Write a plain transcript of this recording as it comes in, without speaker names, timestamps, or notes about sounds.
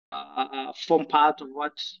form part of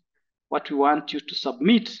what we want you to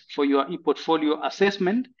submit for your e-portfolio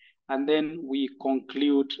assessment, and then we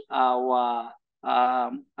conclude our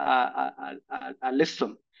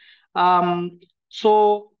lesson.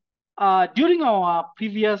 During our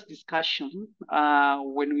previous discussion,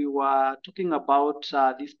 when we were talking about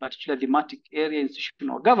this particular thematic area,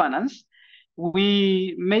 institutional governance,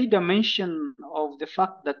 we made a mention of the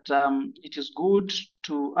fact that it is good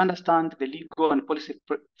to understand the legal and policy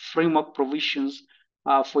framework provisions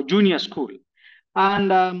for junior school.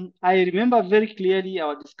 And I remember very clearly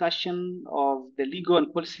our discussion of the legal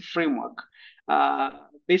and policy framework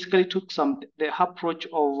basically took the approach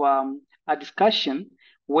of a discussion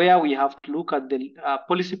where we have to look at the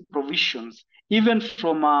policy provisions, even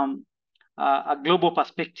from a global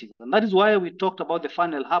perspective. And that is why we talked about the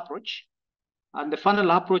funnel approach. And the funnel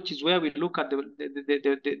approach is where we look at the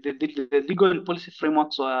legal and policy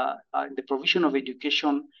frameworks in the provision of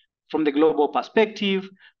education from the global perspective,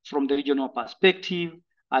 from the regional perspective,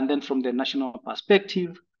 and then from the national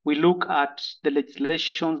perspective. We look at the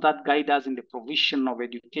legislations that guide us in the provision of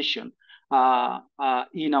education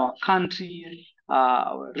in our country,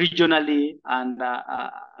 regionally, and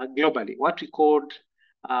globally, what we called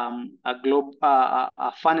a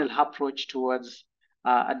funnel approach towards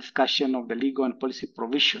a discussion of the legal and policy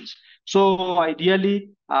provisions. So ideally,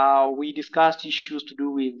 we discussed issues to do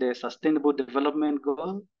with the Sustainable Development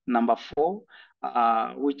Goal, number 4,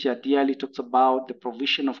 which ideally talks about the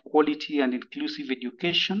provision of quality and inclusive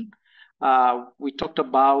education. We talked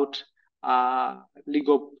about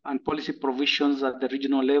legal and policy provisions at the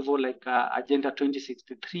regional level, like Agenda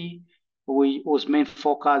 2063, whose main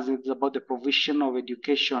focus is about the provision of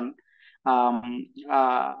education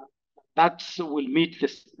that will meet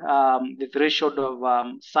the threshold of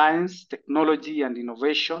science, technology, and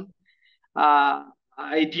innovation.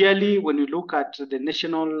 Ideally, when we look at the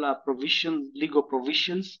national legal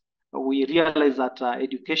provisions, we realize that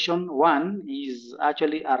education, one, is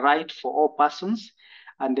actually a right for all persons,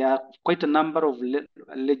 and there are quite a number of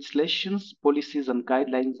legislations, policies, and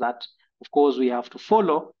guidelines that, of course, we have to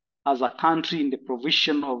follow as a country in the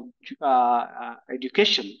provision of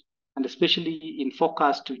education, and especially in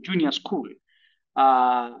focus to junior school.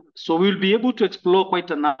 So we'll be able to explore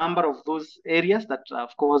quite a number of those areas that,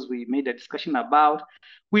 of course, we made a discussion about.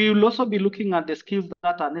 We will also be looking at the skills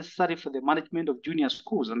that are necessary for the management of junior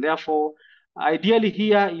schools. And therefore, ideally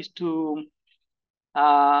here is to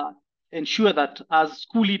ensure that as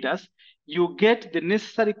school leaders, you get the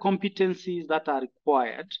necessary competencies that are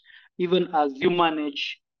required, even as you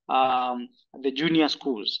manage the junior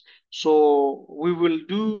schools. So we will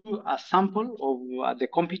do a sample of the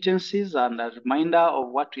competencies and a reminder of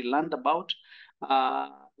what we learned about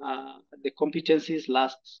the competencies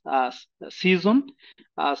last season,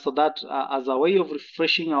 so that as a way of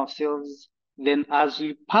refreshing ourselves, then as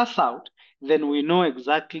we pass out, then we know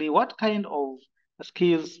exactly what kind of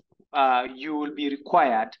skills you will be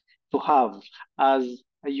required to have as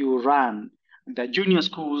you run the junior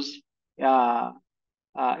schools where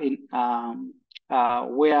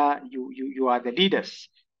you are the leaders.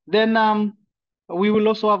 Then we will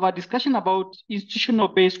also have a discussion about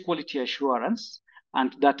institutional-based quality assurance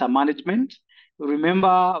and data management. Remember,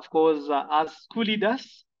 of course, as school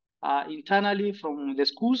leaders, internally from the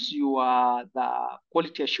schools, you are the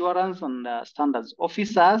quality assurance and standards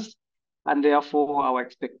officers. And therefore, our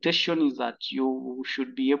expectation is that you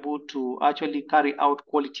should be able to actually carry out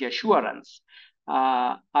quality assurance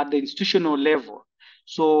at the institutional level.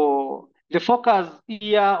 So the focus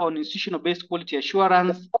here on institutional-based quality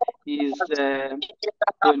assurance is to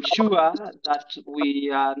ensure that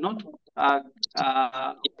we are not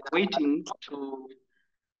waiting to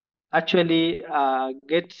actually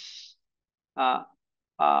get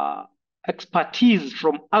expertise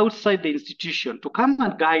from outside the institution to come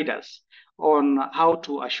and guide us on how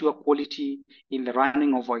to assure quality in the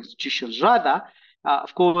running of our institutions. Rather,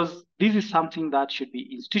 of course, this is something that should be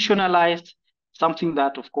institutionalized, something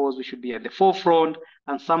that, of course, we should be at the forefront,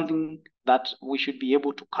 and something that we should be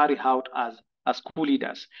able to carry out as school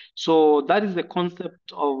leaders. So that is the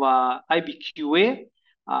concept of IBQA.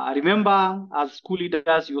 Remember, as school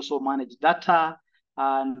leaders, you also manage data.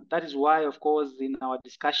 And that is why, of course, in our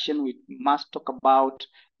discussion, we must talk about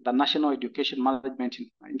the National Education Management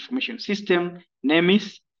Information System,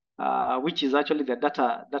 NEMIS, which is actually the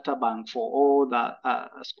data bank for all the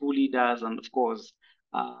school leaders and, of course,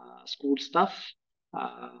 school staff.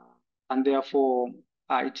 And therefore,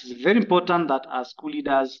 it is very important that as school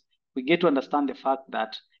leaders, we get to understand the fact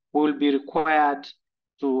that we will be required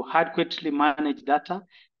to adequately manage data.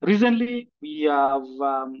 Recently, we have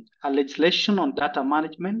a legislation on data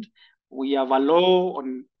management. We have a law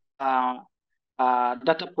on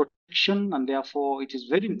data protection, and therefore it is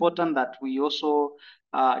very important that we also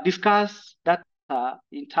discuss data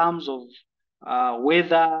in terms of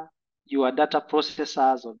whether you are data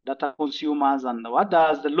processors or data consumers, and what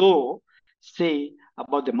does the law say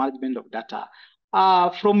about the management of data.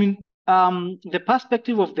 From the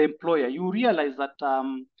perspective of the employer, you realize that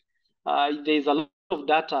there is a lot of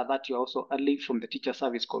data that you're also earning from the Teacher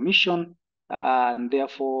Service Commission, and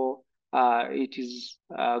therefore it is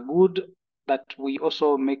good that we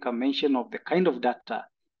also make a mention of the kind of data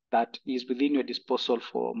that is within your disposal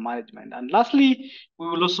for management. And lastly, we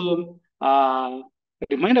will also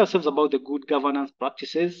remind ourselves about the good governance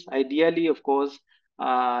practices. Ideally, of course,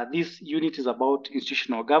 this unit is about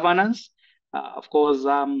institutional governance. Of course,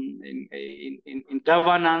 in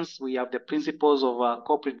governance, we have the principles of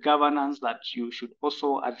corporate governance that you should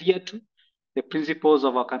also adhere to, the principles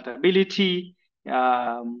of accountability,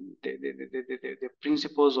 the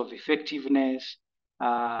principles of effectiveness,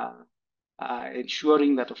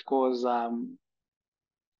 ensuring that, of course,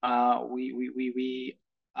 we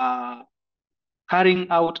are carrying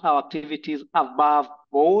out our activities above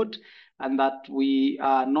board, and that we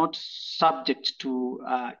are not subject to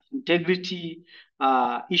integrity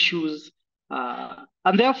issues.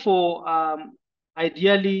 And therefore,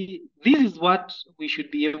 ideally, this is what we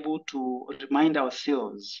should be able to remind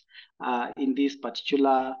ourselves in this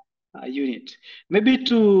particular unit. Maybe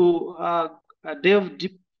to delve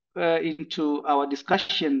deep into our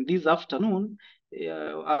discussion this afternoon,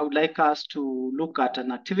 I would like us to look at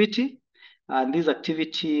an activity. And this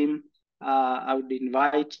activity, I would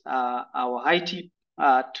invite our IT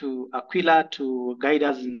to Aquila to guide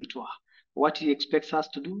us into what he expects us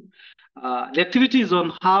to do. The activity is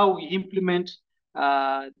on how we implement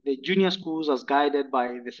the junior schools as guided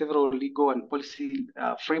by the several legal and policy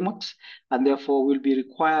frameworks, and therefore will be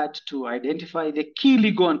required to identify the key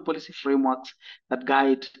legal and policy frameworks that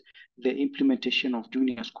guide the implementation of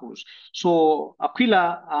junior schools. So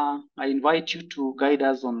Aquila, I invite you to guide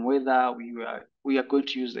us on whether we are going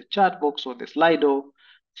to use the chat box or the Slido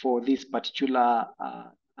for this particular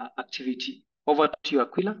activity. Over to you,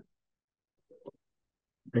 Aquila.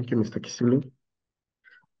 Thank you, Mr. Kisulu.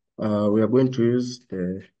 We are going to use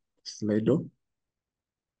the Slido.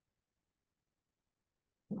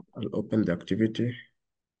 I'll open the activity.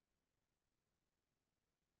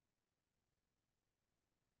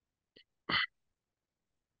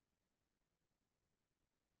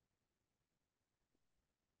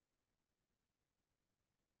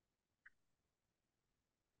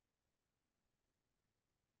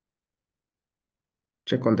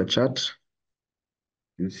 Check on the chat.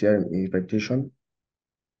 You see an invitation.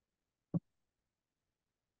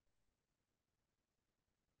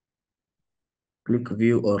 Click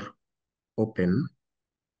view or open.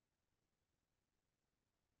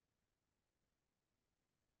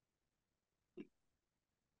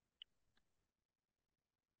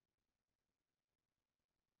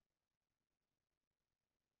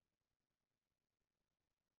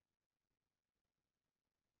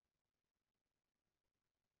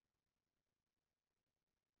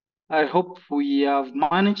 I hope we have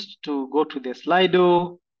managed to go to the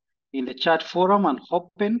Slido in the chat forum and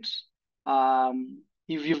opened.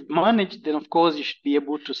 If you've managed, then of course you should be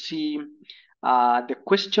able to see the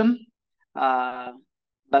question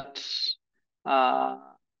that I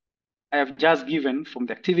have just given from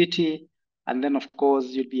the activity. And then of course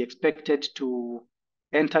you'll be expected to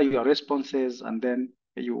enter your responses, and then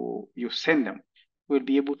you send them. We'll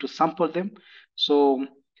be able to sample them. So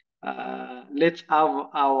let's have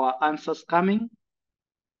our answers coming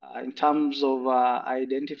in terms of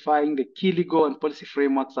identifying the key legal and policy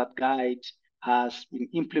frameworks that guide us in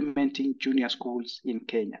implementing junior schools in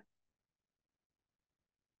Kenya.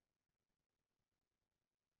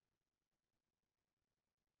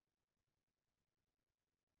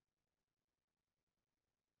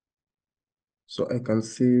 So I can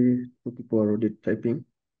see two people already typing.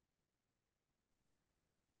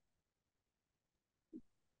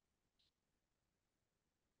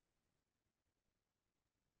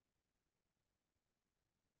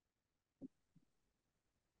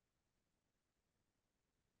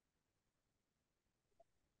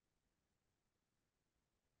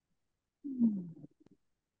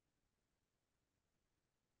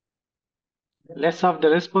 Let's have the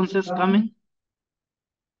responses coming.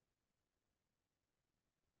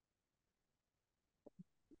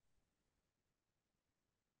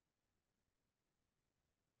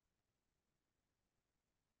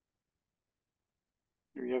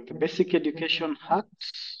 We have the Basic Education Act.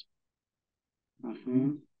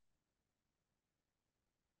 We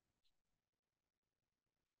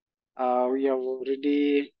have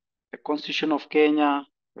already The Constitution of Kenya,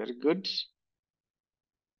 very good.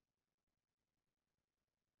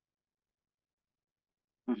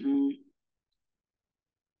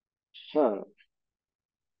 Sure.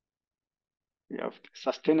 We have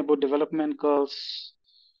Sustainable Development Goals,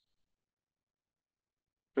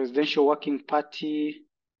 Presidential Working Party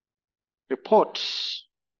reports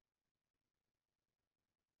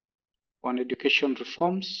on education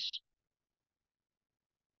reforms.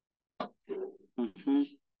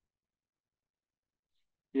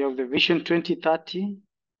 We have the Vision 2030.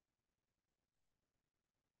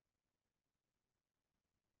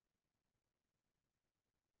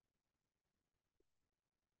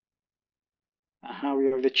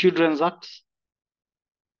 We have the Children's Act.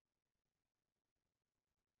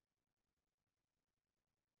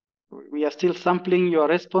 We are still sampling your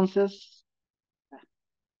responses.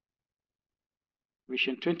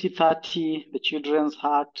 Vision 2030, the Children's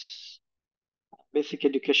Act, Basic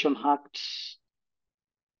Education Act.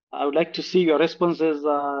 I would like to see your responses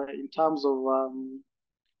in terms of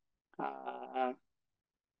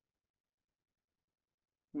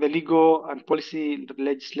the legal and policy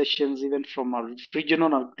legislations, even from a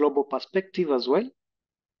regional and global perspective as well.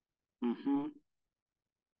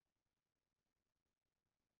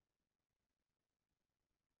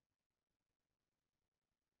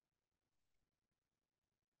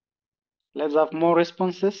 Let's have more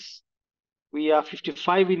responses. We are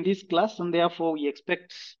 55 in this class, and therefore we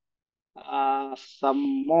expect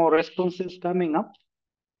some more responses coming up.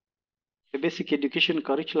 The Basic Education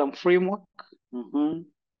Curriculum Framework.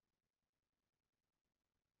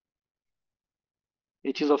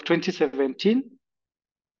 It is of 2017.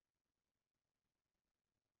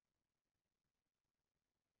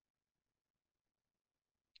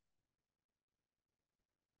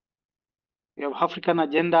 We have African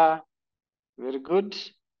Agenda, very good.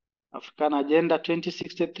 African Agenda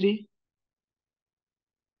 2063.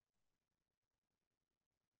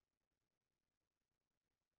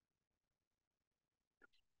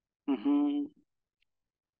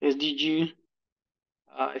 SDG.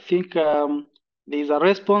 I think there is a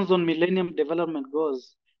response on Millennium Development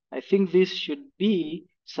Goals. I think this should be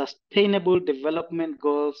Sustainable Development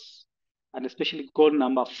Goals, and especially goal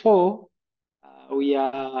number 4. We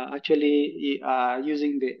are actually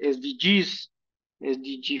using the SDGs,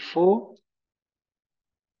 SDG 4.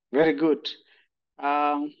 Very good.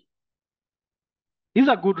 These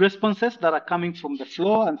are good responses that are coming from the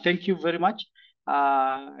floor, and thank you very much.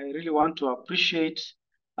 I really want to appreciate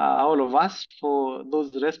all of us for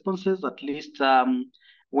those responses. At least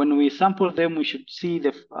when we sample them, we should see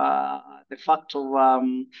the fact of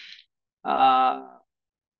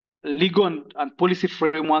legal and policy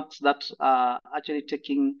frameworks that are actually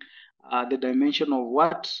taking the dimension of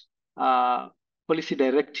what policy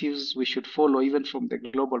directives we should follow, even from the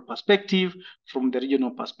global perspective, from the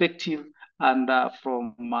regional perspective, and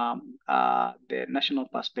from the national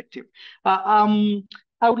perspective.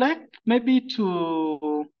 I would like maybe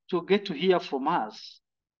to get to hear from us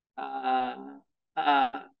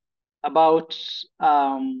about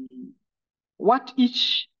what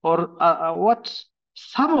each or what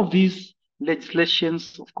some of these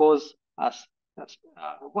legislations, of course,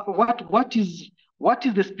 what is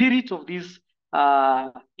the spirit of these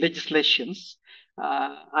legislations.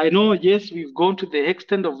 I know, yes, we've gone to the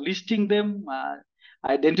extent of listing them,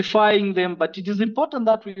 identifying them, but it is important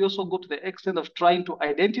that we also go to the extent of trying to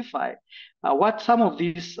identify what some of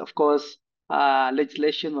these, of course,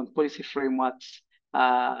 legislation and policy frameworks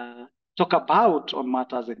talk about on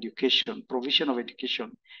matters education, provision of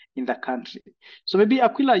education in the country. So maybe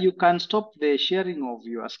Aquila, you can stop the sharing of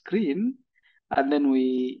your screen, and then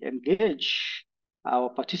we engage our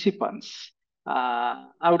participants.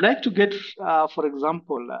 I would like to get, for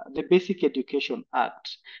example, the Basic Education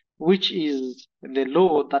Act, which is the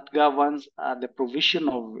law that governs the provision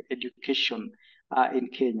of education in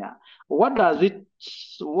Kenya. What does it?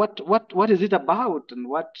 What is it about, and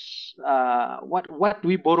what do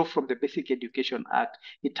we borrow from the Basic Education Act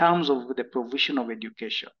in terms of the provision of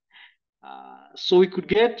education? So we could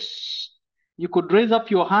get, you could raise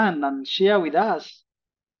up your hand and share with us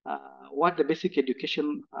what the Basic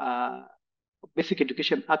Education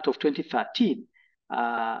Act of 2013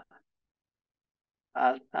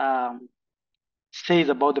 says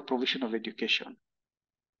about the provision of education.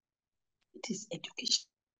 It is education.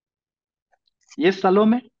 Yes,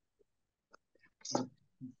 Salome?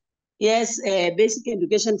 Yes, Basic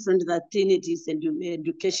Education 2013, it is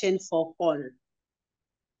education for all.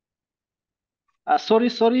 Sorry,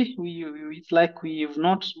 it's like we've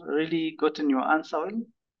not really gotten your answer.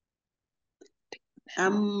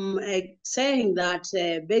 I'm saying that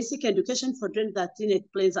basic education for 2013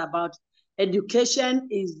 explains about education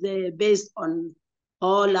is based on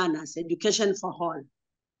all learners, education for all.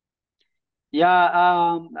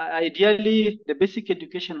 Yeah, ideally, the Basic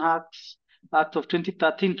Education Act of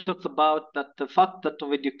 2013 talks about that the fact that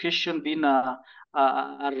of education being a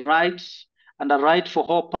right and a right for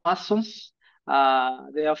all persons.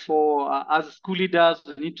 Therefore, as school leaders,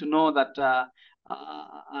 we need to know that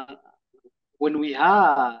when we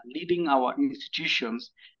are leading our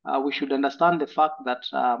institutions, we should understand the fact that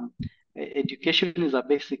education is a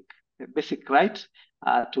basic right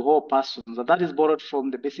to all persons. And that is borrowed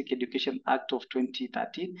from the Basic Education Act of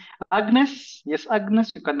 2013. Agnes, yes,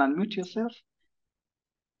 Agnes, you can unmute yourself.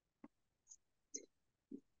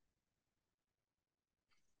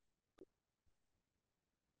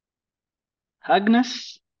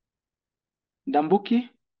 Agnes Dambuki.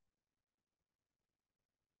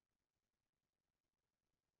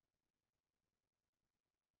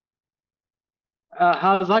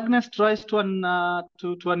 As Agnes tries to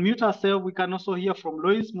unmute herself, we can also hear from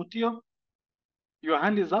Lois Mutio. Your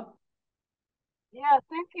hand is up. Yeah,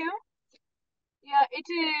 thank you. Yeah, it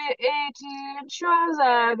ensures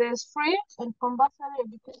there's free and compulsory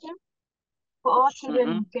education for all children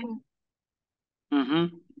in Kenya.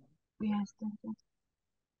 Yes, thank you.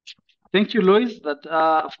 Thank you, Lois. That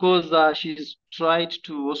of course she's tried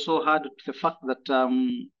to also add to the fact that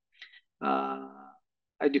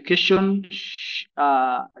education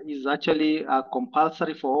is actually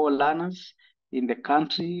compulsory for all learners in the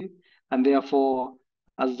country, and therefore,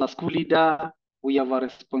 as a school leader, we have a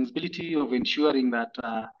responsibility of ensuring that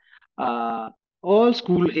all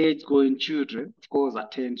school-age going children, of course,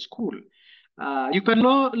 attend school. You can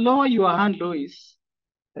lower your hand, Lois,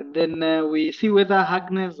 and then we see whether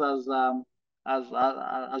Agnes has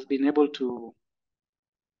been able to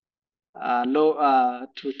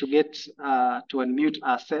get to unmute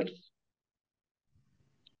herself,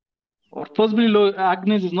 or possibly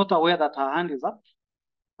Agnes is not aware that her hand is up.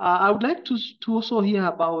 I would like to also hear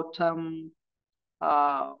about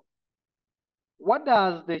what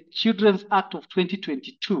does the Children's Act of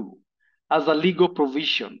 2022 as a legal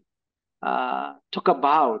provision talk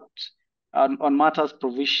about on matters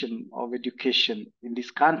provision of education in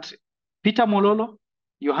this country. Peter Mololo,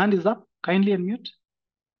 your hand is up. Kindly unmute.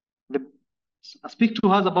 Speak to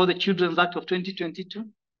us about the Children's Act of 2022.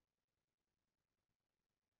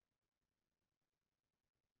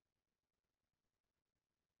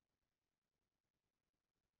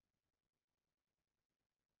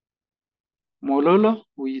 Mololo,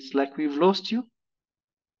 it's like we've lost you.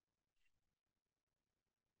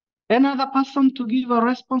 Another person to give a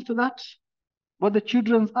response to that? About the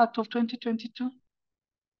Children's Act of 2022?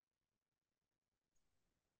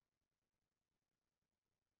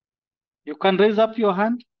 You can raise up your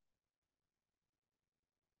hand.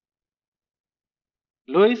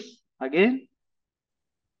 Lois, again?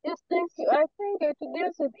 Yes, thank you. I think it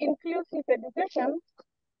deals with inclusive education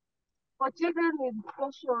for children with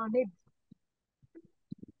special needs.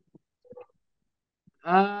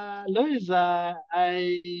 Lois, I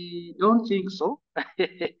don't think so.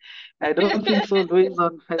 I don't think so, Lois.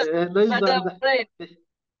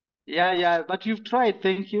 Yeah, but you've tried.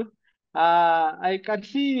 Thank you. I can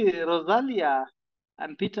see Rosalia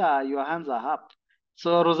and Peter, your hands are up.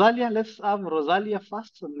 So Rosalia, let's have Rosalia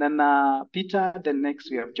first, and then Peter, then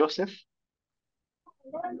next we have Joseph.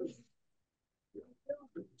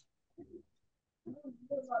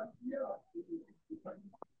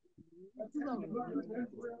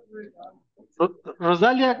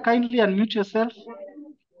 Rosalia, kindly unmute yourself.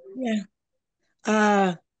 Yeah.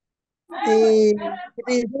 It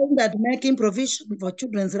is that making provision for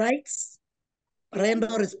children's rights,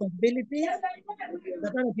 parental responsibilities,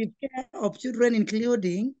 the care of children,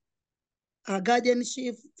 including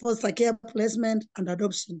guardianship, foster care, placement, and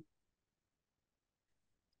adoption.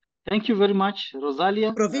 Thank you very much,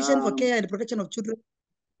 Rosalia. Provision for care and protection of children.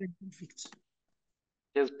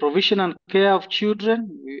 Yes, provision and care of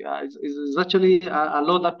children is actually a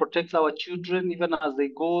law that protects our children even as they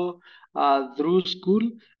go through school.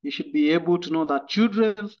 You should be able to know that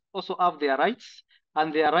children also have their rights,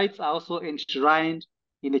 and their rights are also enshrined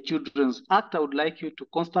in the Children's Act. I would like you to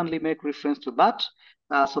constantly make reference to that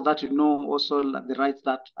so that you know also the rights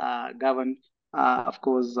that govern, of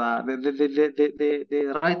course,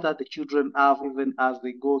 the rights that the children have even as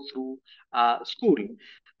they go through school.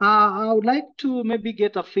 I would like to maybe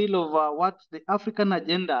get a feel of what the African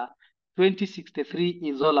Agenda 2063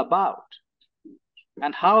 is all about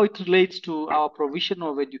and how it relates to our provision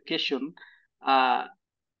of education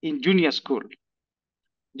in junior school.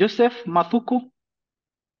 Joseph Mathuku.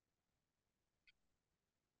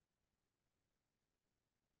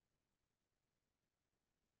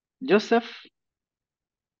 Joseph,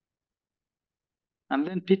 and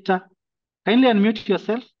then Peter. Kindly unmute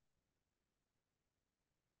yourself.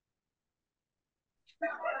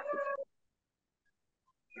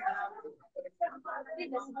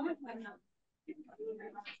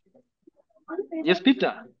 Yes,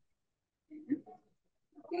 Peter.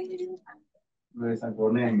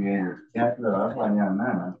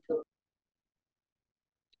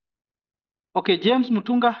 Okay, James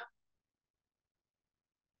Mutunga.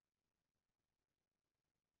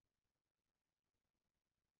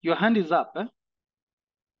 Your hand is up, eh?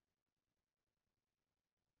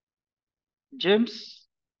 James.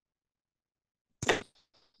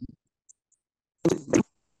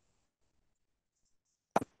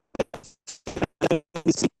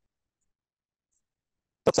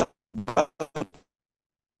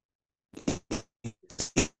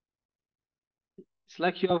 It's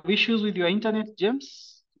like you have issues with your internet,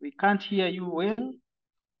 James. We can't hear you well.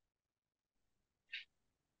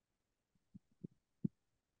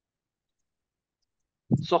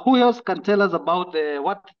 So who else can tell us about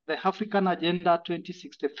what the African Agenda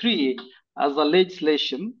 2063 as a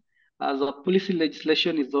legislation, as a policy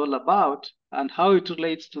legislation is all about, and how it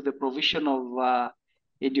relates to the provision of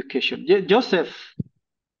education? Joseph,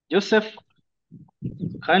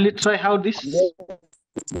 kindly try how this.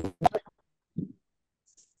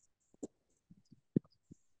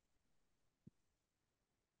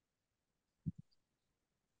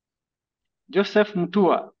 Joseph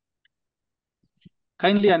Mutua,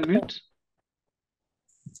 kindly unmute.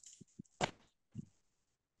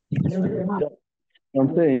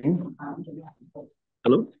 I'm saying,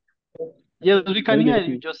 hello? Yes, we can hear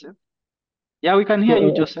you, Joseph. Yeah, we can hear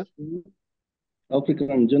you, Joseph.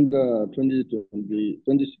 African Agenda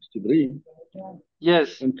 2063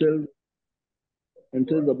 Yes. entails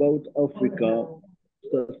about Africa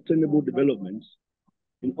sustainable development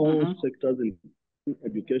in all sectors, in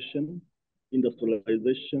education,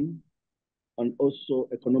 industrialization, and also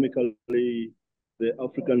economically, the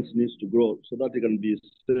Africans needs to grow so that they can be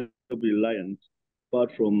self-reliant,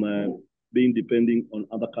 apart from being depending on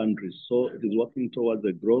other countries. So it is working towards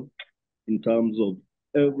the growth in terms of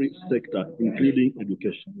every sector, including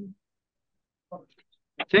education.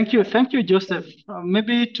 Thank you, Joseph.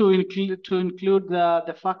 Maybe to include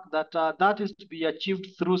the fact that that is to be achieved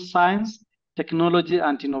through science, technology,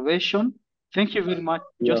 and innovation. Thank you very much,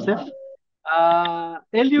 Joseph.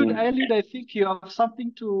 Eliud, I think you have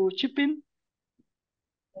something to chip in.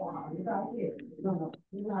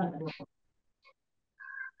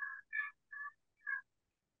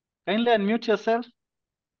 Kindly unmute yourself.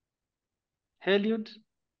 Eliud.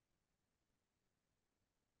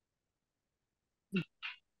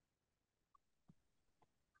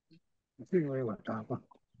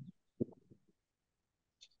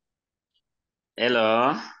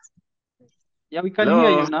 Hello. Yeah, we can hear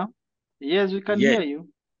you now. Yes, we can hear you.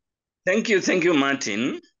 Thank you,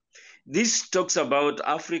 Martin. This talks about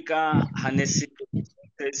Africa harnessing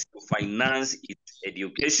resources to finance its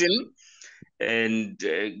education and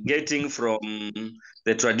getting from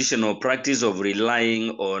the traditional practice of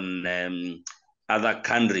relying on other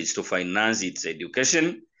countries to finance its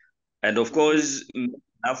education. And of course,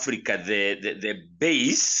 Africa, the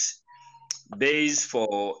base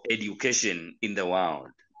for education in the world,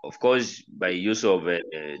 of course, by use of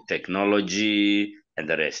technology and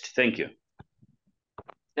the rest. Thank you.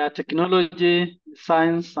 Yeah, technology,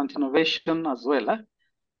 science, and innovation as well. Eh?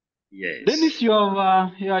 Yes. Dennis, your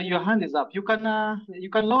hand is up. You can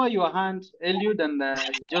lower your hand, Eliud and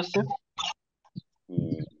Joseph.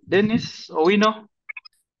 Dennis, Owino.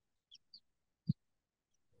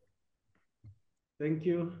 Thank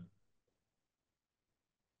you,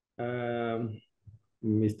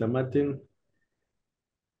 Mr. Martin.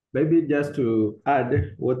 Maybe just to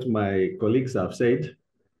add what my colleagues have said,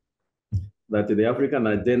 that the African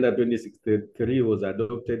Agenda 2063 was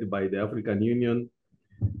adopted by the African Union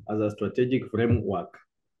as a strategic framework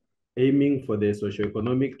aiming for the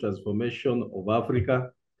socioeconomic transformation of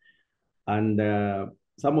Africa. And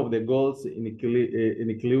some of the goals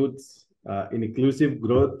includes inclusive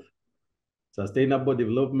growth, sustainable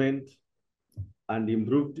development, and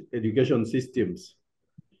improved education systems.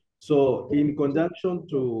 So in conjunction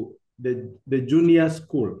to the junior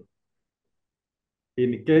school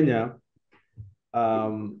in Kenya,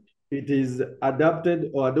 it is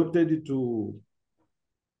adopted to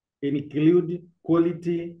include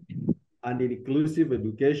quality and inclusive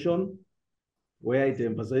education, where it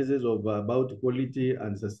emphasizes about quality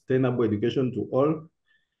and sustainable education to all.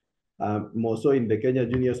 More so in the Kenya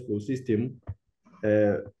junior school system,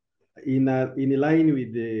 in line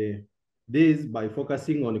with this by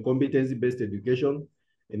focusing on competency-based education,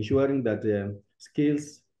 ensuring that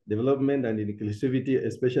skills development and inclusivity,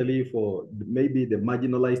 especially for maybe the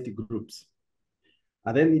marginalized groups.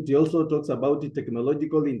 And then it also talks about the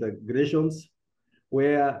technological integrations,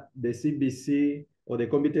 where the CBC or the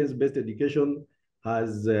competence-based education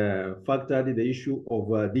has factored the issue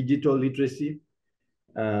of digital literacy,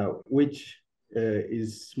 which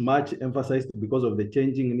is much emphasized because of the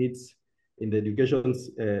changing needs in the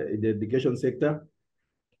education sector.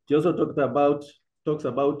 She also talks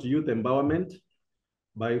about youth empowerment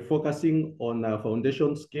by focusing on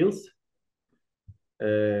foundation skills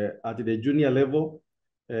at the junior level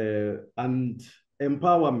and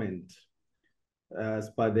empowerment as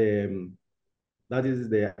per that is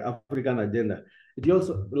the African agenda. It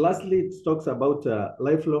also, lastly, it talks about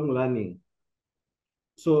lifelong learning.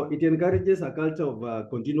 So it encourages a culture of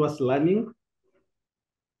continuous learning,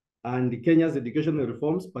 and Kenya's educational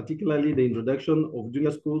reforms, particularly the introduction of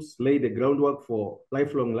junior schools, lay the groundwork for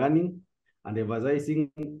lifelong learning and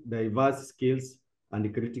emphasizing diverse skills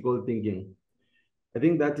and critical thinking. I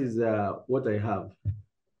think that is what I have.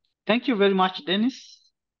 Thank you very much,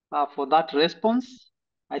 Dennis, for that response.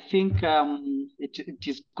 I think it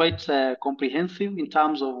is quite comprehensive in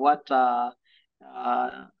terms of what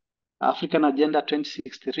African Agenda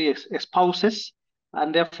 2063 espouses.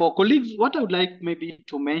 And therefore, colleagues, what I would like maybe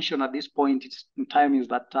to mention at this point in time is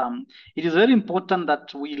that it is very important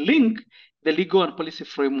that we link the legal and policy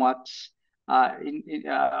frameworks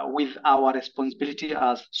with our responsibility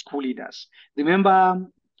as school leaders. Remember,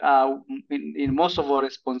 in most of our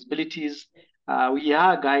responsibilities, we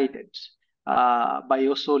are guided by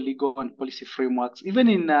also legal and policy frameworks, even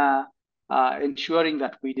in ensuring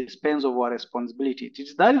that we dispense of our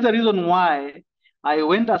responsibilities. That is the reason why I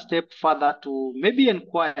went a step further to maybe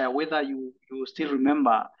inquire whether you still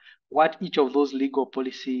remember what each of those legal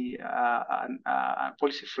policy and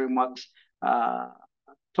policy frameworks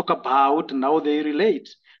talk about and how they relate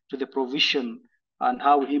to the provision and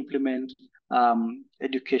how we implement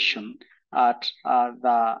education at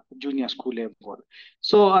the junior school level.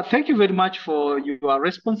 So thank you very much for your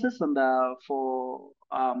responses and for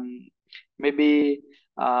maybe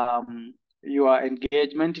your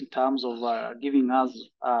engagement in terms of giving us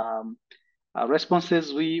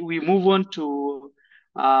responses. We move on to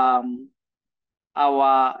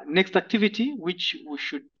our next activity, which we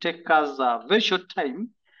should take us a very short time.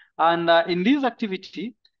 And in this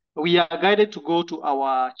activity, we are guided to go to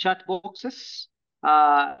our chat boxes.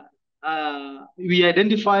 We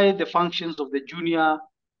identify the functions of the junior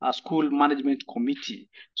school management committee.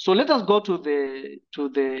 So let us go to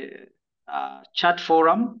the chat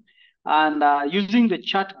forum, and using the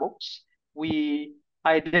chat box, we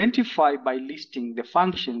identify by listing the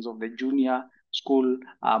functions of the junior school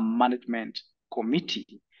management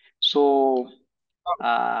committee. So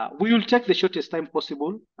we will take the shortest time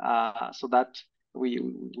possible so that we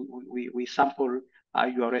sample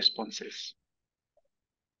your responses.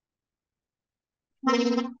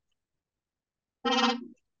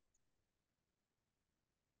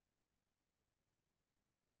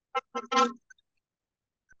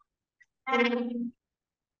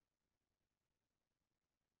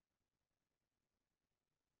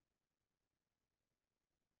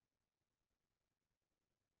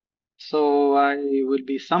 So I will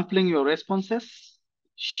be sampling your responses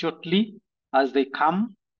shortly as they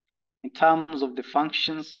come in terms of the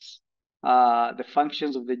functions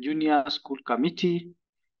of the junior school committee.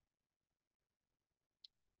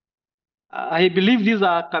 I believe these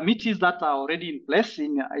are committees that are already in place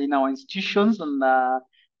in our institutions, and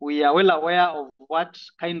we are well aware of what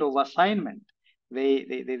kind of assignment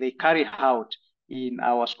they carry out in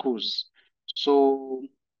our schools. So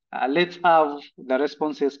let's have the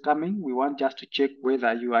responses coming. We want just to check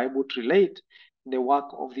whether you are able to relate the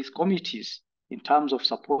work of these committees in terms of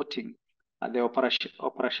supporting the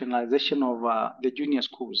operationalization of the junior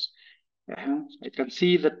schools. I can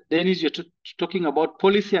see that Dennis, you're talking about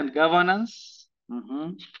policy and governance.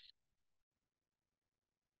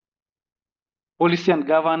 Policy and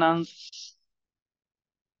governance,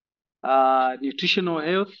 nutritional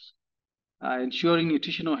health, ensuring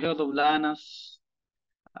nutritional health of learners,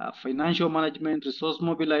 financial management, resource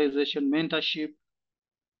mobilization, mentorship,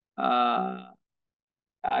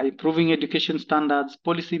 improving education standards,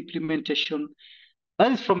 policy implementation.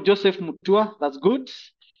 That is from Joseph Mutua. That's good.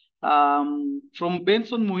 From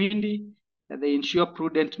Benson Muhindi, they ensure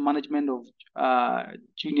prudent management of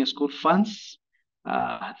junior school funds.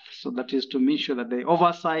 So that is to make sure that they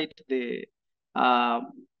oversight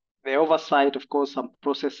of course, some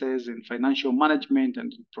processes in financial management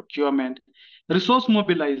and procurement. Resource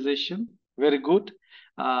mobilization, very good.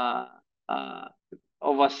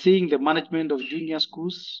 overseeing the management of junior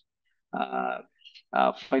schools,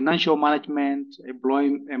 financial management,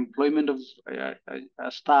 employment of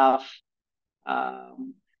staff,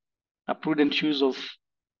 a prudent use of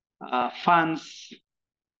funds.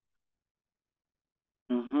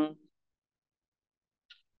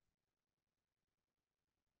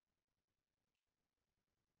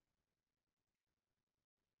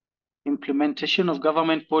 Implementation of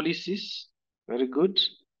government policies, very good.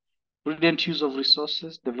 Prudent use of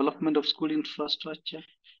resources, development of school infrastructure.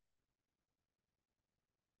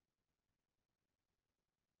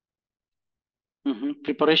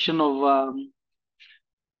 Preparation of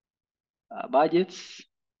budgets.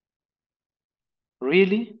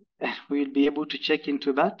 Really, we'll be able to check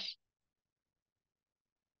into that.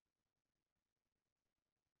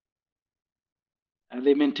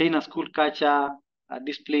 They maintain a school culture,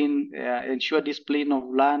 discipline, ensure discipline of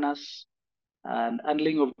learners, and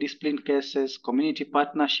handling of discipline cases, community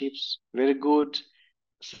partnerships, very good.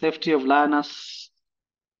 Safety of learners,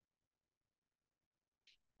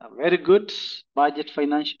 very good. Budget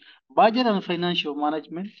and financial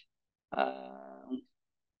management. I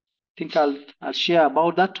think I'll share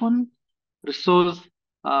about that one. Resource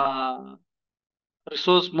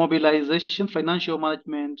mobilization, financial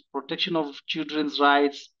management, protection of children's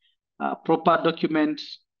rights, proper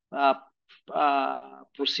documents,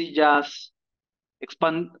 procedures,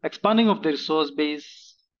 expanding of the resource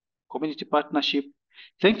base, community partnership.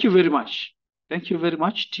 Thank you very much. Thank you very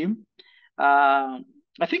much, team.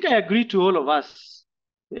 I think I agree to all of us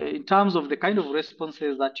in terms of the kind of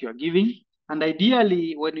responses that you are giving. And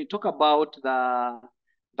ideally, when we talk about the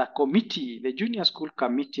committee, the junior school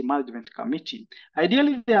committee, management committee,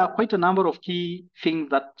 ideally there are quite a number of key things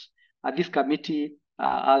that this committee,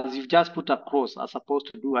 as you've just put across, are supposed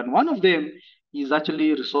to do. And one of them is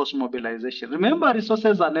actually resource mobilization. Remember,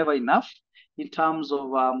 resources are never enough in terms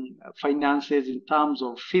of finances, in terms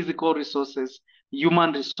of physical resources,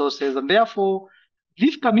 human resources. And therefore,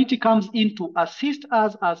 this committee comes in to assist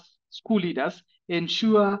us as school leaders,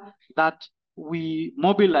 ensure that we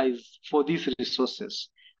mobilize for these resources.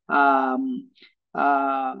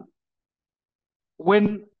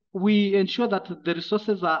 When we ensure that the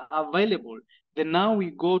resources are available, then now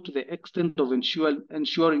we go to the extent of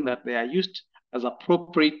ensuring that they are used as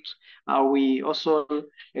appropriate. We also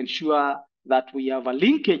ensure that we have a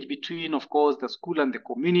linkage between, of course, the school and the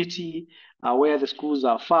community, where the schools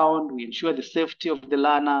are found. We ensure the safety of the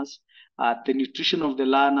learners, the nutrition of the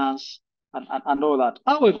learners, and all that.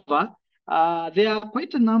 However, there are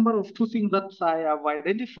quite a number of two things that I have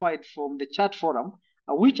identified from the chat forum,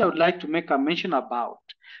 which I would like to make a mention about.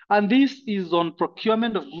 And this is on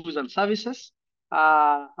procurement of goods and services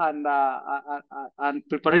and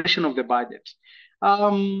preparation of the budget.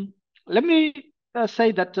 Let me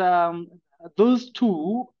say that those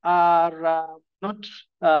two are not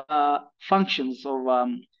functions of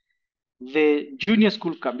the junior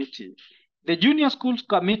school committee. The junior schools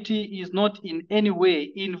committee is not in any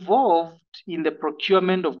way involved in the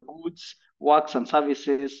procurement of goods, works, and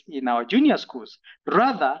services in our junior schools.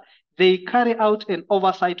 Rather, they carry out an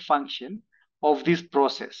oversight function of this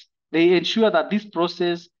process. They ensure that this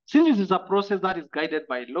process, since this is a process that is guided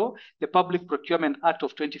by law, the Public Procurement Act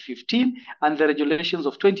of 2015 and the regulations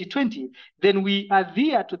of 2020, then we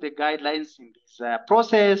adhere to the guidelines in this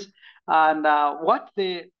process. And what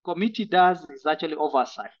the committee does is actually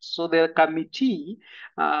oversight. So the committee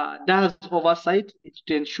does oversight. It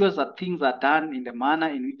ensures that things are done in the manner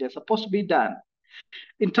in which they're supposed to be done.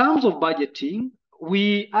 In terms of budgeting,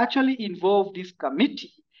 we actually involve this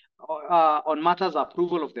committee on matters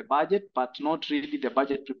approval of the budget, but not really the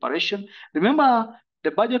budget preparation. Remember,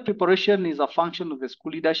 the budget preparation is a function of the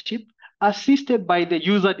school leadership assisted by the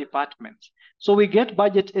user department. So we get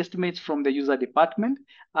budget estimates from the user department,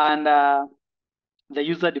 and the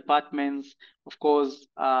user departments, of course,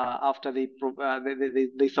 after they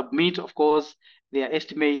submit, of course, their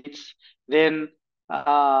estimates, then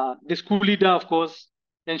the school leader, of course,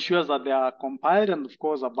 ensures that they are compiled, and of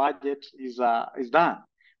course, a budget is done.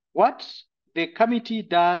 What the committee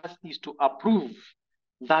does is to approve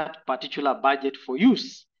that particular budget for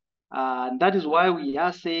use. And that is why we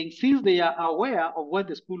are saying, since they are aware of what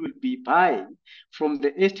the school will be buying from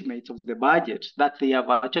the estimates of the budget that they have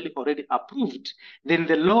actually already approved, then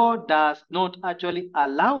the law does not actually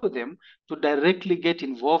allow them to directly get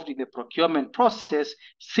involved in the procurement process,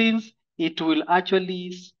 since it will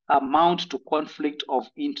actually amount to conflict of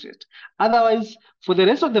interest. Otherwise, for the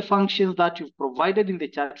rest of the functions that you've provided in the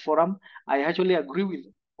chat forum, I actually agree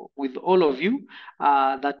with all of you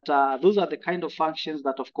that those are the kind of functions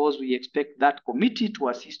that, of course, we expect that committee to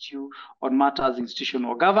assist you on matters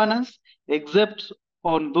institutional governance, except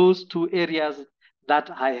on those two areas that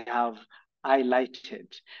I have highlighted.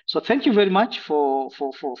 So thank you very much for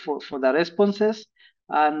the responses.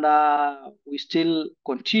 And we still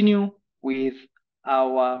continue with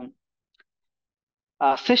our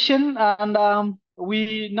session. And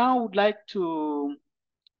we now would like to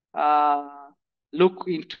look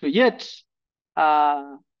into yet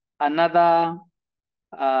another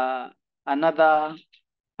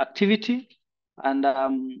activity. And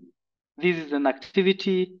this is an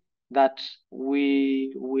activity that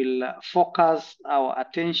we will focus our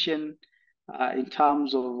attention in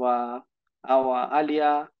terms of our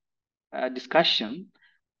earlier discussion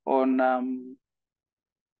on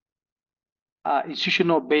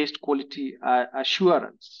institutional-based quality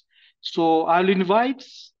assurance. So I'll invite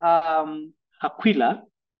Aquila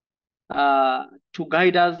to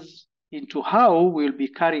guide us into how we'll be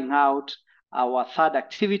carrying out our third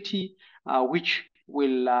activity, which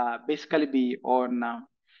will basically be on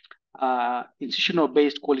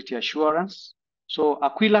institutional-based quality assurance. So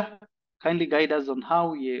Aquila, kindly guide us on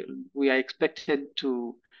how we are expected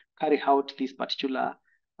to carry out this particular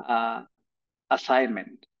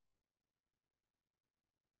assignment.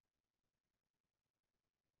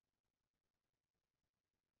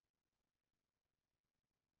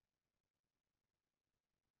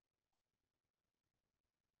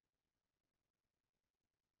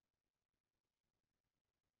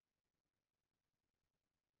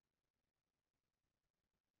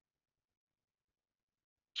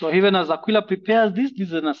 So even as Aquila prepares this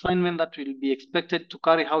is an assignment that will be expected to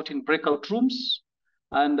carry out in breakout rooms.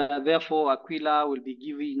 And therefore, Aquila will be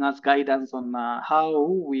giving us guidance on how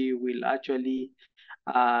we will actually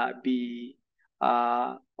what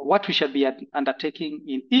we shall be undertaking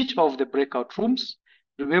in each of the breakout rooms.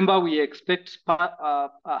 Remember, we expect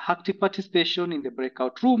active participation in the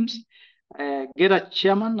breakout rooms, get a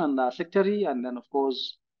chairman and a secretary, and then, of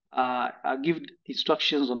course, give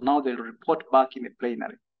instructions on how they'll report back in the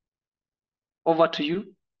plenary. Over to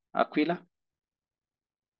you, Aquila.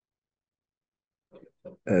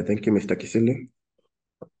 Thank you, Mr. Kisili.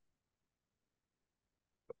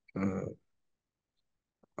 I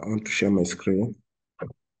want to share my screen.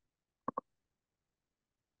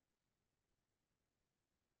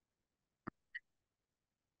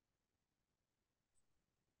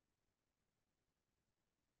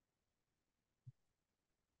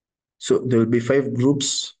 So there will be 5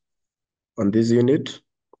 groups on this unit.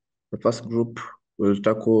 The first group will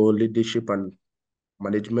tackle leadership and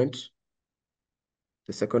management.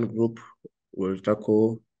 The second group will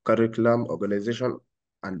tackle curriculum, organization,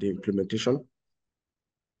 and implementation.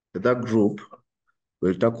 The third group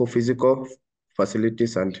will tackle physical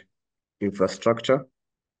facilities and infrastructure.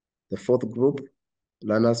 The fourth group,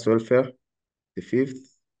 learners' welfare. The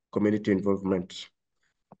fifth, community involvement.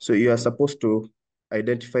 So you are supposed to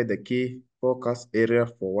identify the key focus area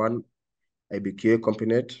for one IBQA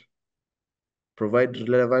component, provide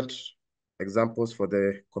relevant examples for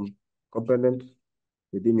the component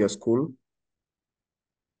within your school.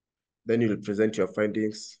 Then you'll present your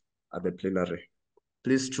findings at the plenary.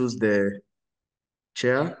 Please choose the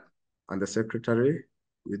chair and the secretary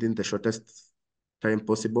within the shortest time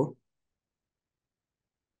possible.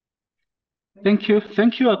 Thank you,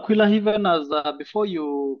 Aquila. Even as before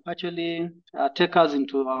you actually take us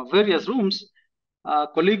into our various rooms,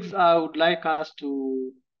 colleagues, I would like us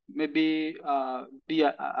to maybe be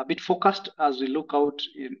a bit focused as we look out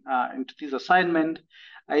into this assignment.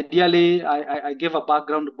 Ideally, I gave a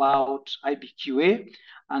background about IBQA,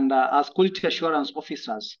 and as quality assurance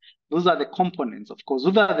officers, those are the components, of course.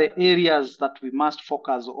 Those are the areas that we must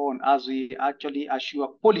focus on as we actually assure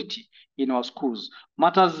quality in our schools.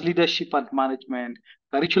 Matters leadership and management,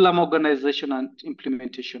 curriculum organization and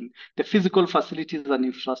implementation, the physical facilities and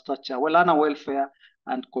infrastructure, learner welfare,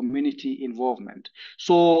 and community involvement.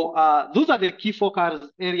 So those are the key focus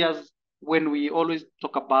areas when we always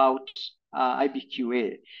talk about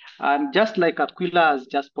IBQA. And just like Aquila has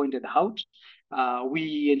just pointed out,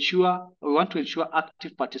 we want to ensure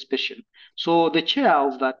active participation. So the chair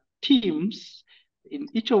of the teams in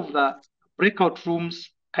each of the breakout rooms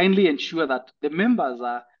kindly ensure that the members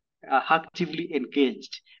are actively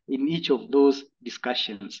engaged in each of those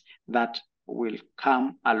discussions that will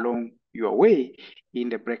come along your way in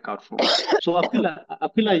the breakout room. So Aquila,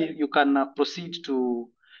 you can proceed to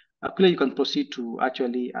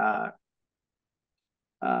actually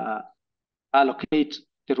allocate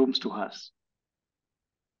the rooms to us.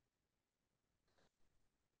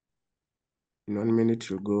 In 1 minute,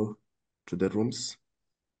 you'll go to the rooms.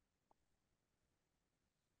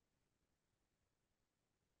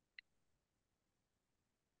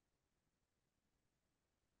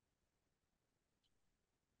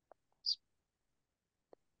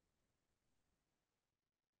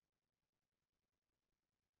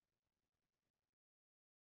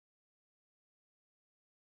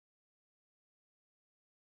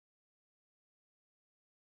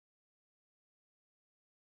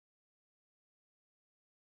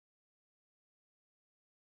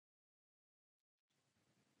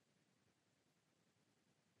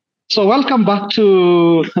 So welcome back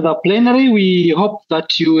to the plenary. We hope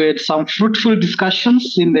that you had some fruitful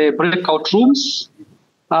discussions in the breakout rooms.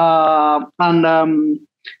 The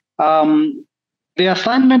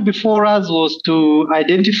assignment before us was to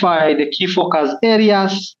identify the key focus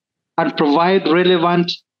areas and provide relevant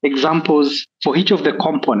examples for each of the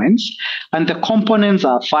components. And the components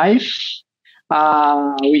are 5.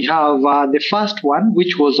 We have the first one,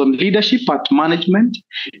 which was on leadership and management.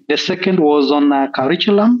 The second was on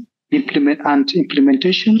curriculum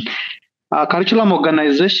implementation, curriculum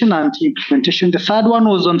organization and implementation. The third one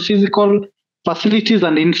was on physical facilities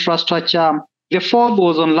and infrastructure. The fourth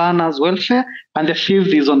was on learners' welfare, and the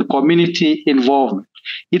fifth is on community involvement.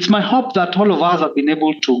 It's my hope that all of us have been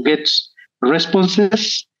able to get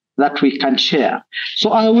responses that we can share.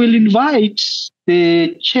 So I will invite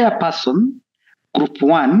the chairperson, Group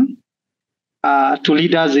 1, to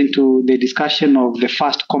lead us into the discussion of the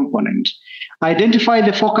first component. Identify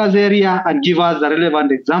the focus area and give us the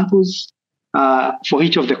relevant examples for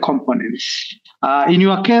each of the components. In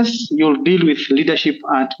your case, you'll deal with leadership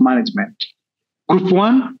and management. Group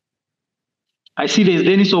 1, I see there's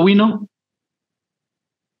Dennis Owino.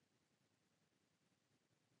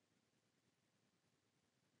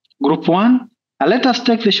 Group 1, let us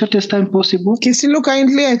take the shortest time possible. Kisilu,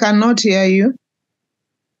 kindly, I cannot hear you.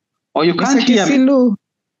 Or you can't hear Kisilu. me?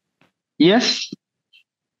 Yes.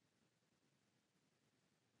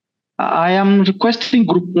 I am requesting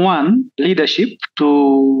Group 1 leadership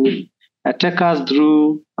to take us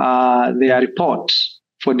through their report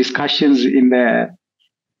for discussions in the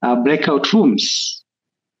breakout rooms.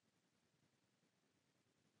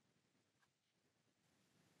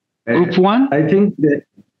 Group 1? I think that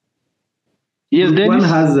yes, Group Dennis? 1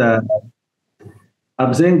 has a,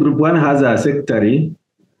 I'm saying Group 1 has a secretary.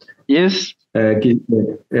 Yes. He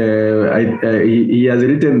has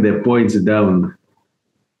written the points down.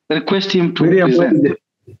 Request him to Miriam, present.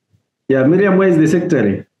 Miriam, where is the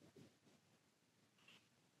secretary?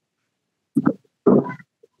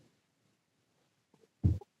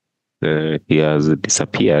 He has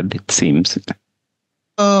disappeared, it seems.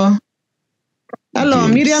 Hello,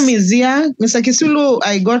 James. Miriam is here. Mr. Kisulu,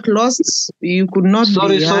 I got lost. You could not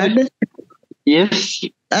be heard. Yes.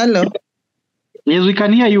 Hello. Yes, we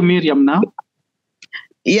can hear you, Miriam, now.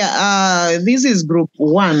 Yeah, this is Group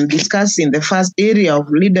 1 discussing the first area of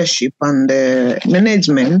leadership and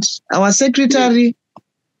management. Our Secretary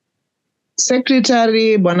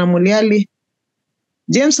Bwana Muliali,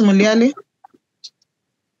 James Muliali.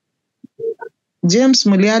 James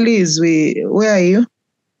Muliali is where are you?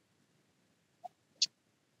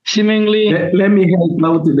 Seemingly. Let me help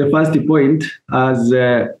out the first point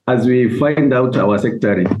as we find out our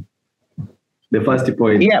secretary. The first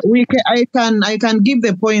point. Yeah, I can give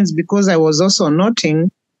the points because I was also noting.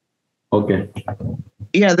 Okay.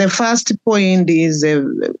 Yeah, the first point is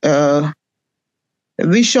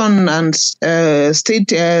vision and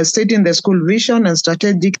stating the school vision and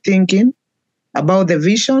strategic thinking about the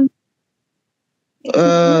vision.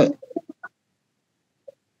 A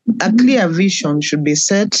clear vision should be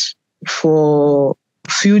set for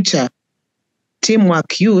future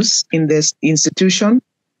teamwork use in this institution.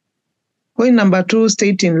 Point number 2,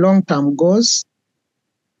 stating long-term goals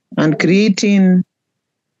and creating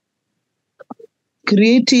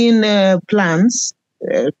plans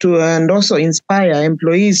and also inspire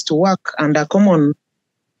employees to work under a common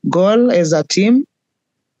goal as a team.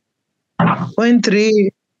 Point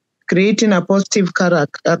 3, creating a positive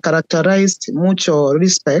characterized mutual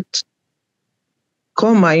respect,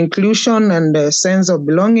 inclusion and a sense of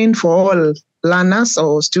belonging for all learners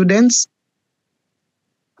or students.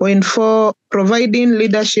 Point 4, providing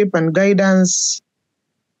leadership and guidance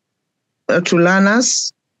to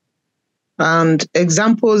learners. And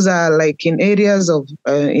examples are like in areas of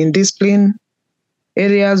indiscipline,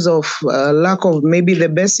 areas of lack of maybe the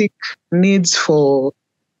basic needs for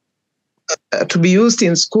to be used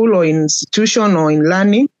in school or institution or in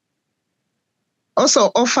learning. Also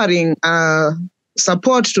offering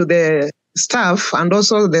support to the staff and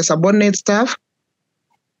also the subordinate staff.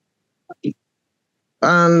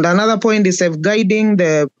 And another point is guiding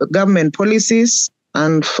the government policies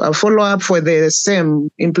and a follow-up for the same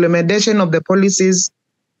implementation of the policies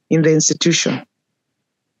in the institution.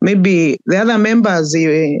 Maybe the other members,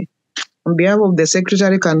 on behalf of the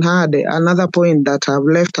secretary, can add another point that I've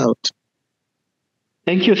left out.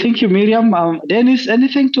 Thank you, Miriam. Dennis,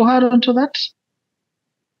 anything to add on to that?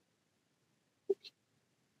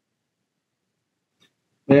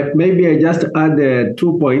 Maybe I just add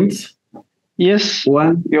 2 points. Yes.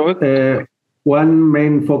 One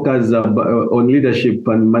main focus on leadership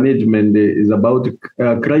and management is about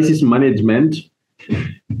crisis management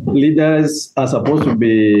leaders are supposed to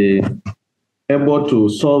be able to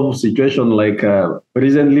solve situations like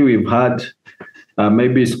recently we've had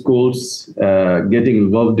maybe schools getting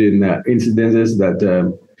involved in incidences that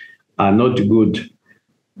are not good.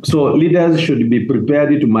 So leaders should be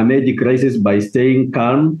prepared to manage crisis by staying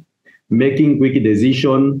calm, making quick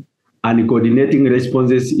decisions, and coordinating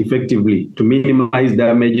responses effectively to minimize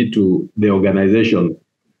damage to the organization.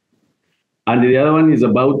 And the other one is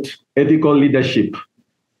about ethical leadership.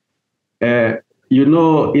 You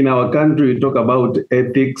know, in our country, we talk about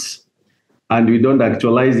ethics and we don't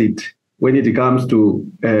actualize it when it comes to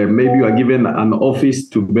maybe you are given an office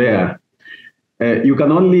to bear. You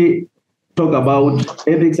can only talk about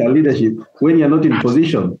ethics and leadership when you're not in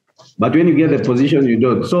position, but when you get the position, you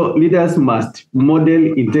don't. So leaders must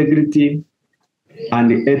model integrity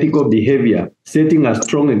and ethical behavior, setting a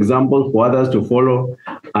strong example for others to follow,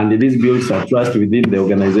 and this builds a trust within the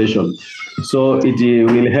organization. So it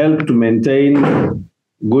will help to maintain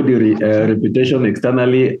good reputation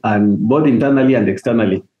externally and both internally and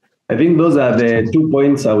externally. I think those are the 2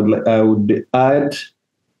 points I would add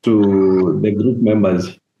to the group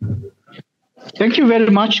members. Thank you very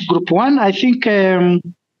much, Group 1. I think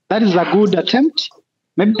that is a good attempt.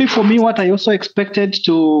 Maybe for me, what I also expected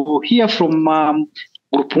to hear from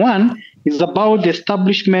Group 1 is about the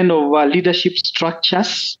establishment of leadership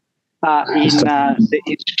structures in the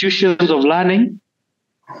institutions of learning.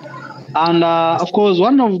 And of course,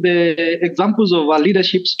 one of the examples of a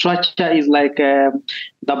leadership structure is like the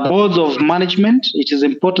boards of management. It is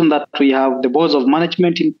important that we have the boards of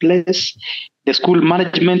management in place, the school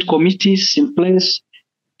management committees in place,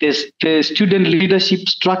 the student leadership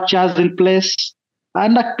structures in place,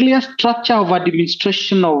 and a clear structure of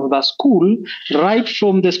administration of the school, right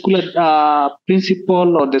from the school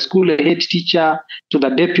principal or the school head teacher to the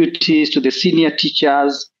deputies, to the senior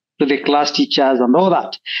teachers, to the class teachers and all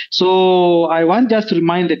that. So I want just to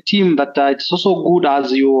remind the team that it's also good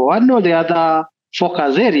as you handle the other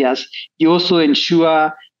focus areas, you also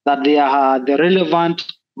ensure that there are the relevant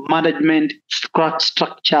management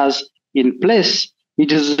structures in place.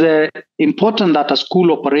 It is important that a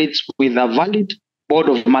school operates with a valid board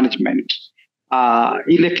of management.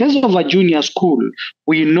 In the case of a junior school,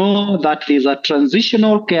 we know that there's a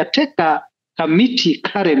transitional caretaker committee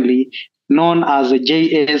currently known as a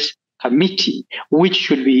JS committee, which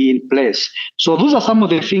should be in place. So those are some of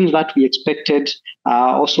the things that we expected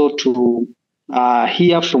also to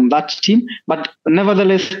hear from that team. But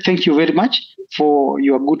nevertheless, thank you very much for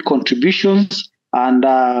your good contributions. And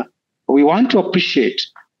we want to appreciate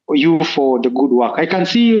you for the good work. I can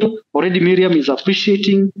see already Miriam is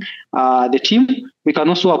appreciating the team. We can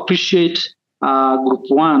also appreciate Group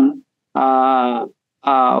 1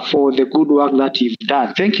 for the good work that you've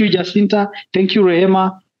done. Thank you, Jacinta. Thank you,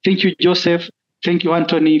 Rehema. Thank you, Joseph. Thank you,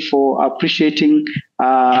 Anthony, for appreciating.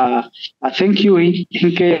 Thank you,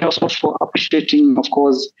 Inke, also for appreciating, of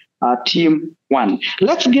course, Team 1.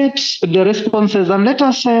 Let's get the responses and let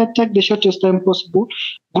us take the shortest time possible.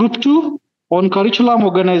 Group 2 on curriculum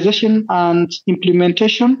organization and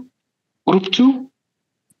implementation. Group 2.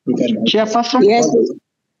 Chairperson.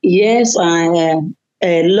 Yes.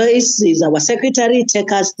 Lois is our secretary.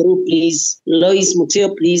 Take us through, please. Lois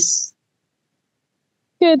Mutio, please.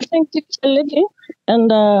 Good, thank you, Lady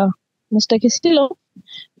and Mr. Kistilo.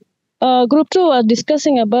 Group 2 are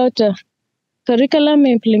discussing about curriculum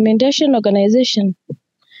implementation organization.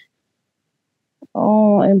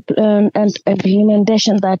 And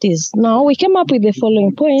implementation, that is. Now, we came up with the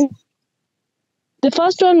following point. The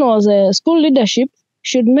first one was school leadership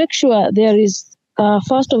should make sure there is,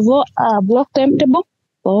 first of all, a block timetable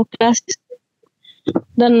for classes.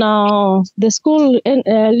 Then the school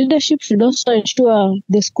leadership should also ensure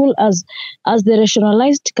the school as the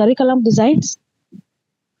rationalized curriculum designs.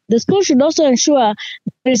 The school should also ensure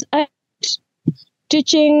there is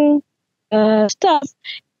teaching staff,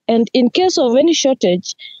 and in case of any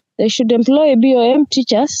shortage, they should employ BOM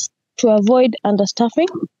teachers to avoid understaffing.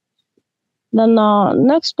 Then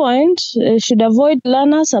next point, should avoid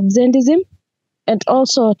learners' absenteeism and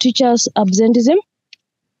also teachers' absenteeism.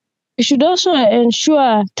 We should also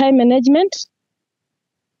ensure time management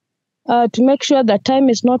to make sure that time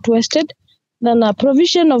is not wasted. Then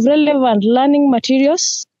provision of relevant learning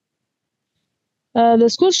materials. The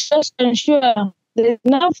school should also ensure there is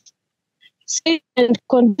enough safe and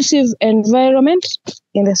conducive environment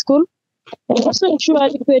in the school. And also ensure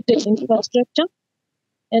adequate infrastructure.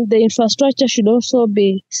 And the infrastructure should also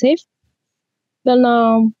be safe. Then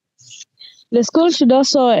the school should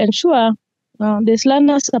also ensure this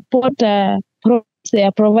learner support they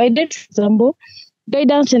are provided, for example,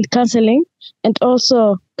 guidance and counseling, and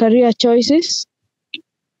also career choices.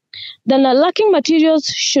 Then lacking materials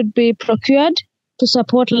should be procured to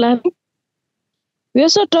support learning. We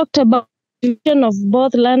also talked about the division of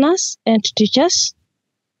both learners and teachers.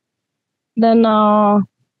 Then the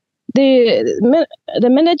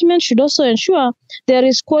management should also ensure there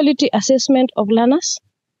is quality assessment of learners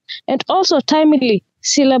and also timely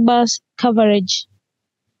syllabus coverage.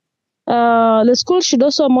 The school should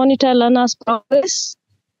also monitor learners' progress.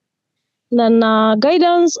 Then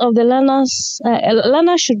guidance of the learners,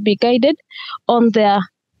 learners should be guided on their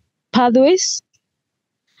pathways.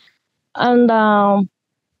 And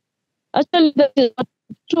actually, that is what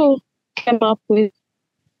two came up with.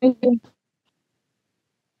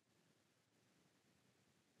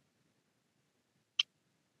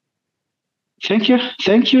 Thank you.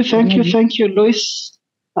 Thank you, Lois.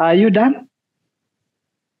 Are you done?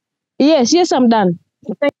 Yes, I'm done.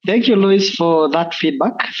 Thank you, Lois, for that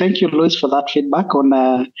feedback. Thank you, Lois, for that feedback on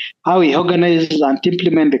how we organize and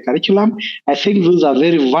implement the curriculum. I think those are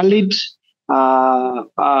very valid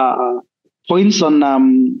points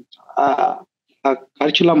on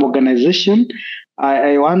curriculum organization.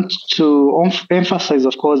 I want to emphasize,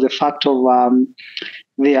 of course, the fact of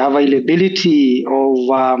the availability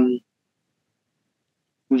of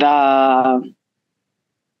the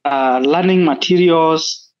learning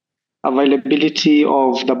materials, availability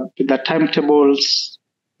of the timetables,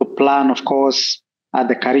 the plan, of course,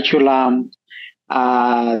 the curriculum,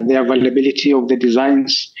 the availability of the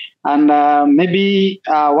designs. And maybe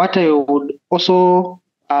what I would also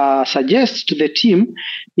suggest to the team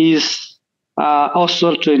is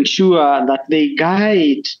also to ensure that they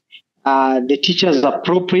guide the teachers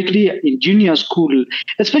appropriately in junior school,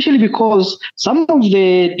 especially because some of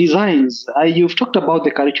the designs, you've talked about the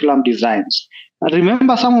curriculum designs.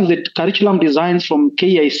 Remember, some of the curriculum designs from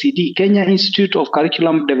KICD, Kenya Institute of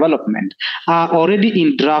Curriculum Development, are already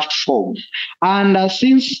in draft form. And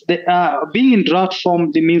since they being in draft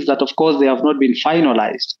form, it means that, of course, they have not been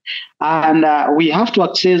finalized. And we have to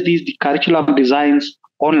access these curriculum designs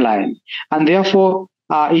online. And therefore,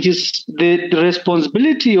 it is the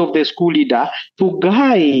responsibility of the school leader to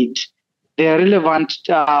guide the relevant,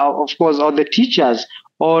 of course, or the teachers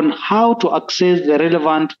on how to access the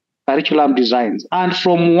relevant curriculum designs and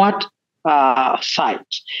from what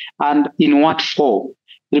site and in what form.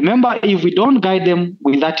 Remember, if we don't guide them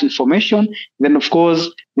with that information, then of course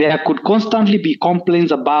there could constantly be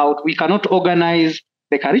complaints about we cannot organize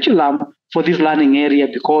the curriculum for this learning area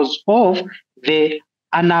because of the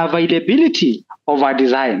unavailability of our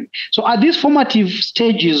design. So at these formative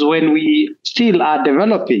stages, when we still are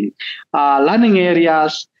developing learning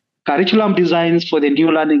areas, curriculum designs for the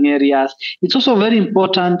new learning areas, it's also very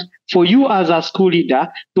important for you as a school leader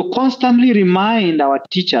to constantly remind our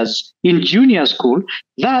teachers in junior school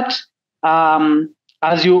that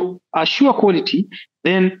as you assure quality,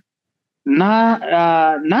 then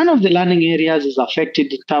none of the learning areas is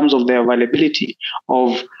affected in terms of the availability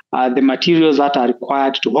of the materials that are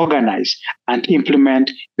required to organize and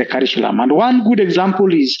implement the curriculum. And one good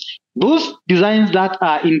example is those designs that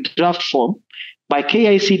are in draft form by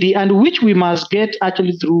KICD and which we must get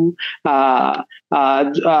actually through,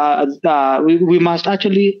 we must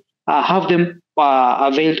actually have them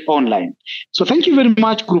availed online. So thank you very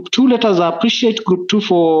much, Group 2. Let us appreciate Group 2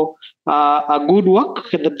 for a good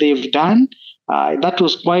work that they've done. That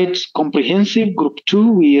was quite comprehensive. Group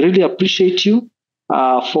 2, we really appreciate you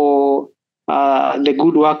for the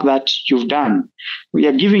good work that you've done. We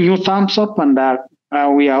are giving you thumbs up, and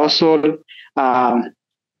we are also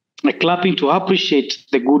clapping to appreciate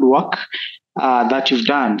the good work that you've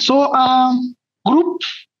done. So Group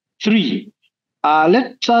 3,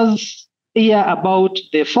 let us hear about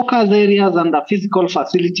the focus areas and the physical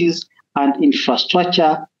facilities and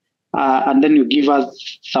infrastructure, and then you give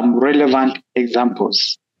us some relevant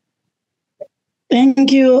examples.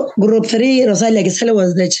 Thank you. Group 3, Rosalia Gisele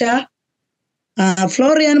was the chair.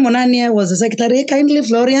 Florian Monania was the secretary. Kindly,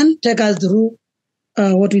 Florian, take us through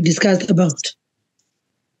what we discussed about.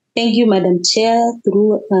 Thank you, Madam Chair,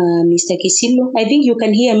 through Mr. Kisilo. I think you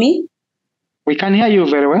can hear me. We can hear you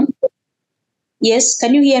very well. Yes,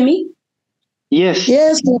 can you hear me? Yes.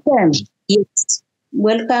 Yes, we can. Yes.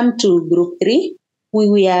 Welcome to Group 3.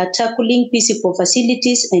 We are tackling physical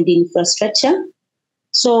facilities and infrastructure.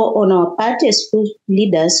 So on our part as school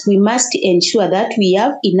leaders, we must ensure that we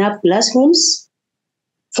have enough classrooms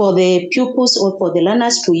for the pupils or for the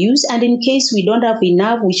learners to use. And in case we don't have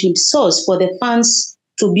enough, we should source for the funds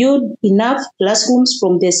to build enough classrooms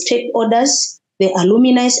from the state orders, the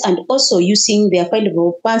alumni, and also using the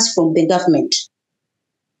available funds from the government.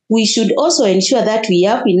 We should also ensure that we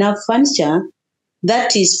have enough furniture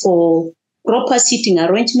that is for proper seating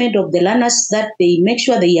arrangement of the learners, that they make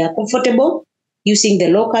sure they are comfortable using the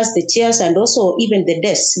lockers, the chairs, and also even the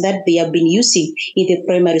desks that they have been using in the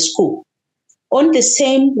primary school. On the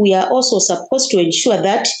same, we are also supposed to ensure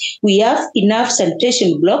that we have enough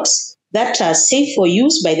sanitation blocks that are safe for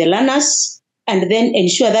use by the learners, and then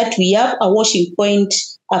ensure that we have a washing point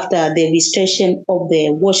after the visitation of the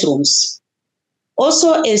washrooms.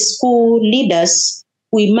 Also, as school leaders,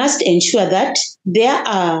 we must ensure that there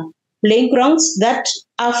are playgrounds that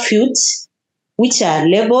are fields which are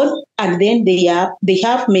leveled, and then they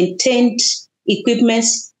have maintained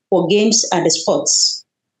equipments for games and sports.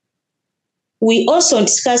 We also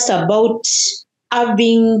discussed about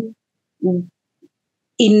having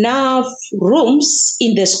enough rooms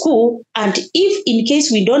in the school, and if in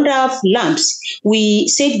case we don't have lamps, we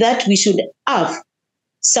said that we should have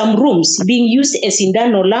some rooms being used as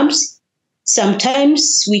internal lamps.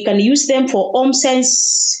 Sometimes we can use them for home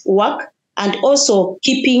science work, and also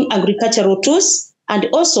keeping agricultural tools, and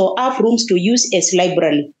also have rooms to use as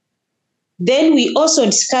library. Then we also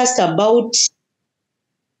discussed about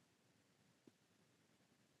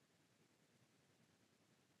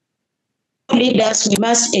leaders. We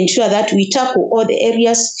must ensure that we tackle all the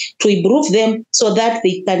areas to improve them so that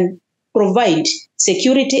they can provide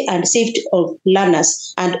security and safety of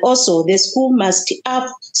learners. And also the school must have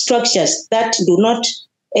structures that do not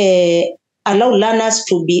allow learners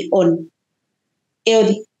to be on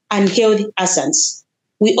unhealthy assets.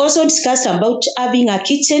 We also discussed about having a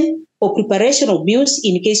kitchen for preparation of meals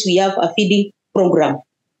in case we have a feeding program.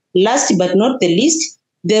 Last but not the least,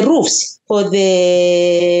 the roofs for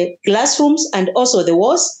the classrooms and also the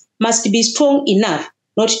walls must be strong enough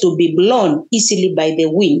not to be blown easily by the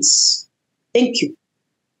winds. Thank you.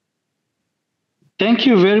 Thank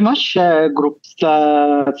you very much, Group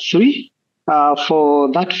 3,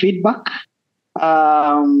 for that feedback.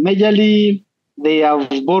 Majorly, they have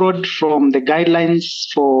borrowed from the guidelines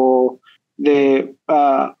for the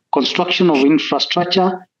construction of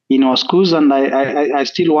infrastructure in our schools, and I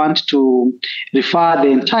still want to refer the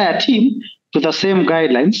entire team to the same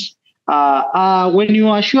guidelines. When you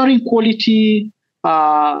are assuring quality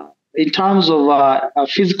in terms of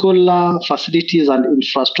physical facilities and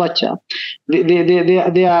infrastructure,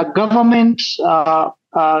 there are government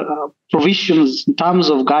provisions in terms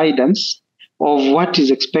of guidance of what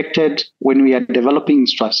is expected when we are developing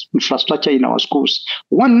infrastructure in our schools.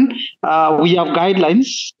 One, we have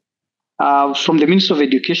guidelines from the Ministry of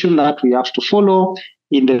Education that we have to follow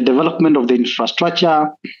in the development of the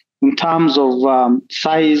infrastructure in terms of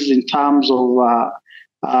size, in terms of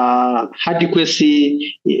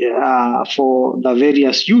adequacy for the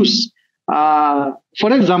various use.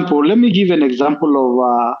 For example, let me give an example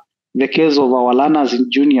of the case of our learners in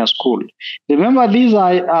junior school. Remember, these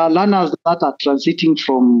are learners that are transiting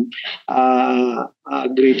from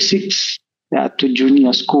grade 6 to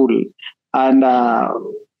junior school. And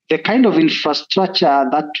the kind of infrastructure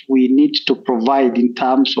that we need to provide in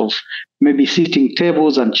terms of maybe sitting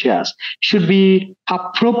tables and chairs should be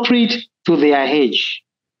appropriate to their age.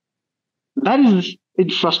 That is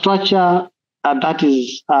infrastructure that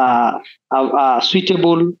is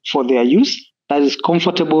suitable for their use, that is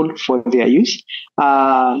comfortable for their use.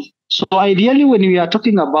 So ideally, when we are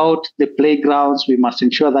talking about the playgrounds, we must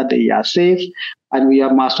ensure that they are safe, and we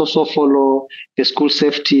must also follow the school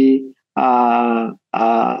safety and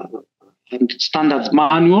standards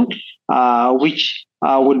manual, which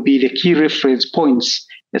would be the key reference points,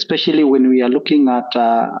 especially when we are looking at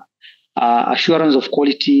assurance of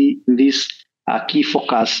quality in this key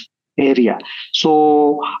focus area.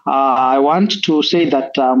 So I want to say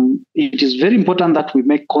that it is very important that we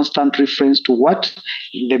make constant reference to what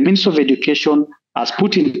the Ministry of Education has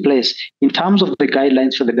put in place in terms of the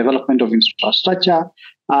guidelines for the development of infrastructure.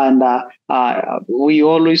 And we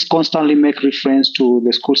always constantly make reference to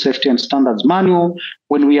the school safety and standards manual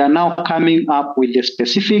when we are now coming up with the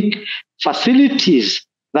specific facilities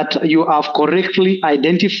that you have correctly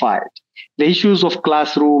identified. The issues of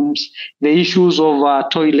classrooms, the issues of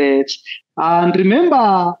toilets. And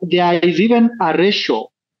remember, there is even a ratio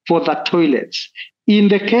for the toilets. In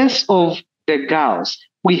the case of the girls,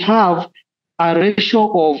 we have a ratio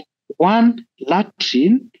of 1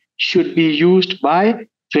 latrine should be used by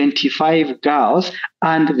 25 girls,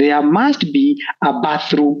 and there must be a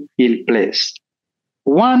bathroom in place.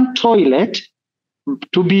 1 toilet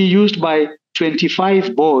to be used by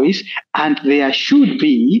 25 boys, and there should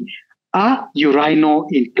be a urinal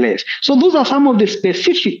in place. So those are some of the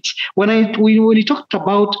specifics. When we talked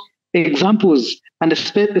about examples and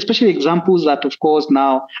especially examples that, of course,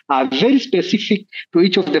 now are very specific to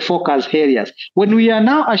each of the focus areas. When we are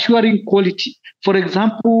now assuring quality, for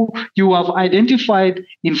example, you have identified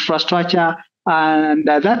infrastructure, and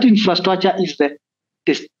that infrastructure is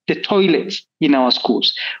the toilets in our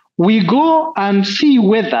schools. We go and see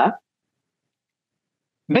whether,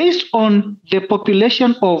 based on the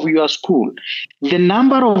population of your school, the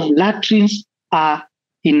number of latrines are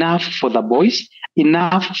enough for the boys,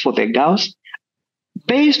 enough for the girls,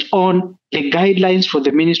 based on the guidelines for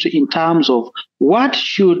the ministry in terms of what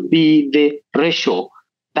should be the ratio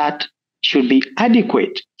that should be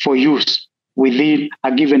adequate for use within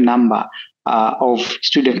a given number of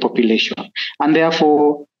student population. And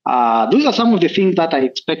therefore, those are some of the things that I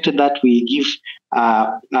expected that we give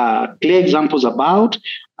clear examples about.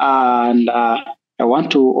 And I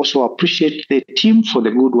want to also appreciate the team for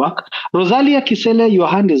the good work. Rosalia Kisele, your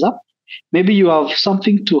hand is up. Maybe you have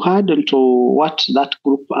something to add into what that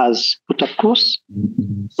group has put across.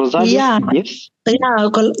 Rosalia, yes? Yeah,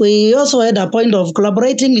 we also had a point of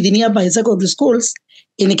collaborating with the nearby secondary schools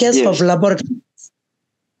in case of laboratory.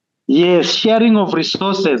 Yes, sharing of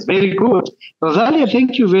resources. Very good. Rosalia,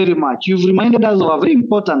 thank you very much. You've reminded us of a very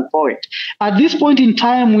important point. At this point in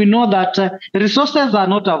time, we know that resources are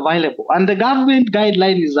not available. And the government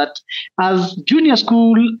guideline is that as junior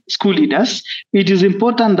school leaders, it is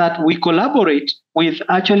important that we collaborate with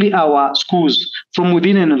actually our schools from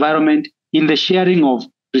within an environment in the sharing of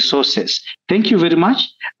resources. Thank you very much,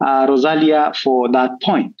 Rosalia, for that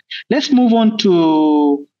point. Let's move on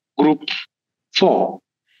to Group 4.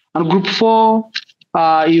 And Group 4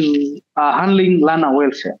 is handling learner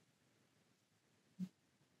welfare.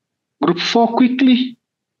 Group 4, quickly.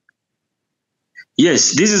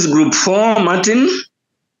 Yes, this is Group 4, Martin.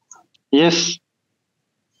 Yes.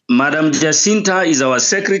 Madam Jacinta is our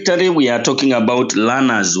secretary. We are talking about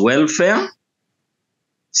learners' welfare.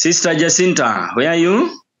 Sister Jacinta, where are you?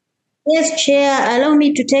 Yes, Chair. Allow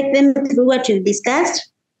me to take them through what you've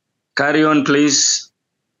discussed. Carry on, please.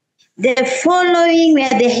 The following were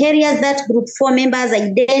the areas that Group 4 members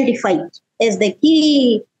identified as the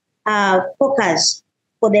key focus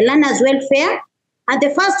for the learners' welfare. And the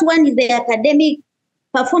first one is the academic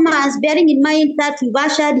performance, bearing in mind that we've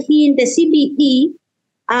ushered in the CBE,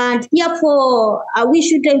 and therefore we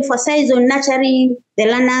should emphasize on nurturing the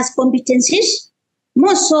learners' competencies,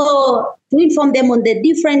 more so to inform them on the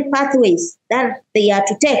different pathways that they are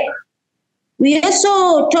to take. We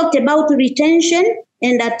also talked about retention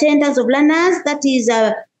and attendance of learners, that is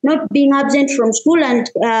not being absent from school and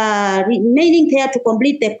remaining there to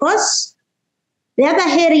complete the course. The other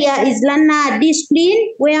area is learner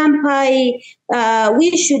discipline, whereby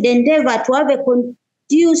we should endeavor to have a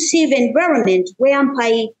conducive environment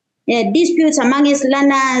whereby disputes amongst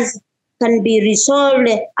learners can be resolved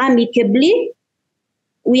amicably.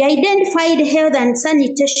 We identified health and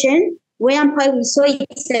sanitation, whereby we saw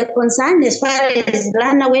it's a concern as far as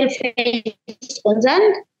learner welfare is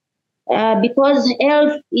concerned, because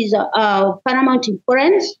health is paramount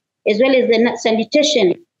importance, as well as the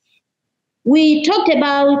sanitation. We talked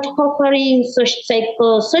about offering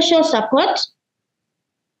psychosocial support,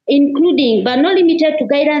 including but not limited to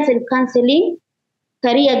guidance and counseling,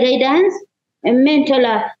 career guidance, and mental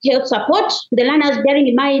health support. The learners, bearing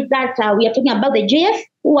in mind that we are talking about the JF,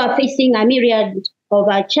 who are facing a myriad of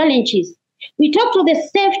challenges. We talked to the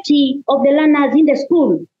safety of the learners in the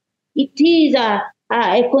school. It is a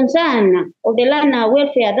concern of the learner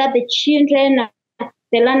welfare that the children,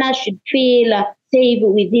 the learners should feel safe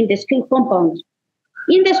within the school compound.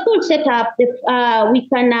 In the school setup, we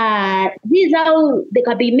can, this is how they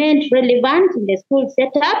can be made relevant in the school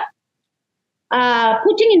setup.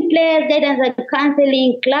 Putting in place guidance and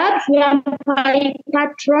counseling clubs where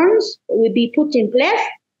patrons will be put in place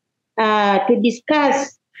to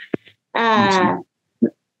discuss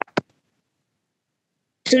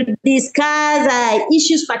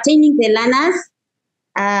issues pertaining to learners.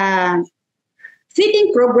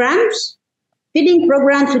 Feeding programs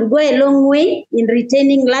will go a long way in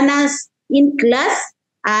retaining learners in class,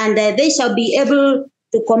 and they shall be able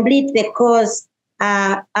to complete the course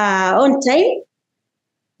on time.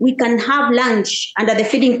 We can have lunch under the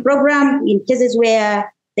feeding program in cases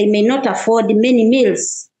where they may not afford many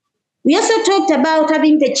meals. We also talked about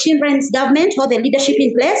having the children's government or the leadership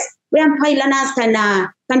in place, where learners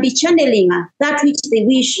can be channeling that which they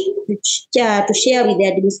wish to share with the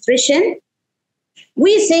administration.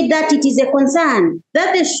 We said that it is a concern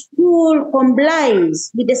that the school complies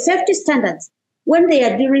with the safety standards when they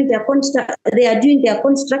are doing their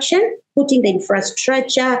construction, putting the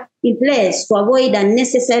infrastructure in place to avoid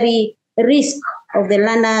unnecessary risk of the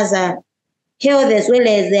learners' health as well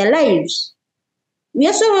as their lives. we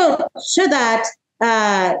also show that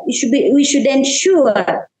we should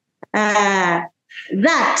ensure that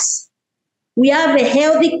we have a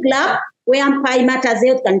healthy club where umpire matters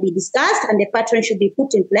health can be discussed and the patron should be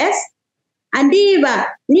put in place. And if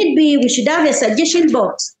need be, we should have a suggestion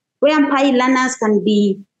box where umpire learners can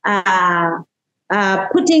be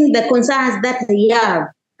putting the concerns that they have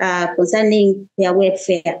concerning their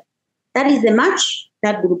welfare. That is the match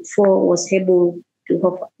that Group 4 was able to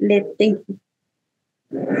offer. Thank you.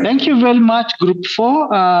 Thank you very much, Group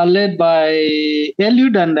 4, led by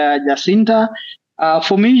Eliud and Jacinta.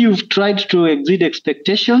 For me, you've tried to exceed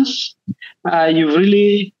expectations. You've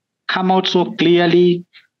really come out so clearly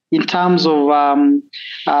in terms of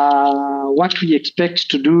what we expect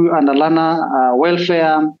to do under learner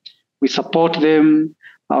welfare. We support them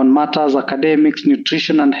on matters academics,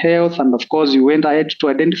 nutrition, and health. And of course, you went ahead to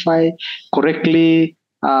identify correctly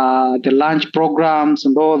the lunch programs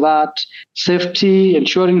and all that, safety,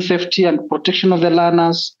 ensuring safety and protection of the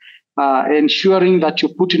learners, ensuring that you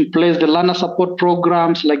put in place the learner support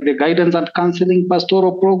programs like the guidance and counseling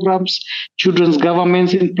pastoral programs, children's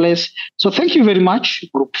governments in place. So thank you very much,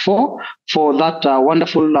 Group 4, for that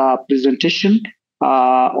wonderful presentation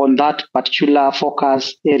on that particular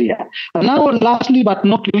focus area. And now, lastly but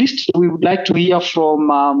not least, we would like to hear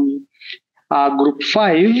from Group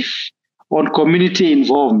 5 on community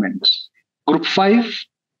involvement. Group 5.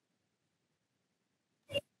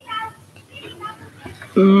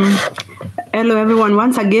 Hello, everyone.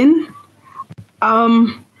 Once again,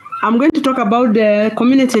 I'm going to talk about the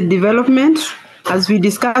community development as we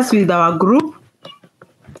discussed with our group.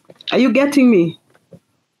 Are you getting me?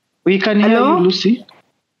 We can hear you, Lucy.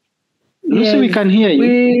 Lucy, yes, we can hear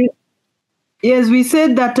you. We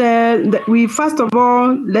said that we first of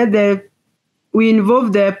all we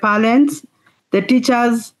involve the parents, the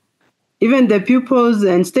teachers, even the pupils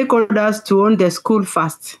and stakeholders to own the school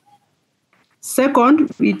first. Second,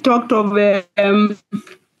 we talked of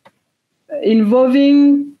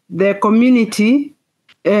involving the community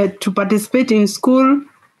to participate in school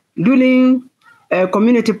during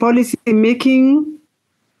community policy making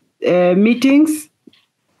meetings.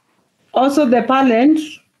 Also, the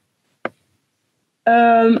parents,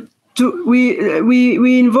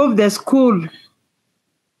 we involve the school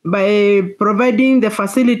by providing the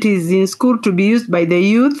facilities in school to be used by the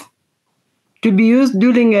youth, to be used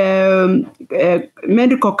during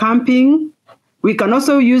medical camping. We can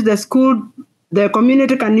also use the school, the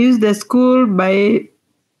community can use the school by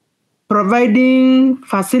providing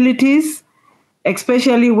facilities,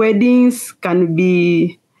 especially weddings can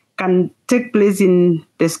take place in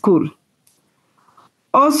the school.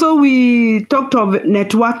 Also, we talked of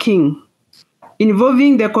networking,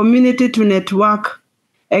 involving the community to network,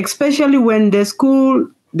 especially when the school,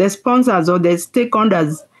 the sponsors or the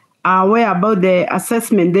stakeholders are aware about the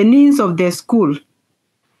assessment, the needs of the school.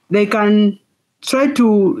 They can try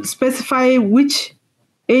to specify which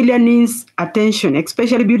area needs attention,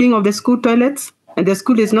 especially building of the school toilets, and the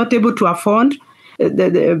school is not able to afford.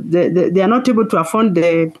 They are not able to afford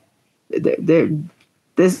the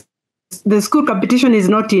school competition is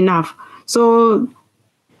not enough. So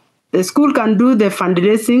the school can do the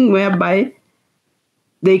fundraising whereby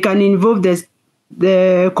they can involve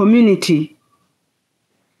the community.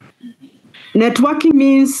 Networking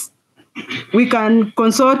means we can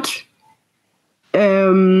consult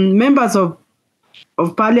members of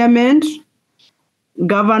parliament,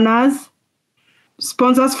 governors,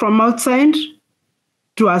 sponsors from outside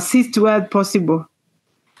to assist where possible.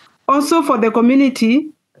 Also for the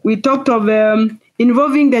community, we talked of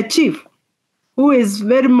involving the chief, who is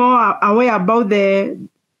very more aware about the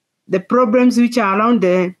problems which are around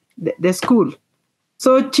the school.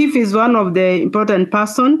 So chief is one of the important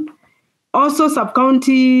person. Also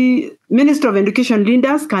sub-county Minister of Education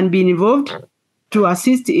leaders can be involved to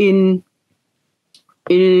assist in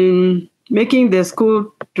making the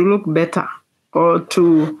school to look better or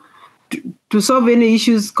to solve any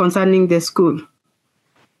issues concerning the school.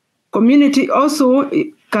 Community also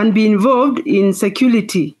can be involved in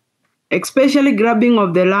security, especially grabbing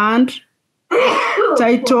of the land,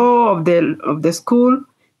 title of the school,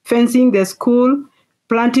 fencing the school,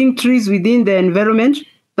 planting trees within the environment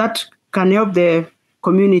that can help the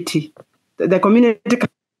community. The community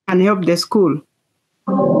can help the school.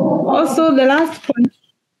 Also, the last point,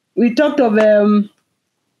 we talked of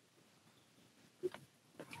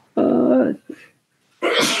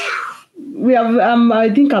we have. I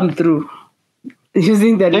think I'm through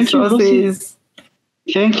using the resources.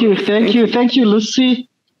 Thank you, Lucy.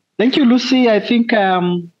 Thank you, Lucy. I think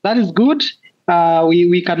that is good.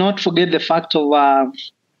 We cannot forget the fact of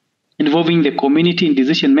involving the community in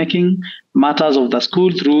decision-making matters of the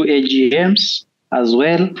school through AGMs as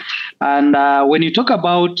well. And when you talk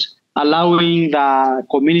about allowing the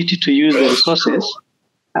community to use the resources,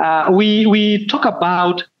 we talk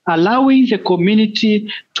about allowing the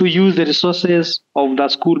community to use the resources of the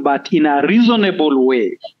school, but in a reasonable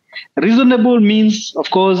way. Reasonable means, of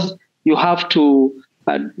course, you have to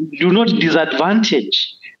do not disadvantage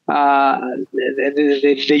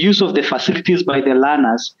the use of the facilities by the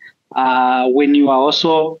learners when you are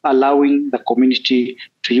also allowing the community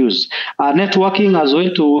to use. Networking as well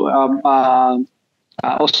to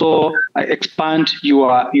also expand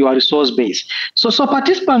your resource base. So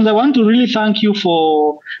participants, I want to really thank you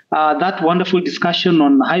for that wonderful discussion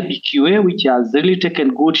on high BQA, which has really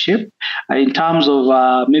taken good shape in terms of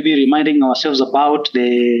maybe reminding ourselves about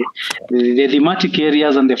the thematic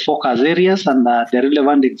areas and the focus areas and the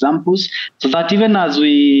relevant examples, so that even as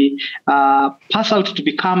we pass out to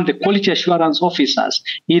become the quality assurance officers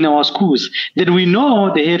in our schools, then we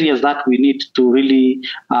know the areas that we need to really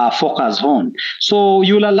focus on. So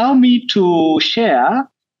you'll allow me to share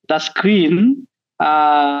the screen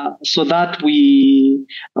so that we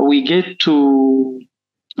get to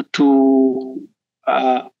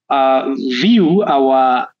view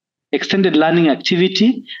our extended learning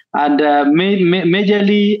activity. And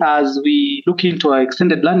majorly as we look into our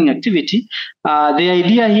extended learning activity, the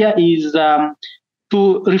idea here is to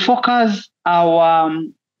refocus our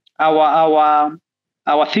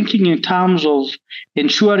thinking in terms of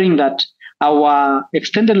ensuring that our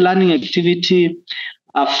extended learning activity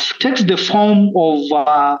takes the form of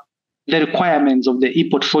the requirements of the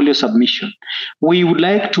e-portfolio submission. We would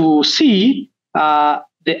like to see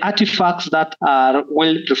the artifacts that are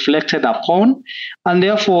well reflected upon, and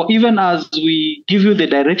therefore, even as we give you the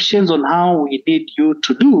directions on how we need you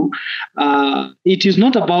to do, it is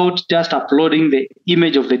not about just uploading the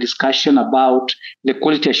image of the discussion about the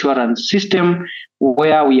quality assurance system,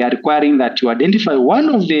 where we are requiring that you identify one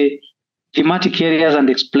of the thematic areas and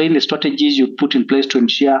explain the strategies you put in place to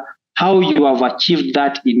ensure how you have achieved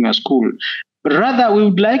that in your school. Rather, we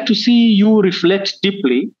would like to see you reflect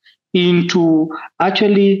deeply into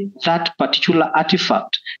actually that particular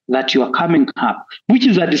artifact that you are coming up, which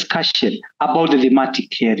is a discussion about the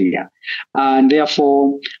thematic area. And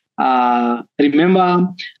therefore, remember,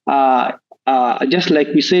 just like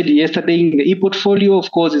we said yesterday, the e-portfolio, of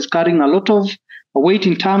course, is carrying a lot of weight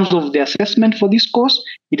in terms of the assessment for this course.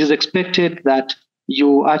 It is expected that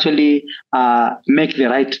you actually make the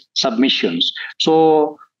right submissions.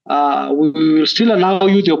 So we will still allow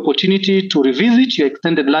you the opportunity to revisit your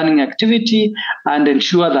extended learning activity and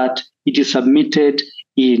ensure that it is submitted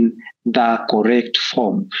in the correct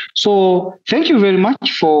form. So thank you very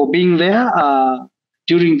much for being there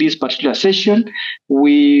during this particular session.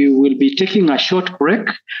 We will be taking a short break,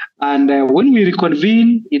 and when we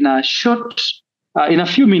reconvene in a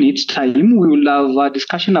few minutes time, we will have a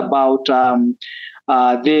discussion about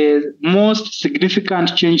the most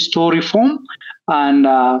significant change story form, and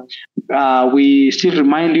we still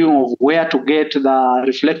remind you of where to get the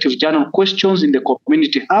reflective journal questions in the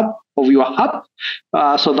community hub of your hub,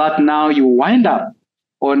 so that now you wind up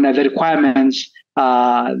on the requirements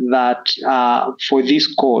that for this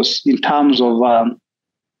course in terms of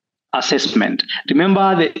assessment.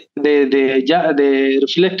 Remember, the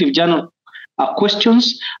reflective journal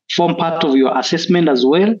questions form part of your assessment as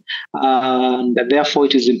well, and therefore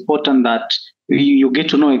it is important that you get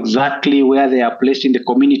to know exactly where they are placed in the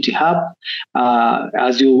community hub.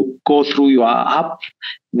 As you go through your hub,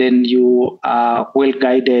 then you are well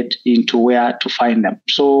guided into where to find them.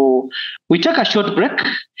 So we take a short break,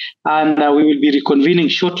 and we will be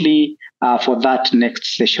reconvening shortly for that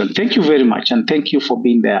next session. Thank you very much, and thank you for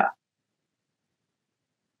being there.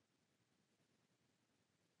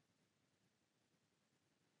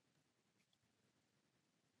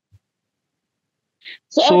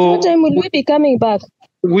 So at what time will we be coming back?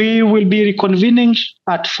 We will be reconvening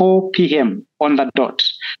at 4 p.m. on the dot.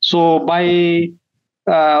 So by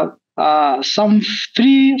some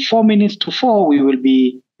 3-4 minutes to 4,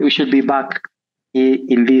 we should be back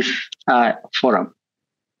in this forum.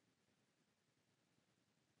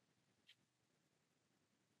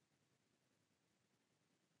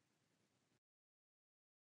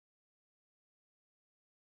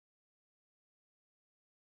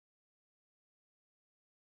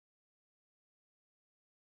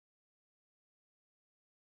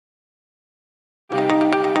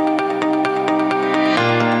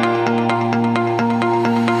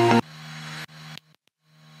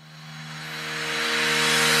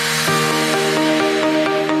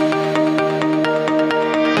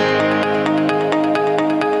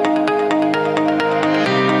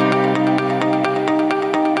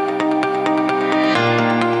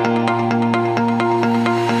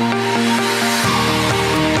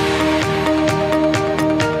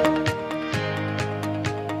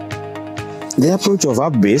 The approach of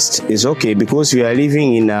app-based is okay because we are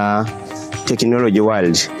living in a technology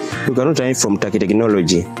world. You cannot learn from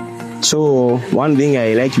technology. So one thing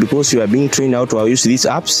I like, because we are being trained how to use these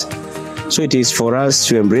apps, so it is for us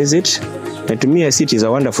to embrace it. And to me, I see it is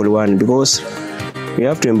a wonderful one because we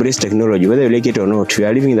have to embrace technology, whether you like it or not. We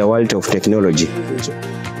are living in the world of technology.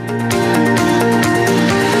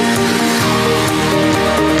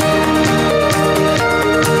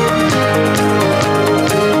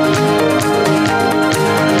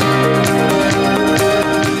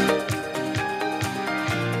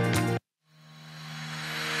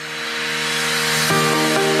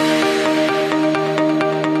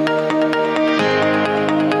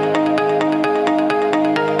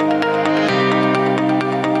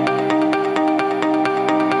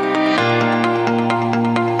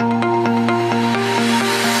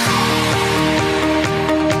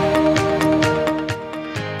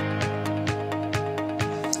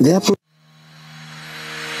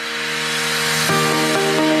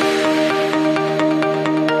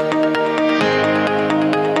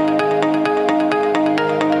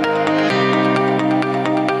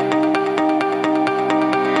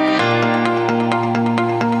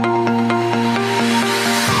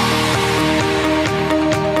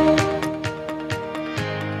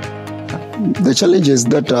 The challenges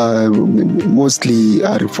that mostly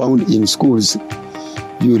are found in schools,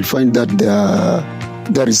 you will find that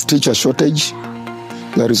there is teacher shortage.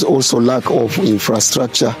 There is also lack of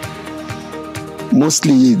infrastructure.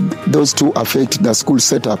 Mostly those two affect the school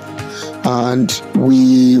setup. And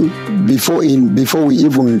before we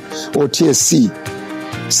even OTSC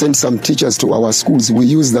send some teachers to our schools, we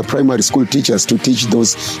use the primary school teachers to teach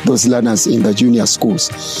those learners in the junior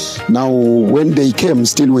schools. Now, when they came,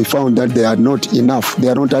 still we found that they are not enough. They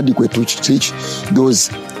are not adequate to teach those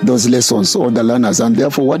lessons or the learners, and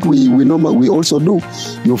therefore what we also do,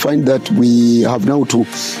 you find that we have now to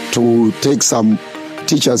take some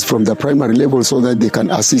teachers from the primary level so that they can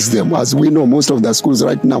assist them. As we know, most of the schools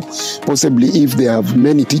right now, possibly if they have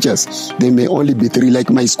many teachers, they may only be 3. Like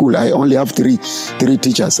my school, I only have three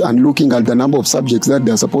teachers, and looking at the number of subjects that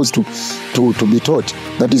they're supposed to be taught,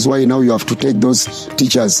 that is why now you have to take those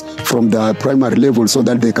teachers from the primary level so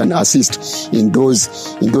that they can assist in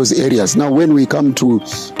those areas. Now, when we come to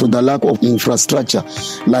the lack of infrastructure,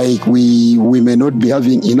 like we may not be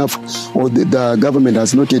having enough, or the government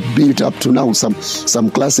has not yet built up to now some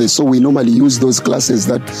classes, so we normally use those classes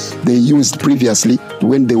that they used previously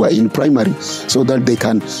when they were in primary, so that they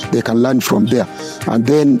can learn from there. And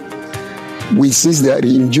then since they are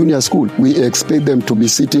in junior school, we expect them to be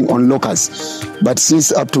sitting on lockers. But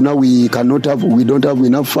since up to now we don't have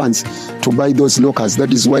enough funds to buy those lockers,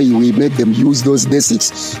 that is why we make them use those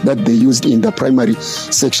basics that they used in the primary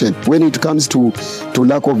section. When it comes to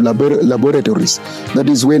lack of laboratories, that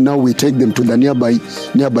is when now we take them to the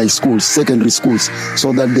nearby schools, secondary schools,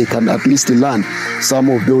 so that they can at least learn some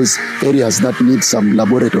of those areas that need some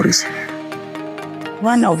laboratories.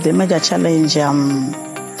 One of the major challenges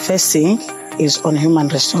facing is on human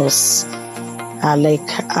resource. Like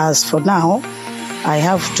as for now, I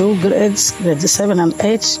have 2 grades, grades 7 and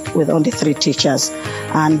 8, with only 3 teachers.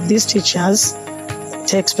 And these teachers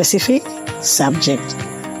take specific subject.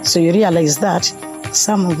 So you realize that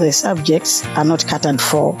some of the subjects are not catered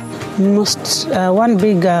for. One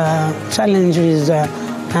big challenge is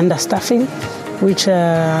understaffing, which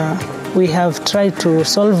we have tried to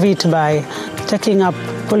solve it by taking up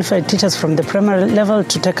qualified teachers from the primary level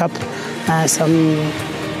to take up some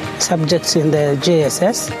subjects in the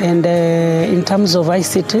JSS. And in terms of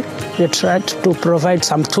ICT, we tried to provide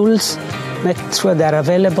some tools, make sure they're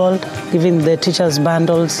available, giving the teachers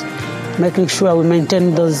bundles, making sure we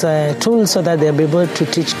maintain those tools so that they'll be able to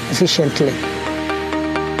teach efficiently.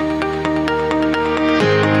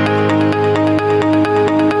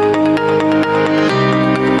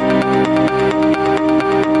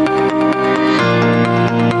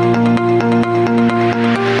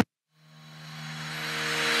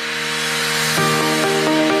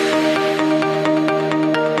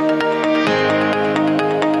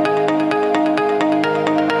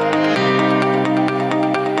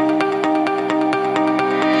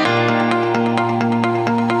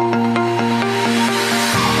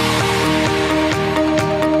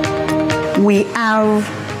 We have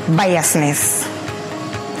biasness,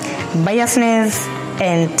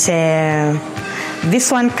 and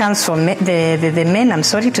this one comes from the men. I'm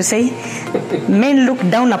sorry to say, men look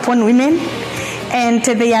down upon women, and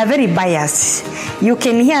they are very biased. You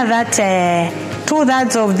can hear that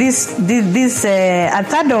 2/3 of a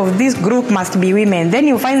third of this group must be women. Then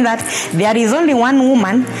you find that there is only one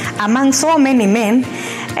woman among so many men,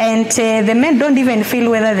 and the men don't even feel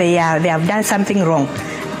whether they have done something wrong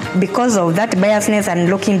because of that biasness and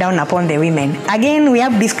looking down upon the women. Again, we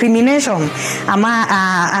have discrimination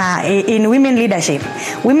in women leadership.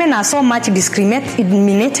 Women are so much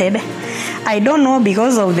discriminated. I don't know,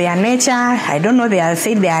 because of their nature. I don't know, they are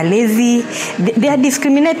said they are lazy. They are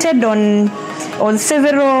discriminated on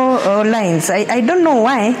several lines. I don't know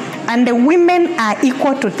why. And the women are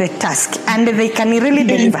equal to the task, and they can really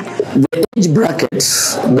deliver. The age bracket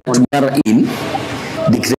that we are in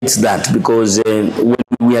dictates that, because when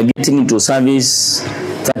we are getting into service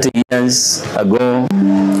 30 years ago,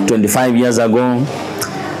 25 years ago,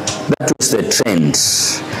 that was the trend.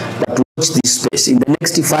 But watch this space. In the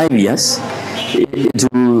next 5 years, it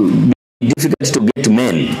will be difficult to get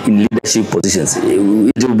men in leadership positions. It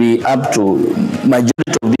will be up to,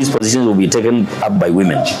 majority of these positions will be taken up by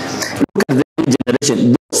women. Look at the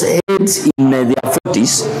generation. Those heads in their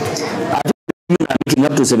 40s, women are making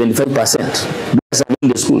up to 75% because are in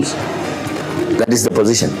the schools. That is the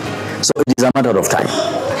position. So it is a matter of time.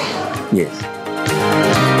 Yes.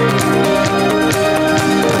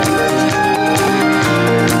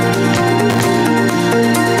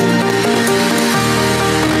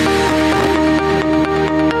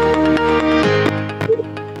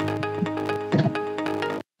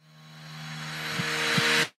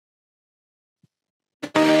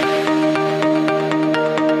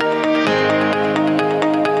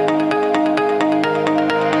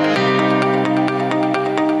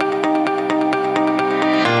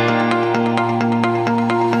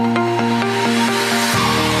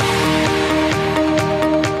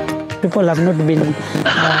 People have not been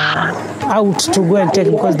out to go and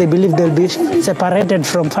take, because they believe they'll be separated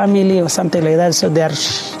from family or something like that, so they are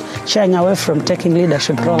shying away from taking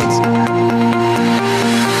leadership roles.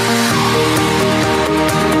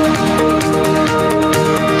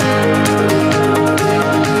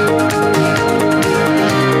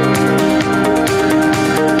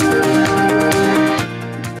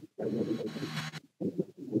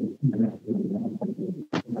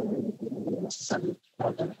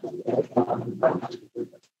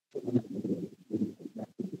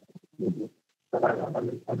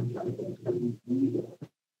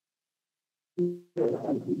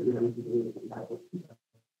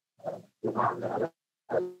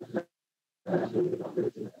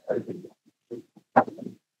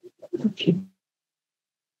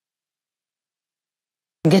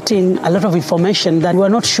 Getting a lot of information that we're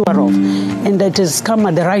not sure of, and it has come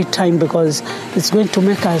at the right time, because it's going to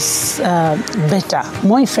make us better,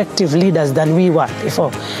 more effective leaders than we were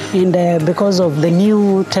before. And because of the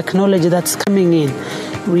new technology that's coming in,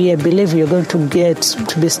 we believe we are going to get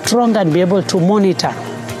to be strong and be able to monitor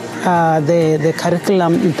the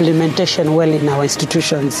curriculum implementation well in our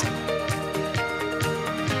institutions.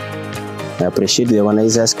 I appreciate the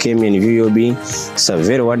organizers came in VUB. It's a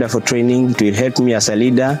very wonderful training. It will help me as a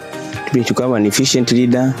leader to become an efficient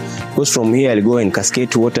leader. Because from here I'll go and cascade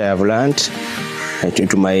to what I have learned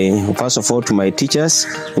to my, first of all, to my teachers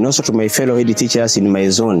and also to my fellow head teachers in my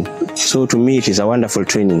zone. So to me it is a wonderful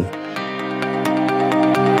training.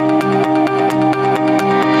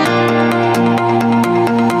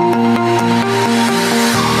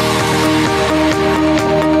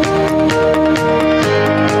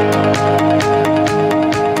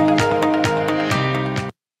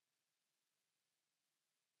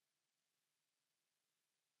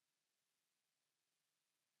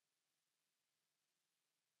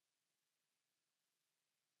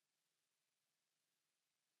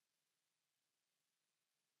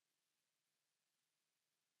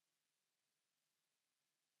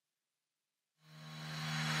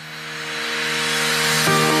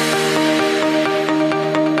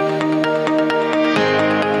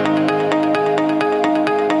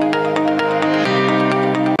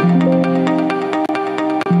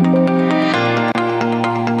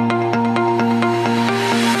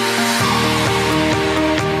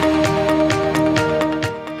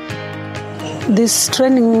 This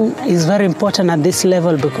training is very important at this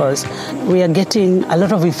level, because we are getting a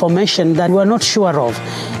lot of information that we're not sure of,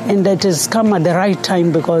 and that has come at the right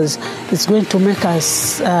time, because it's going to make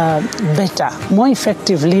us better, more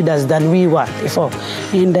effective leaders than we were before.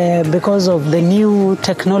 And because of the new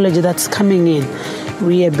technology that's coming in,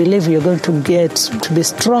 we believe we are going to get to be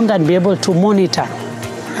strong and be able to monitor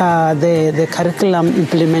the curriculum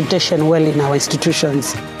implementation well in our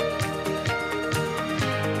institutions.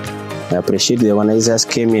 I appreciate the organizers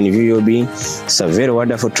came in VUB. It's a very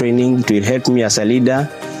wonderful training. It will help me as a leader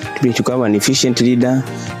to become an efficient leader.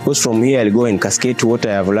 Because from here I'll go and cascade to what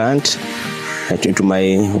I have learned to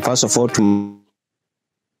my, first of all, to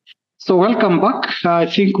So welcome back. I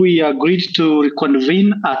think we agreed to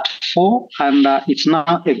reconvene at 4, and it's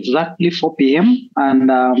now exactly 4 p.m. And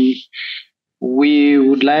we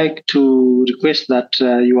would like to request that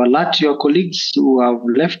you alert your colleagues who have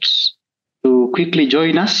left to quickly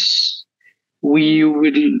join us. We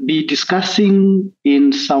will be discussing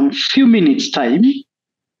in some few minutes' time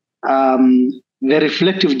the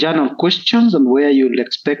reflective journal questions and where you'll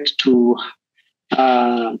expect to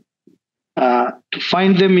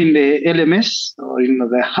find them in the LMS or in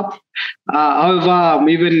the hub. However, I'm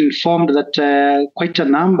even informed that quite a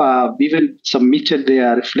number have even submitted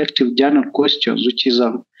their reflective journal questions, which is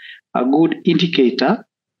a good indicator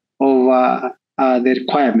of the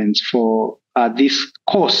requirements for this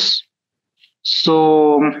course.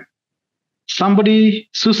 So somebody,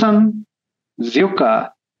 Susan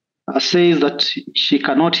Zioka, says that she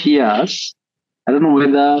cannot hear us. I don't know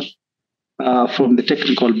whether from the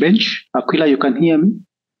technical bench. Aquila, you can hear me?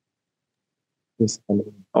 Yes.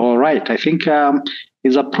 All right. I think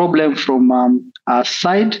there's a problem from our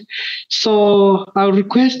side. So I'll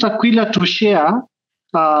request Aquila to share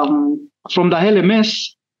from the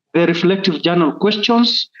LMS the reflective journal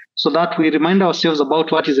questions so that we remind ourselves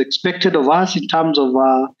about what is expected of us in terms of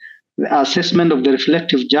the assessment of the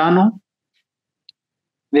reflective journal.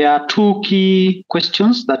 There are 2 key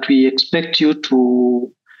questions that we expect you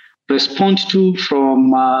to respond to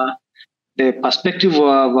from the perspective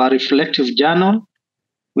of a reflective journal,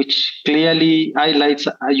 which clearly highlights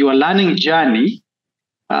your learning journey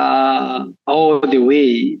all the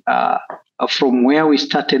way from where we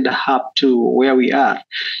started up to where we are.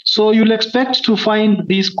 So you'll expect to find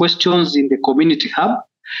these questions in the community hub.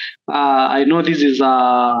 I know this is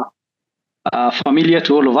familiar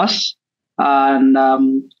to all of us. And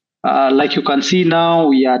like you can see now,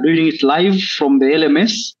 we are doing it live from the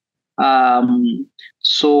LMS.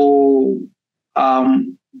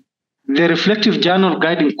 The reflective journal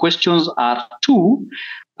guiding questions are 2.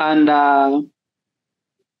 And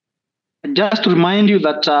just to remind you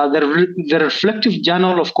that the reflective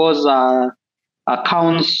journal, of course,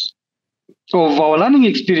 accounts of our learning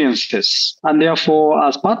experiences. And therefore,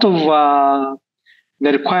 as part of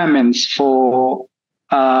the requirements for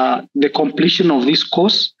the completion of this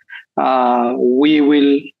course, we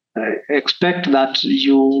will expect that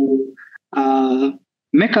you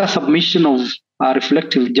make a submission of a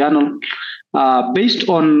reflective journal based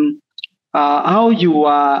on how you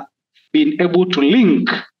are being able to link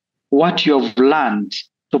what you have learned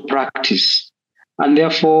to practice. And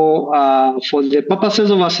therefore, for the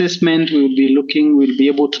purposes of assessment, we'll be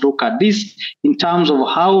able to look at this in terms of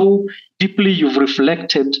how deeply you've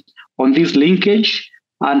reflected on this linkage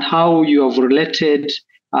and how you have related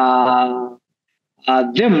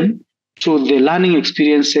them to the learning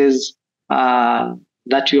experiences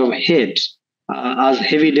that you have had as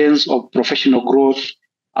evidence of professional growth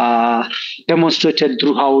demonstrated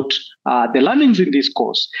throughout the learnings in this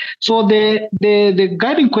course. So the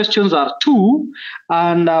guiding questions are 2,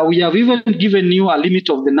 and we have even given you a limit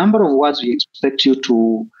of the number of words we expect you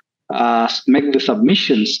to make the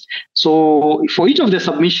submissions. So for each of the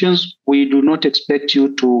submissions, we do not expect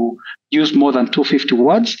you to use more than 250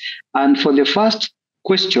 words. And for the first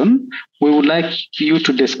question, we would like you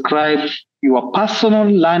to describe your personal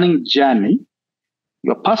learning journey.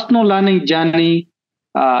 Your personal learning journey,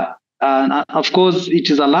 and of course, it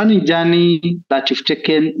is a learning journey that you've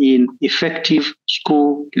taken in effective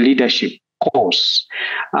school leadership course.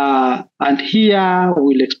 And here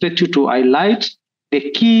we'll expect you to highlight the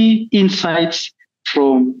key insights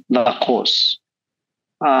from the course.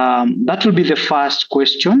 That will be the first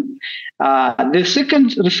question. The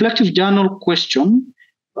second reflective journal question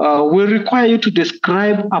will require you to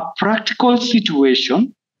describe a practical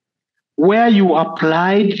situation where you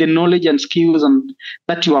applied the knowledge and skills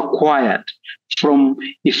that you acquired from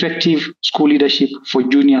effective school leadership for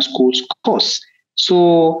junior schools course.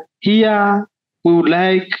 So here we would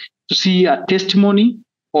like to see a testimony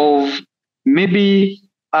of maybe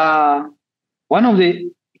one of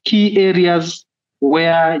the key areas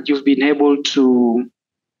where you've been able to,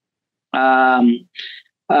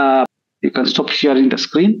 you can stop sharing the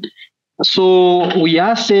screen. So we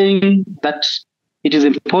are saying that it is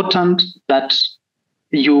important that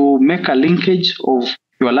you make a linkage of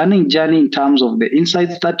your learning journey in terms of the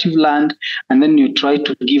insights that you've learned, and then you try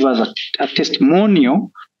to give us a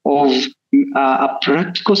testimonial of a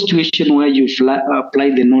practical situation where you've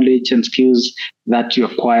applied the knowledge and skills that you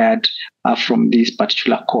acquired from this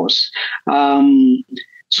particular course.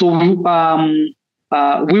 So we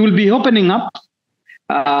will be opening up.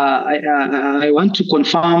 I want to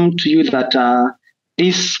confirm to you that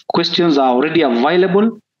these questions are already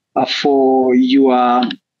available for your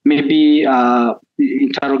maybe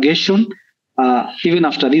interrogation, even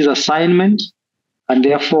after this assignment. And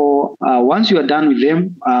therefore, once you are done with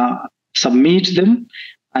them, submit them,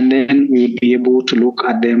 and then we will be able to look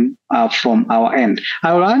at them from our end.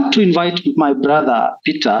 I want to invite my brother,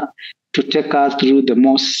 Peter, to take us through the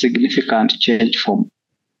most significant change form.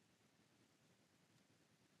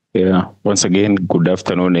 Yeah, once again, good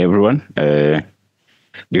afternoon, everyone.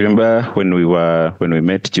 Do you remember when we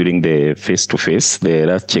met during the face-to-face, the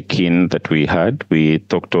last check-in that we had? We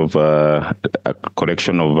talked of a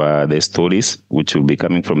collection of the stories which will be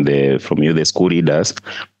coming from you, the school leaders,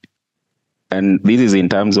 and this is in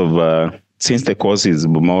terms of since the course is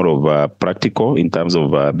more of practical in terms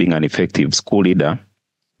of being an effective school leader.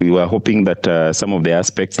 We were hoping that some of the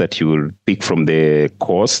aspects that you will pick from the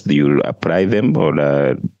course, you'll apply them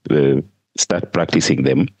or start practicing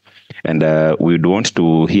them. And we would want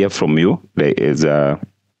to hear from you as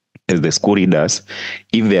the school leaders,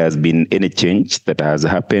 if there has been any change that has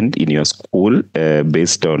happened in your school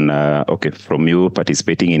based on, from you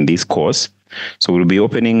participating in this course. So we'll be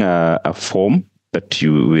opening a form that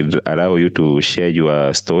you will allow you to share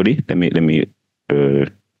your story. Let me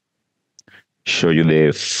show you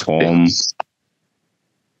the form.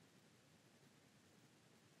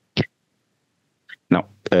 Now,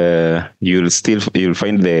 you'll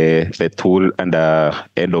find the tool under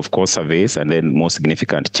end of course surveys and then more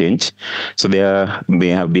significant change. So there may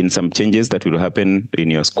have been some changes that will happen in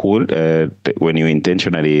your school when you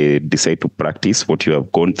intentionally decide to practice what you have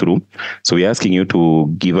gone through. So we're asking you to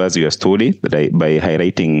give us your story by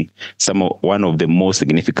highlighting one of the most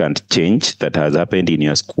significant change that has happened in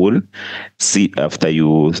your school after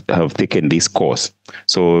you have taken this course.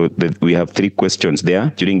 So we have 3 questions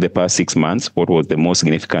there. During the past 6 months, what was the most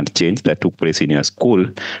significant change that took place in your school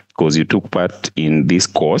because you took part in this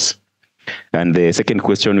course? And the second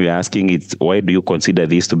question we're asking is, why do you consider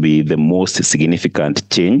this to be the most significant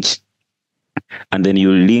change? And then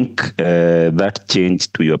you link that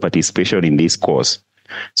change to your participation in this course.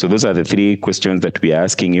 So those are the 3 questions that we are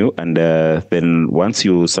asking you. And then once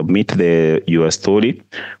you submit your story,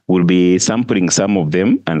 we'll be sampling some of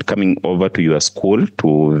them and coming over to your school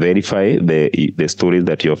to verify the stories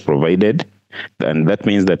that you have provided. And that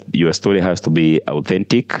means that your story has to be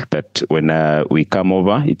authentic, that when we come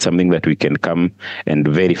over, it's something that we can come and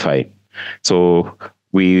verify. So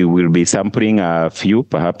we will be sampling a few,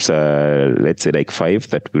 perhaps let's say like 5,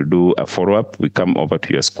 that will do a follow-up. We come over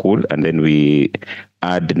to your school and then we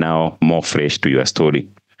add now more fresh to your story.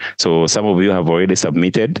 So some of you have already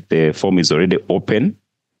submitted. The form is already open.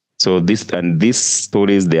 So these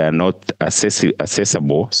stories, they are not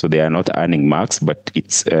accessible, so they are not earning marks, but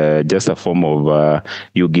it's just a form of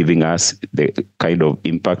you giving us the kind of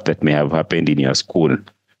impact that may have happened in your school.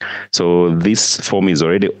 So this form is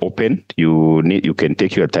already open. You can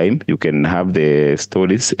take your time. You can have the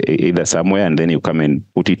stories either somewhere and then you come and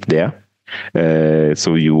put it there.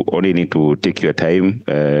 So you only need to take your time,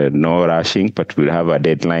 no rushing, but we'll have a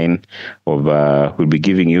deadline of, we'll be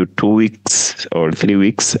giving you 2 weeks or 3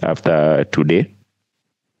 weeks after today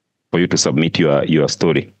for you to submit your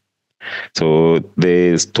story. So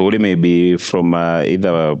the story may be from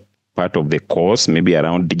either part of the course, maybe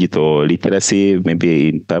around digital literacy, maybe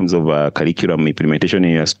in terms of curriculum implementation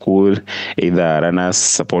in your school, either runners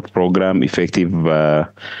support program, effective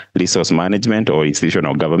resource management, or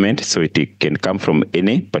institutional government. So it can come from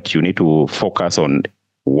any, but you need to focus on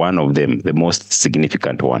one of them, the most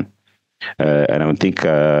significant one. And I think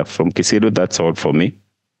from Kisilu, that's all for me.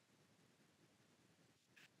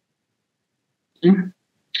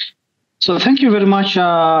 So thank you very much,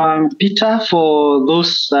 Peter, for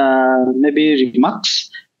those maybe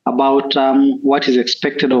remarks about what is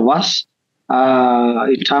expected of us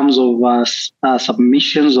in terms of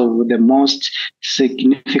submissions of the most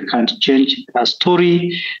significant change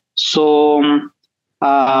story. So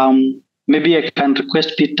maybe I can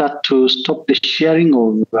request Peter to stop the sharing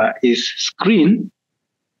of his screen.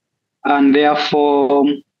 And therefore,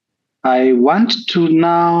 I want to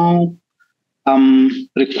now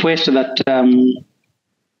request that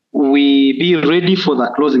we be ready for the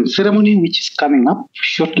closing ceremony, which is coming up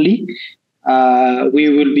shortly. We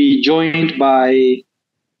will be joined by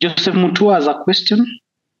Joseph Mutua as a question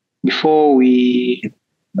before we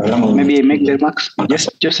maybe make the remarks. Yes,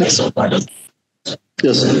 Joseph.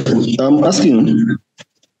 Yes, I'm asking.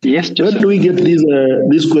 Yes, Joseph. Where do we get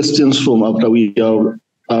these questions from after we are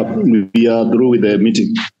through with the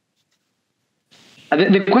meeting?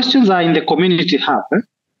 The questions are in the community hub.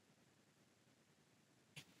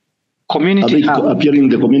 Community hub. Appearing in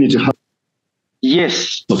the community hub?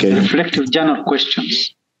 Yes. Okay. Reflective journal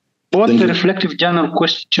questions. Both Thank the you. reflective journal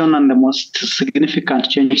question and the most significant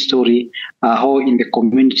change story are all in the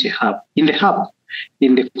community hub. In the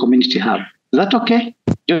community hub. Is that okay?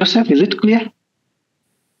 Joseph, is it clear?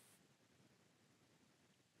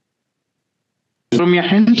 From your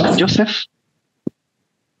hand, Joseph?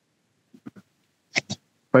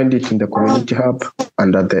 Find it in the community hub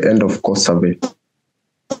and at the end of course survey.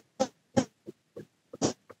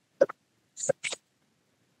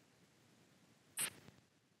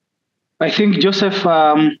 I think, Joseph,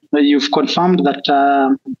 you've confirmed that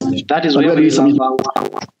that is where we have our...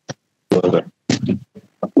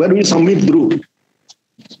 Where do we submit through?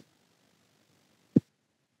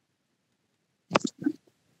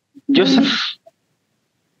 Joseph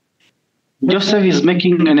is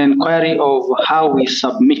making an inquiry of how we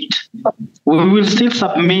submit. We will still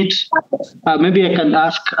submit. Maybe I can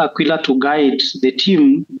ask Aquila to guide the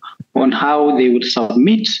team on how they will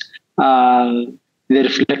submit the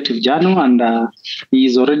reflective journal, and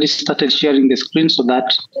he's already started sharing the screen so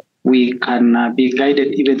that we can be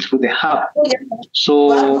guided even through the hub.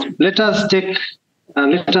 So let us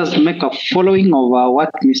make a following of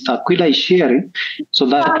what Mr. Aquila is sharing so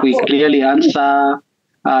that we clearly answer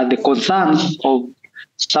the concerns of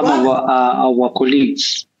some of our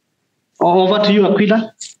colleagues. Over to you,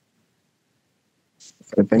 Aquila.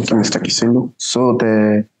 Thank you, Mr. Kiselu. So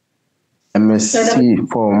the MSc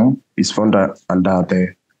form is found under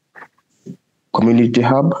the community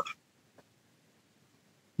hub.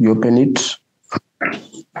 You open it.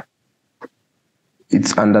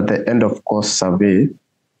 It's under the end of course survey.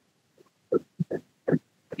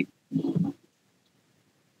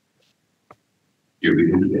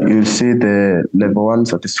 You'll see the level 1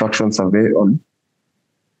 satisfaction survey on.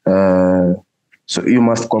 So you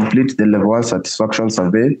must complete the level 1 satisfaction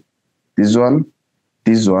survey. This one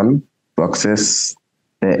to access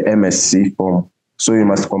the MSc form. So you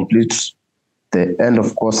must complete the end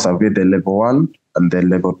of course survey, the level 1 and the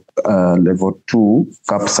level 2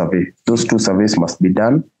 CAP survey. Those two surveys must be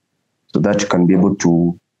done so that you can be able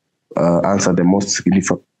to answer the most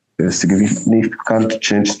significant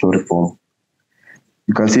change story form.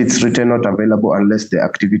 You can see it's written not available unless the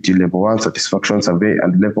activity level 1 satisfaction survey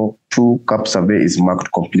and level 2 CAP survey is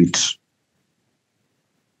marked complete.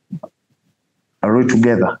 Are we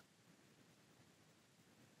together?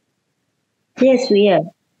 Yes, we are.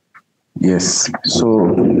 Yes.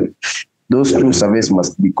 So those two surveys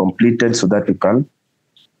must be completed so that you can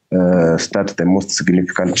start the most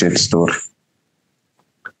significant change story.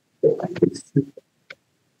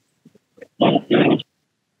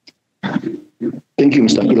 Thank you,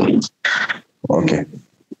 Mr. Kilo. Okay.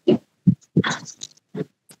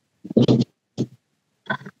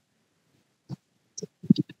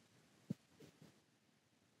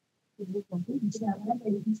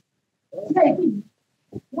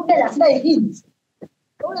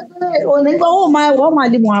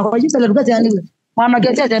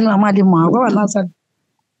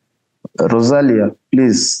 Rosalia,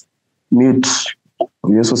 please mute.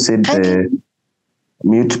 We also said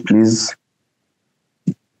mute, please.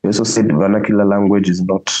 We also said vernacular language is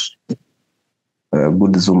not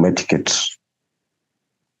good Zoom etiquette.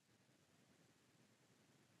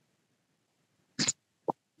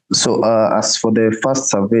 So as for the first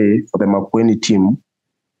survey for the Makueni team,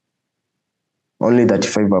 only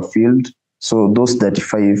 35 are filled. So those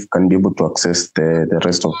 35 can be able to access the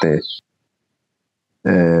rest of the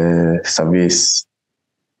surveys.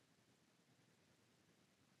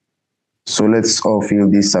 So let's all fill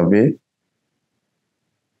this survey,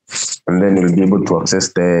 and then we'll be able to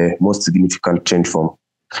access the most significant change form.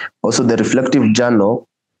 Also, the reflective journal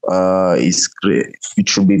it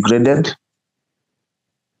should be graded.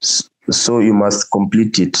 So you must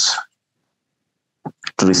complete it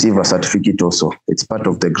to receive a certificate also. It's part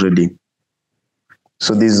of the grading.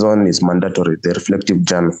 So this one is mandatory, the reflective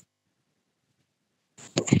journal.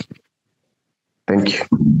 Thank you.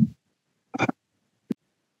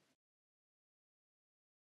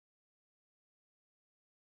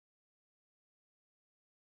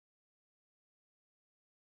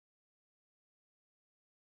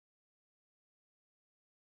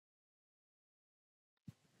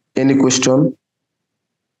 Any question?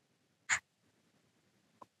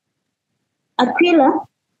 Aquila?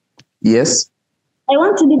 Yes. I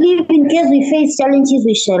want to believe in case we face challenges,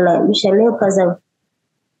 we shall help us out.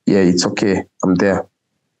 Yeah, it's okay. I'm there.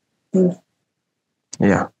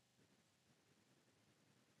 Yeah.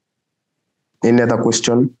 Any other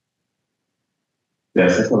question?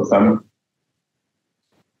 Yes, some.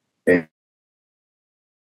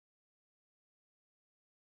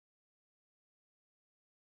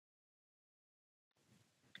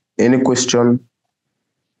 Any question?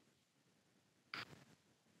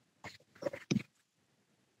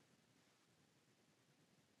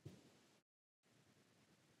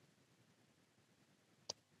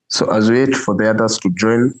 So as we wait for the others to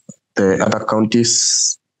join, the other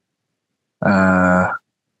counties, can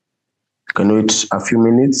wait a few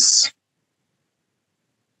minutes.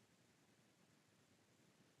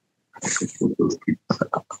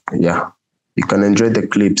 Yeah, you can enjoy the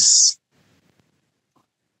clips.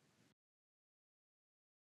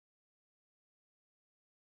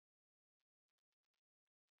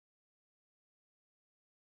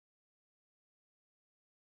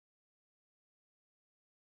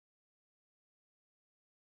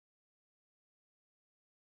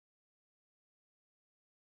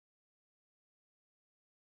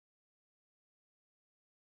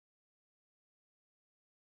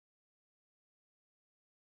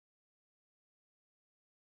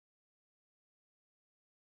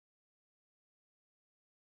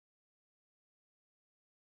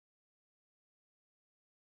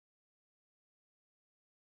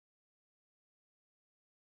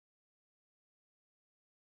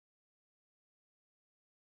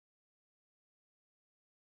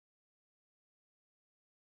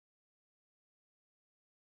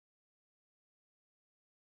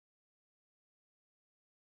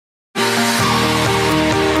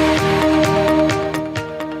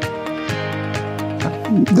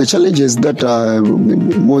 The challenges that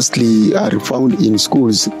mostly are found in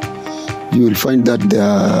schools, you will find that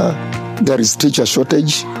there is teacher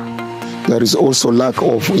shortage. There is also lack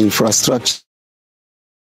of infrastructure.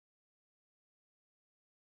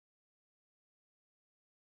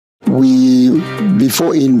 Before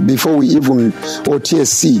we even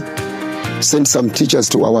OTSC send some teachers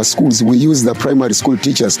to our schools, we use the primary school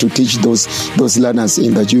teachers to teach those learners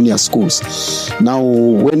in the junior schools. Now,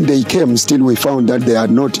 when they came, still we found that they are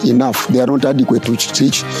not enough. They are not adequate to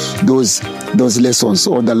teach those lessons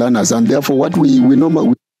or the learners, and therefore, what we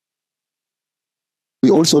normally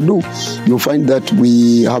also do, you find that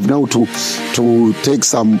we have now to take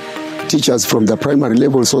some teachers from the primary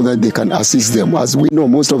level so that they can assist them. As we know,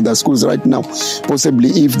 most of the schools right now, possibly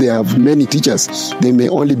if they have many teachers, they may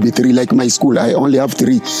only be 3. Like my school, I only have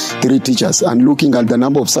three teachers. And looking at the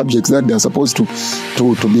number of subjects that they are supposed to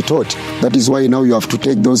be taught, that is why now you have to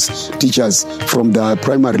take those teachers from the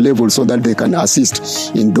primary level so that they can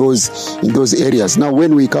assist in those areas. Now,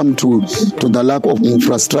 when we come to the lack of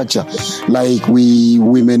infrastructure, like we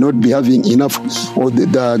may not be having enough, or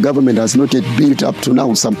the government has not yet built up to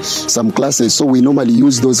now some classes, so we normally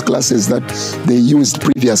use those classes that they used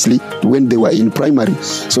previously when they were in primary,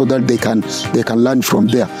 so that they can learn from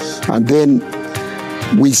there. And then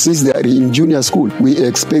we, since they are in junior school, we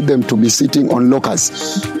expect them to be sitting on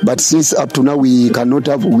lockers. But since up to now we don't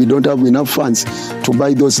have enough funds to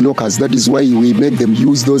buy those lockers, that is why we make them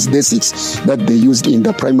use those desks that they used in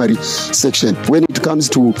the primary section. When it comes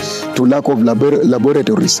to lack of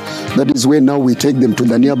laboratories, that is where now we take them to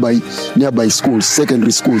the nearby schools,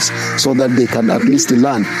 secondary schools, so that they can at least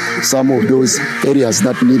learn some of those areas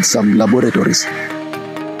that need some laboratories.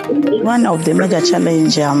 One of the major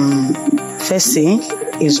challenges facing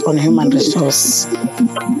is on human resource.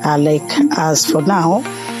 Like as for now,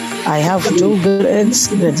 I have 2 grades,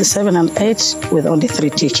 grade 7 and 8, with only 3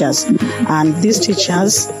 teachers. And these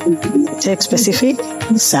teachers take specific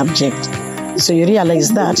subject. So you realize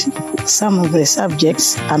that some of the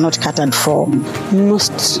subjects are not catered for.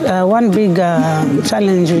 One big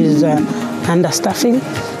challenge is understaffing,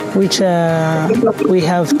 which we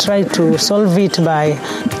have tried to solve it by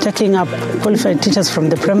taking up qualified teachers from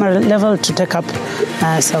the primary level to take up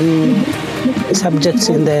some subjects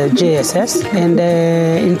in the JSS. And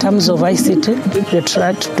in terms of ICT, we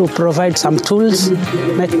tried to provide some tools,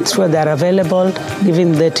 make sure they are available,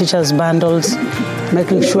 giving the teachers bundles,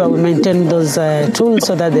 making sure we maintain those tools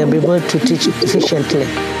so that they'll be able to teach efficiently.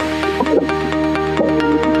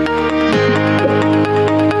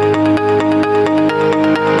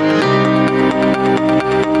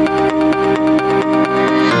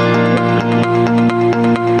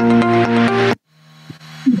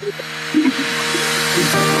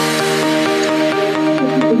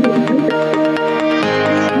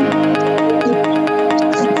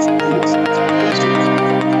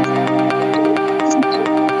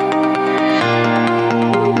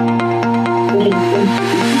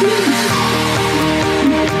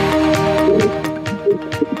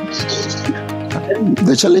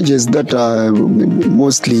 The challenges that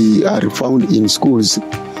mostly are found in schools,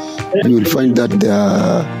 you will find that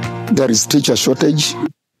there is teacher shortage.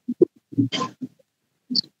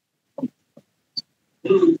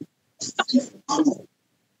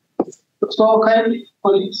 So, kindly,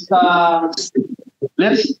 colleagues,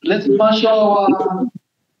 let's marshal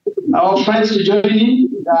our friends to join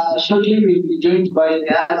in. Shortly, we'll be joined by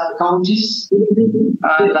the other counties.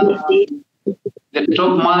 And the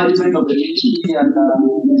top management of the ministry and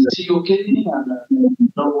COK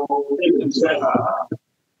and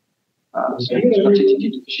strategic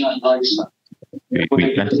education advisor.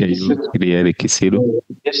 We can't hear you clearly, Kisiru.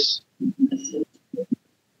 Yes.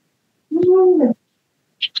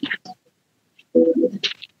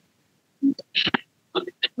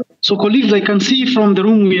 So, colleagues, I can see from the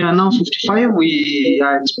room we are now 55. We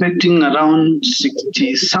are expecting around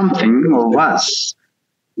 60 something of us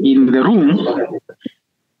in the room.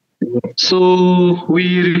 So,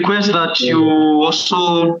 we request that you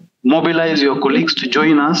also mobilize your colleagues to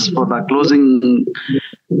join us for the closing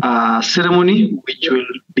ceremony, which will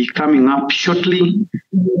be coming up shortly.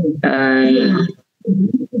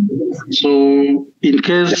 So, in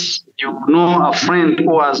case you know a friend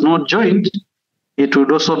who has not joined, it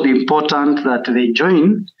would also be important that they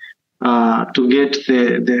join to get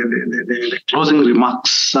the closing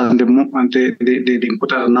remarks and the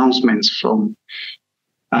important announcements from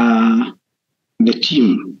the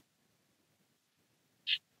team.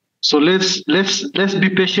 So let's be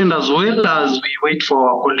patient as well as we wait for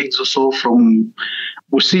our colleagues also from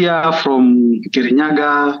Busia, from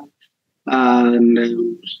Kirinyaga, and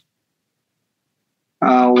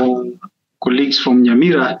our colleagues from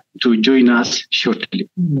Nyamira to join us shortly.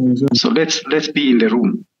 So let's be in the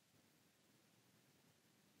room.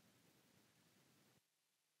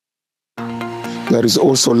 There is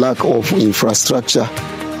also lack of infrastructure.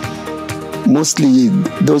 Mostly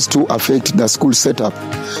those two affect the school setup.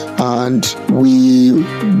 And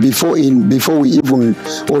before we even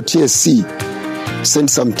OTSC send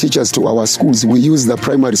some teachers to our schools, we use the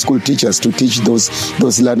primary school teachers to teach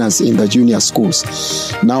those learners in the junior schools.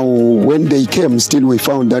 Now, when they came, still we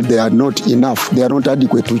found that they are not enough. They are not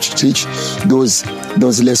adequate to teach those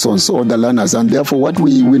lessons or the learners. And therefore, what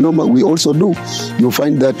we also do, you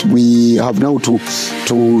find that we have now to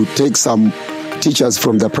take some teachers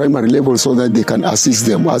from the primary level so that they can assist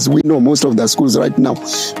them. As we know, most of the schools right now,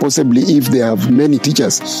 possibly if they have many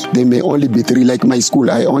teachers, they may only be 3. Like my school,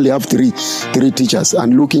 I only have three teachers.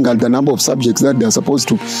 And looking at the number of subjects that they are supposed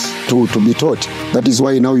to be taught, that is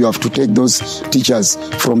why now you have to take those teachers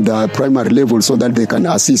from the primary level so that they can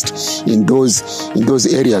assist in those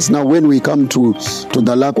areas. Now, when we come to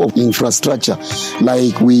the lack of infrastructure,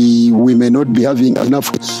 like we may not be having enough,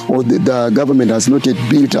 or the government has not yet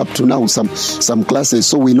built up to now some classes,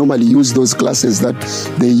 so we normally use those classes that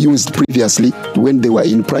they used previously when they were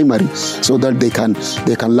in primary, so that they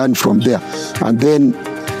can learn from there. And then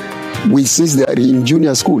since they are in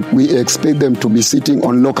junior school, we expect them to be sitting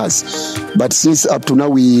on lockers. But since up to now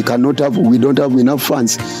we don't have enough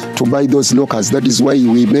funds to buy those lockers, that is why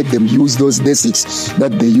we make them use those basics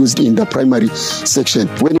that they used in the primary section.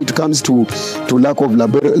 When it comes to lack of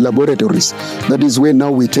laboratories, that is where now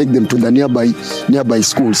we take them to the nearby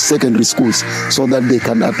schools, secondary schools, so that they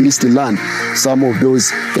can at least learn some of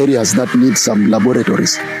those areas that need some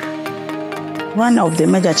laboratories. One of the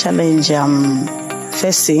major challenges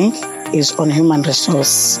facing is on human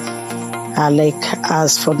resource.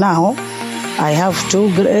 As for now, I have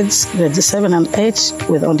 2 grades, grades 7 and 8,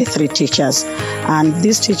 with only 3 teachers. And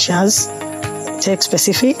these teachers take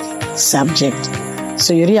specific subject.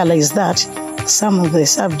 So you realize that some of the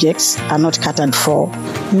subjects are not catered for.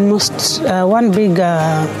 One big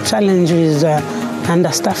challenge is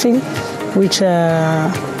understaffing, which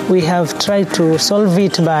we have tried to solve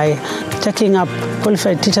it by taking up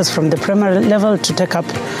qualified teachers from the primary level to take up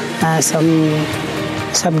some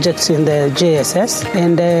subjects in the JSS.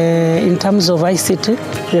 And in terms of ICT,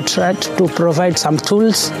 we tried to provide some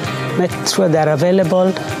tools, make sure they are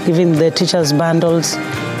available, giving the teachers bundles,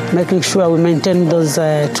 making sure we maintain those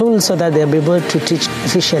tools so that they'll be able to teach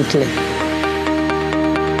efficiently.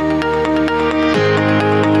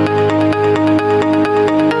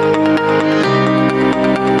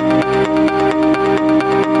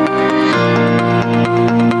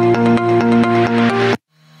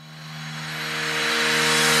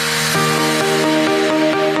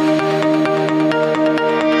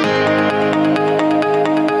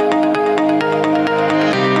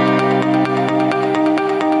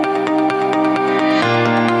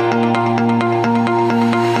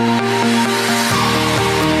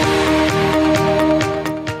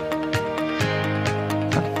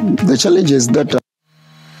 The challenges that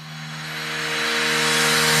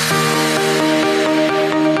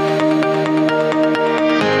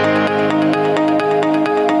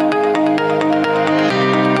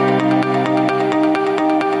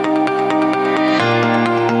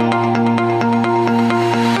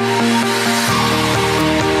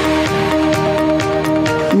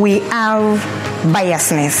we have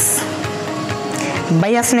biasness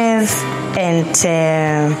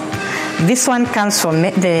and This one comes from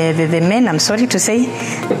the men, I'm sorry to say.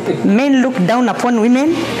 Men look down upon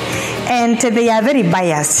women, and they are very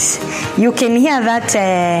biased. You can hear that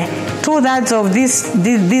two-thirds of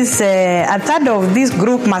a third of this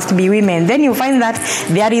group must be women. Then you find that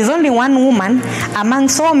there is only one woman among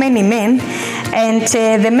so many men, and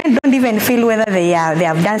the men don't even feel whether they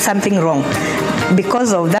have done something wrong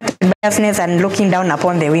because of that biasness and looking down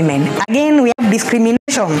upon the women. Again, we have discrimination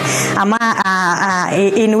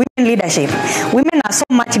in women leadership. Women are so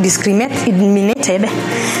much discriminated.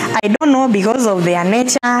 I don't know, because of their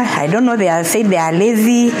nature. I don't know, they are said they are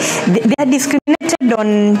lazy. They are discriminated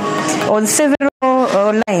on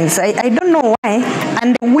several lines. I don't know why.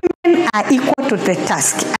 And women are equal to the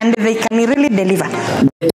task, and they can really deliver.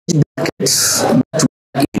 Dictates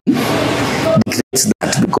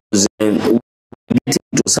that, because getting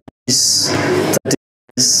to service 30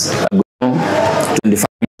 years ago, 25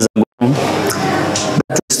 years ago,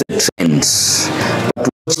 that was the trend. But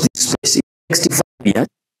watch this space in 65 years.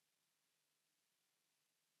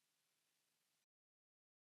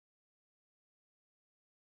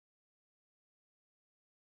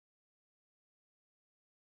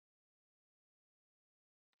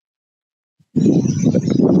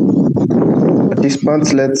 Participants,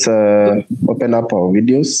 let's open up our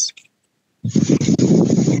videos.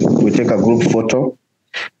 We take a group photo.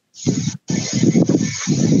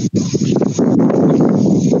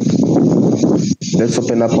 Let's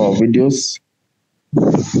open up our videos.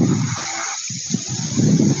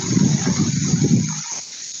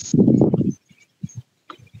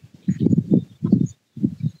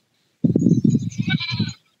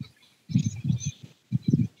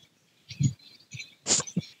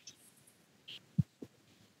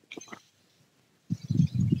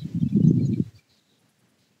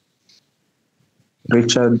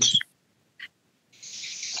 Richard,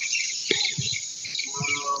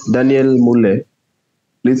 Daniel Mule.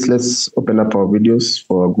 Please, let's open up our videos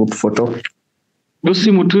for a group photo.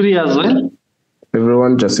 Lucy Muturi as well.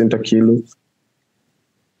 Everyone, Jacinta Kilu.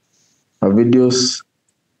 Our videos.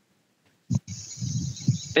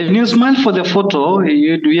 Can you smile for the photo?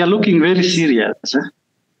 We are looking very serious.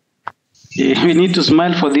 We need to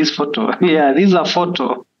smile for this photo. Yeah, this is a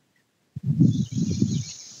photo.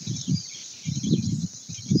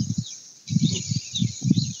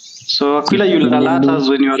 So Aquila, you'll alert us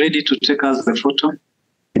when you're ready to take us the photo.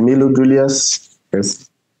 Emilio Julius, yes.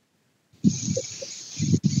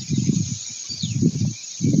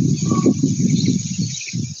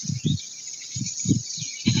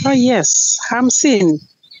 Oh, yes, I'm seen.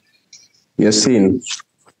 You're seen.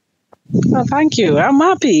 Oh, thank you. I'm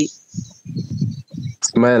happy.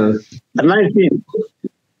 Smile. Am I seen?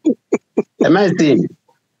 Am I seen?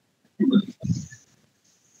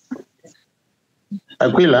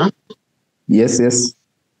 Aquila? Yes, yes.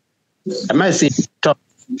 Am I seen? Tom.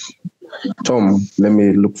 Tom, let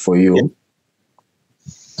me look for you.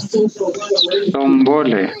 Tom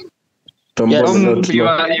Bole. Tom, yes. Bole, you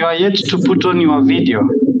are yet to put on your video.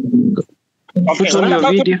 Okay. Put on your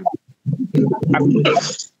video.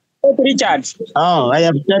 Richard. Oh, I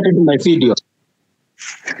have started my video.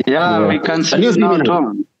 Yeah, we can see you now,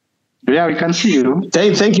 Tom. Yeah, we can see you.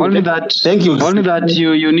 Thank you. Only that. Thank you. Only that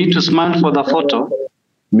you need to smile for the photo.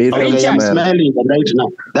 Okay, I'm smiling right now.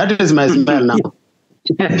 That is my smile now.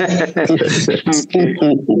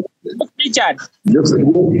 Richard.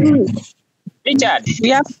 Richard. We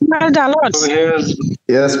have smiled a lot.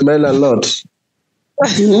 Yes, smile a lot.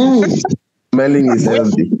 Smiling is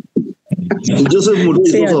healthy.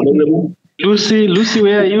 Lucy,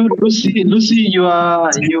 where are you? Lucy, you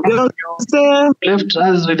left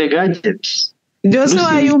us with the gadgets. Joseph, Lucy,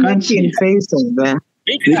 are you making faces there?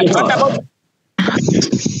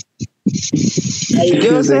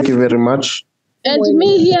 Thank you very much. And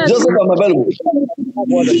me here. Joseph, I'm available.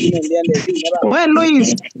 Where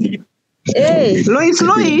Luis? Hey. Luis.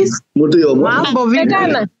 Mambo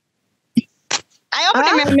vipi?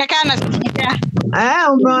 Umeonekana.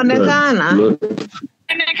 Umeonekana.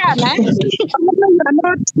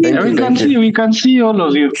 We can see all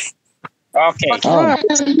of you. Okay. Oh.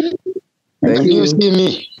 Thank you. See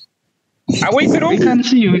me. Are we through? We can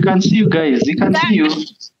see you guys. We can see you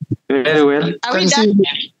very well. Are we done?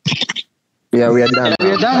 Yeah, we are done.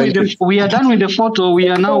 We are done with the photo. We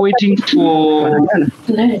are now waiting for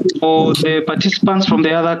the participants from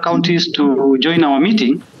the other counties to join our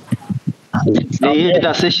meeting. They had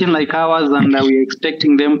a session like ours, and we're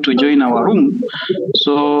expecting them to join our room.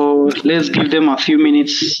 So let's give them a few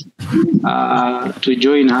minutes to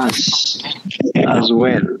join us as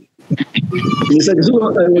well. Mr.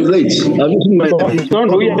 Kisuko, I was late. I've been my phone.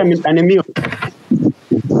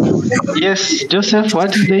 Yes, Joseph,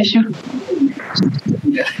 what is the issue?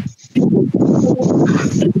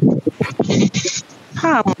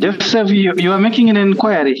 Joseph, you are making an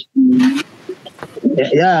inquiry.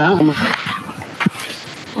 Yeah.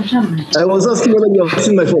 I was asking whether you have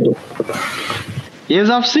seen my photo. Yes,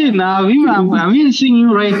 I've seen. I'm even seeing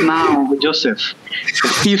you right now, Joseph.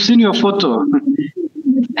 You've seen your photo.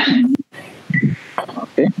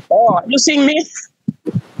 Okay. Oh, are you seeing me?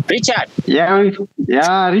 Richard.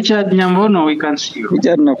 Yeah, Richard Nyambono, we can see you.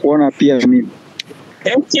 Richard nakuona pia mimi.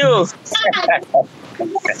 Thank you.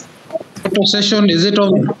 Photo session, is it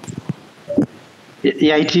over?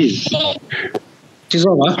 Yeah, it is. It is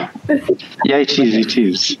over? Yeah, it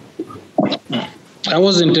is. I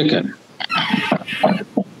wasn't taken.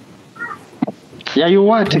 Yeah, you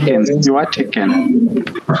were taken.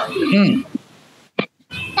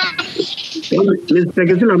 Mr.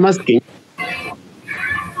 Gesula, I'm asking.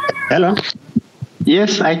 Hello?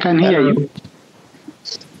 Yes, I can hear you.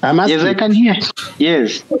 I'm asking. Yes, I can hear.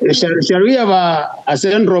 Yes. Shall we have a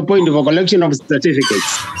central point for collection of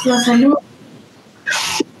certificates?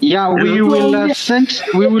 Yeah, we will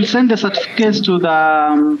send the certificates to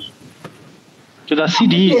the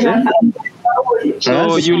CDs. So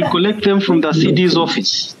Yes. you will collect them from the CD's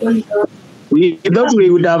office. We thought we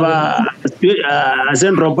would have a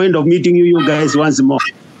central point of meeting you guys once more.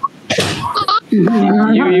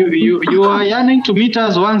 You are yearning to meet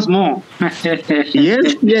us once more.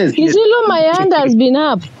 Yes. Kisilu, my hand has been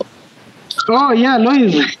up. Oh yeah,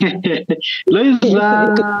 Lois. Lois,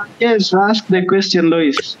 yes, ask the question,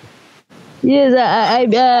 Lois. Yes,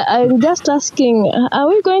 I'm just asking, are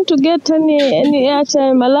we going to get any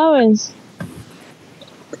airtime allowance?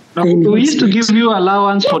 We used to give you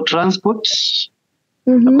allowance for transport,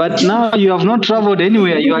 but now you have not traveled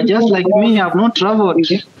anywhere. You are just like me, have not traveled.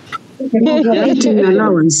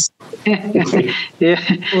 Allowance. Yeah.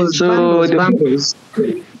 So bundles.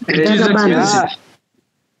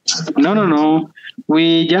 No.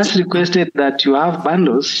 We just requested that you have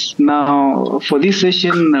bundles. Now, for this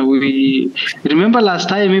session, we remember last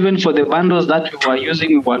time, even for the bundles that we were using,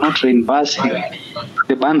 we were not reimbursing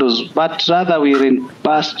the bundles, but rather we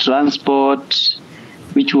reimbursed transport,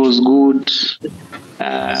 which was good.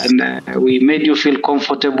 And we made you feel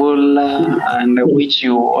comfortable, and which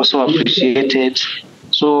you also appreciated.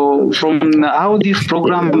 So from how this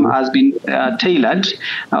program has been tailored,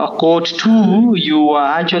 cohort 2, you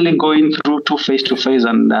are actually going through 2 face-to-face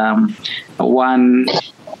and 1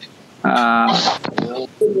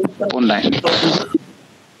 online.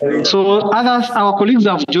 So our colleagues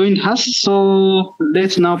have joined us. So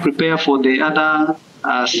let's now prepare for the other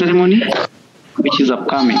ceremony, which is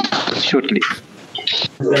upcoming shortly.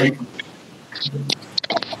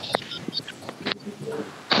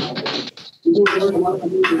 It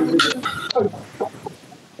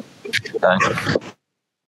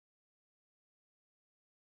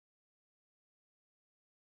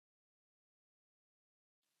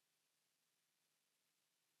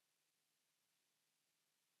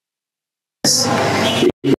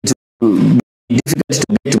will be difficult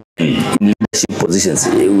to get women in leadership positions.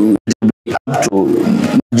 It will be up to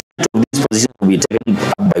majority of these positions will be taken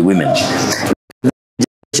up by women.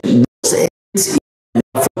 Those age in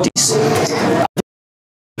their 40s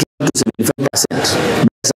to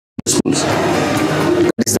 75% schools.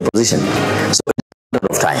 That is the position. So it's a matter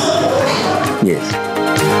of time. Yes.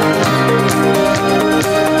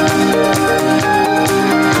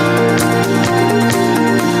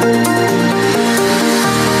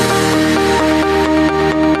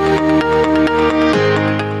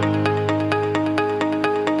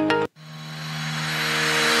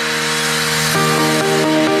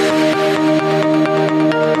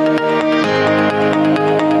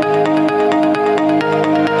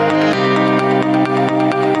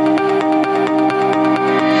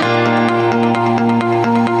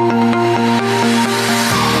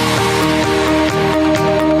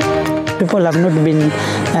 People have not been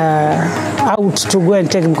out to go and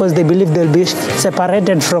take because they believe they'll be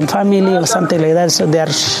separated from family or something like that, so they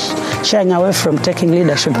are shying away from taking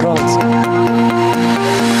leadership roles.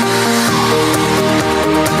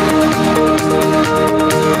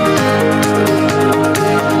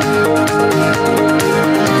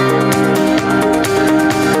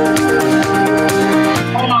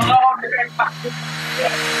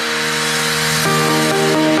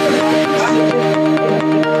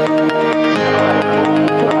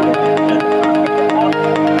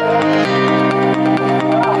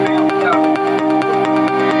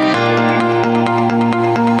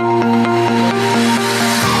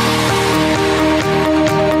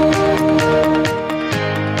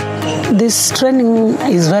 training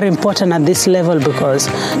is very important at this level because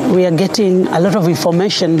we are getting a lot of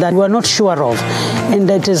information that we're not sure of, and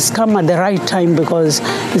it has come at the right time because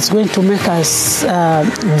it's going to make us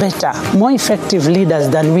better, more effective leaders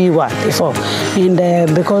than we were before.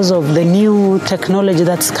 And because of the new technology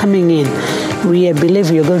that's coming in, we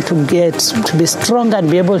believe we are going to get to be stronger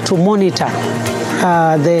and be able to monitor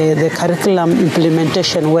the curriculum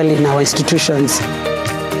implementation well in our institutions.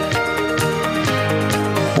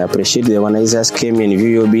 I appreciate the organizers came in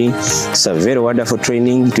VUB. It's a very wonderful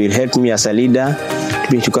training. It will help me as a leader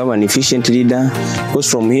to become an efficient leader. Because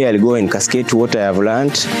from here I'll go and cascade what I have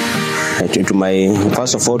learned to my,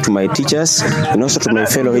 first of all, to my teachers and also to my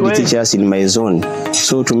fellow head teachers in my zone.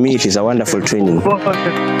 So to me, it is a wonderful training.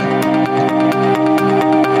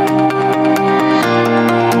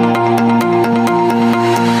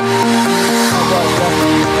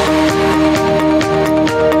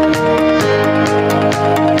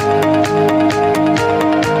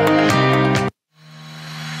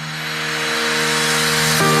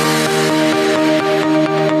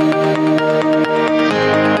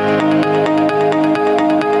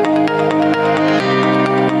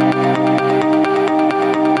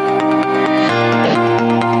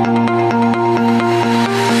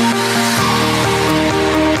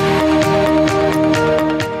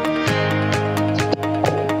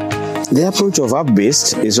 The approach of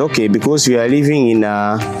app-based is okay because we are living in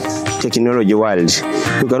a technology world.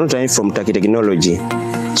 You cannot learn from technology.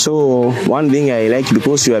 So one thing I like,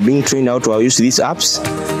 because we are being trained how to use these apps,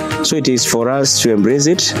 so it is for us to embrace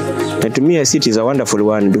it. And to me, I see it is a wonderful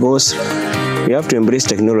one because we have to embrace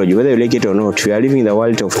technology, whether you like it or not. We are living in the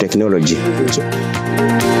world of technology.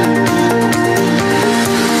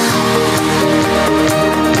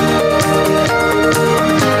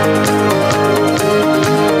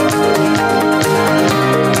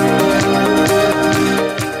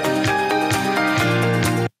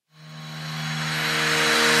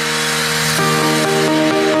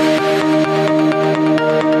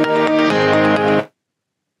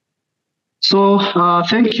 So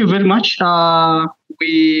thank you very much.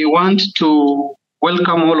 We want to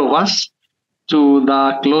welcome all of us to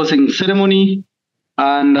the closing ceremony.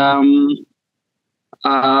 And I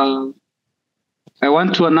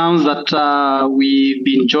want to announce that we've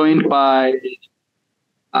been joined by,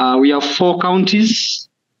 we have 4 counties.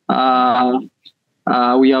 We have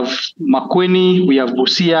Makueni, we have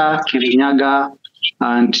Busia, Kirinyaga,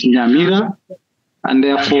 and Nyamira. And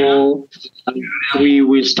therefore, we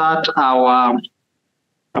will start our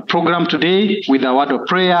program today with a word of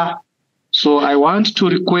prayer. So I want to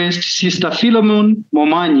request Sister Philemon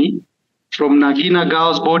Momanyi from Nagina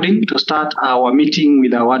Girls Boarding to start our meeting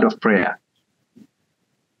with a word of prayer.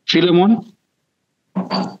 Philemon.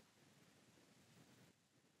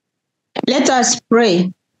 Let us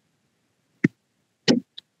pray.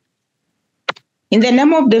 In the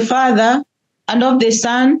name of the Father, and of the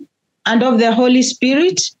Son, and of the Holy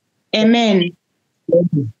Spirit, amen.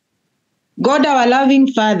 God, our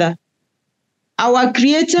loving Father, our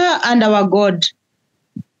Creator and our God,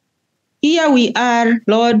 here we are,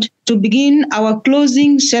 Lord, to begin our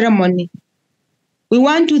closing ceremony. We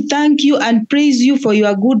want to thank you and praise you for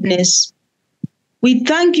your goodness. We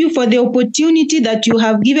thank you for the opportunity that you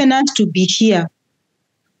have given us to be here.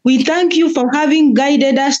 We thank you for having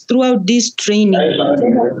guided us throughout this training.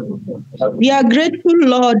 We are grateful,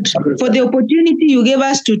 Lord, for the opportunity you gave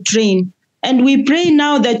us to train. And we pray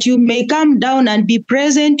now that you may come down and be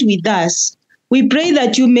present with us. We pray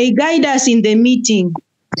that you may guide us in the meeting.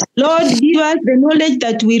 Lord, give us the knowledge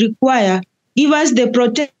that we require. Give us the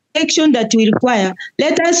protection that we require.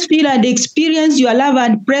 Let us feel and experience your love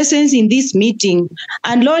and presence in this meeting.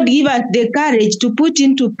 And Lord, give us the courage to put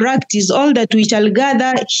into practice all that we shall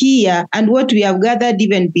gather here and what we have gathered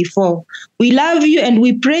even before. We love you and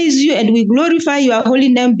we praise you and we glorify your holy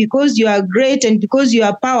name because you are great and because you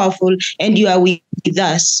are powerful and you are with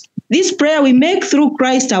us. This prayer we make through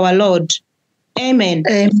Christ our Lord. Amen.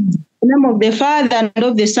 Amen. In the name of the Father and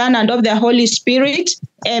of the Son and of the Holy Spirit.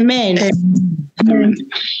 Amen. Amen.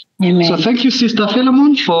 Amen. So thank you, Sister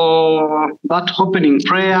Philemon, for that opening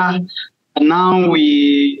prayer. And now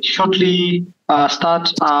we shortly start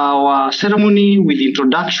our ceremony with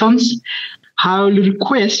introductions. I will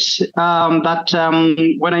request that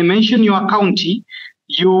when I mention your county,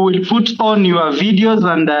 you will put on your videos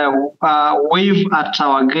and wave at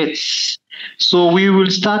our guests. So we will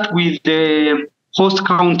start with the host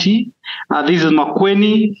county. This is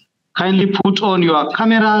Makueni. Kindly put on your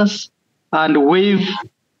cameras and wave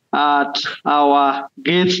at our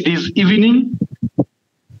guests this evening.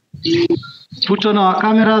 Put on our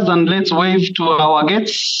cameras and let's wave to our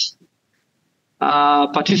guests.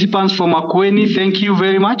 Participants from Makueni, thank you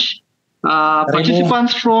very much.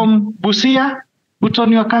 Participants from Busia, put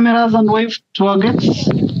on your cameras and wave to our guests.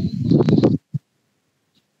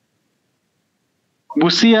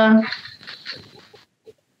 Busia.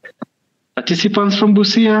 Participants from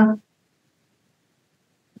Busia.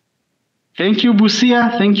 Thank you,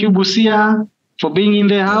 Busia. Thank you, Busia, for being in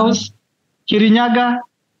the house. Kirinyaga.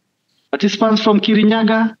 Participants from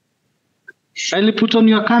Kirinyaga. Kindly put on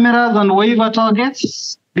your cameras and wave at our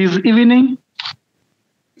guests this evening.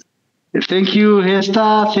 Thank you,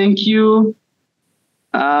 Hester. Thank you.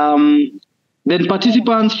 Then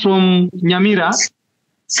participants from Nyamira.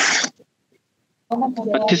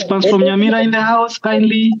 Participants from Nyamira in the house,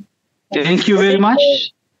 kindly. Thank you very much.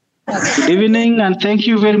 Good evening, and thank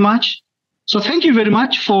you very much. So thank you very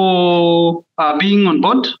much for being on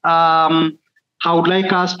board. I would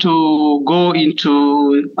like us to go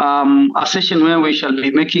into a session where we shall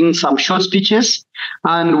be making some short speeches,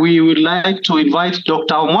 and we would like to invite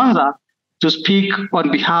Dr. Omwanza to speak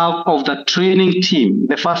on behalf of the training team,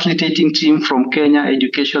 the facilitating team from Kenya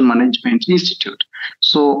Education Management Institute.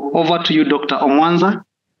 So over to you, Dr. Omwanza.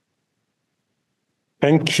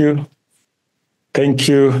 Thank you. Thank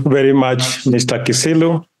you very much, Mr.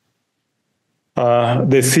 Kisilu.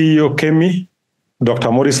 The CEO, Kemi,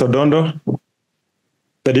 Dr. Maurice Odondo,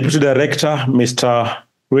 the Deputy Director, Mr.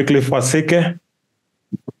 Wycliffe Wasike,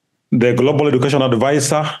 the Global Education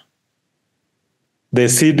Advisor, the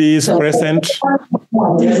CDs present,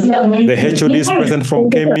 the HODs present from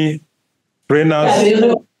Kemi,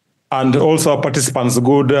 trainers, and also participants.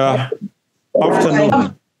 Good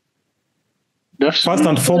afternoon. First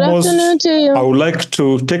and foremost, I would like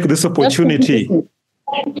to take this opportunity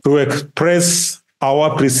to express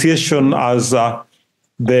our appreciation as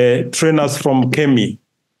the trainers from Kemi.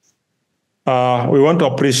 We want to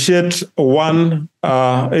appreciate one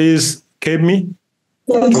is Kemi,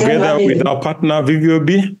 together with our partner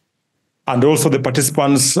VVOB, and also the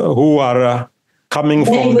participants who are coming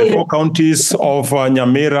from the 4 counties of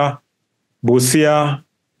Nyamira, Busia,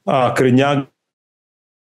 Kirinyaga.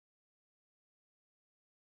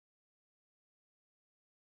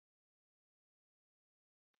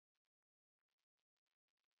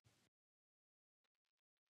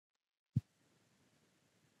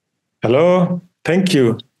 Hello, thank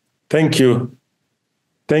you. Thank you.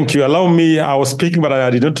 Thank you. Allow me, I was speaking, but I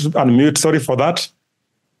did not unmute. Sorry for that.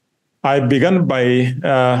 I began by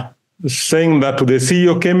saying that to the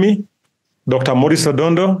CEO, Kemi, Dr. Maurice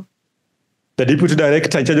Odondo, the Deputy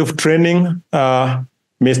Director in charge of training,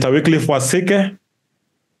 Mr. Wycliffe Wasike,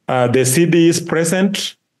 the CD is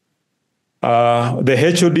present,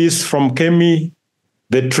 the HODs from Kemi,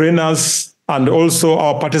 the trainers, and also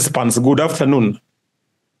our participants. Good afternoon.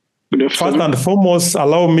 First and foremost,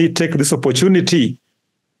 allow me to take this opportunity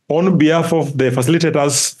on behalf of the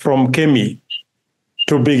facilitators from Kemi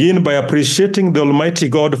to begin by appreciating the Almighty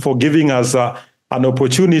God for giving us an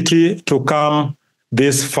opportunity to come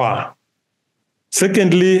this far.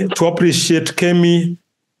 Secondly, to appreciate Kemi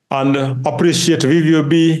and appreciate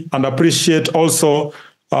VVOB and appreciate also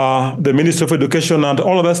the Ministry of Education and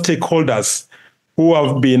all other stakeholders who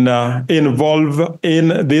have been involved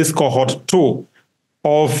in this cohort 2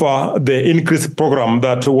 of the increased program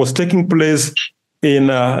that was taking place in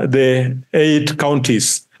the 8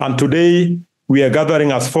 counties. And today we are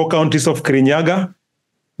gathering as 4 counties of Kirinyaga,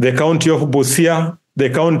 the county of Busia, the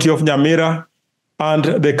county of Nyamira, and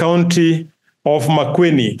the county of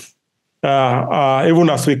Makueni. Even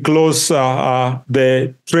as we close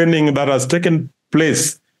the training that has taken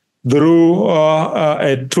place through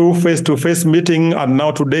a 2 face-to-face meeting, and now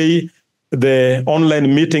today the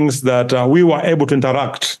online meetings that we were able to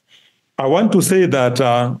interact. I want to say that,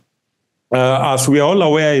 as we are all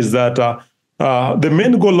aware, is that the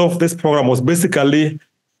main goal of this program was basically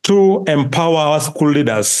to empower our school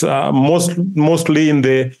leaders, mostly in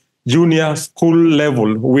the junior school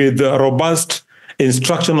level, with robust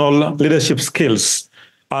instructional leadership skills.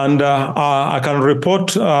 And I can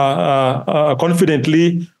report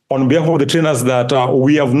confidently on behalf of the trainers that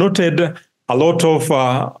we have noted a lot of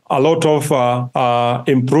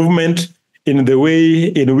improvement in the way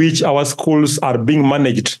in which our schools are being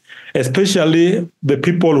managed, especially the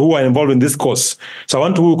people who are involved in this course. So I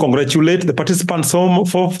want to congratulate the participants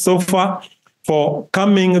so far for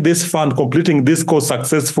coming this far and completing this course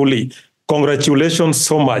successfully. Congratulations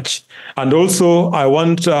so much. And also, I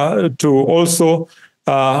want to also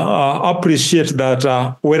appreciate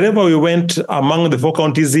that wherever we went among the 4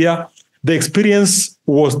 counties here, the experience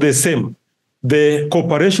was the same. The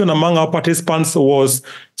cooperation among our participants was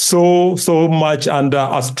so much, and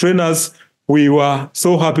as trainers, we were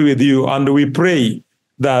so happy with you, and we pray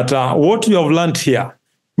that what you have learned here,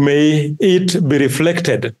 may it be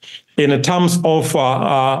reflected in terms of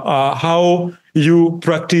how you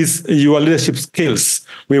practice your leadership skills.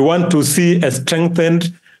 We want to see a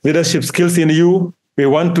strengthened leadership skills in you. We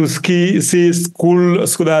want to see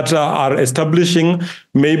schools that are establishing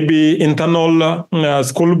maybe internal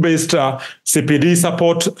school-based CPD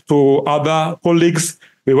support to other colleagues.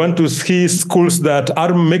 We want to see schools that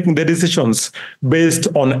are making the decisions based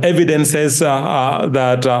on evidences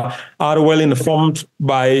that are well informed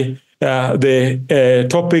by the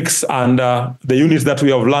topics and the units that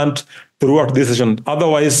we have learned throughout this session.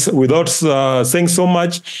 Otherwise, without saying so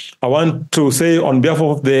much, I want to say on behalf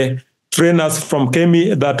of the trainers from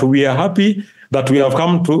Kemi that we are happy that we have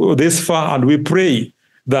come to this far, and we pray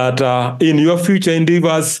that in your future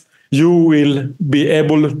endeavors, you will be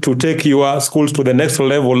able to take your schools to the next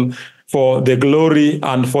level for the glory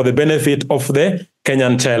and for the benefit of the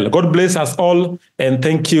Kenyan child. God bless us all, and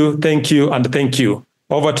thank you, and thank you.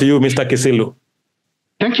 Over to you, Mr. Kisilu.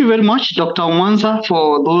 Thank you very much, Dr. Mwanza,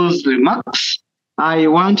 for those remarks. I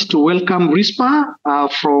want to welcome Rispa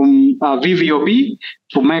from VVOB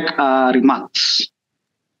to make remarks.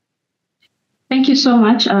 Thank you so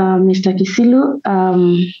much, Mr. Kisilu.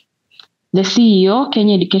 The CEO,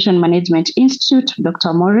 Kenya Education Management Institute,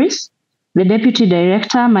 Dr. Morris, the Deputy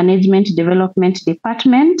Director, Management Development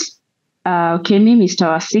Department, Kemi, Mr.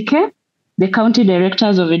 Wasike, the County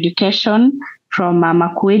Directors of Education from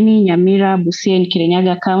Makueni, Nyamira, Busia, and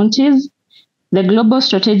Kirinyaga counties, the Global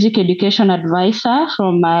Strategic Education Advisor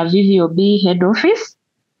from VVOB Head Office,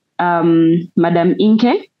 Madam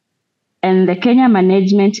Inke, and the Kenya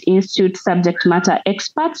Management Institute subject matter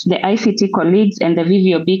experts, the ICT colleagues, and the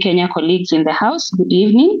VVOB Kenya colleagues in the house. Good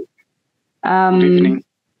evening. Good evening.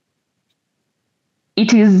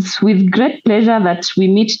 It is with great pleasure that we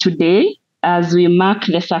meet today as we mark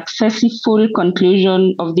the successful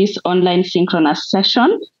conclusion of this online synchronous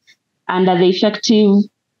session under the Effective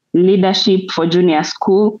Leadership for Junior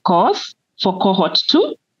School course for cohort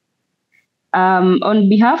 2. On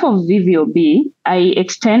behalf of VVOB, I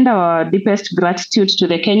extend our deepest gratitude to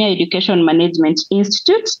the Kenya Education Management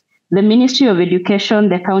Institute, the Ministry of Education,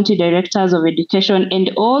 the County Directors of Education,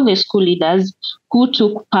 and all the school leaders who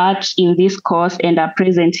took part in this course and are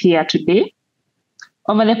present here today.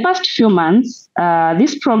 Over the past few months,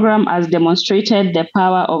 this program has demonstrated the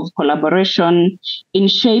power of collaboration in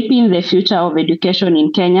shaping the future of education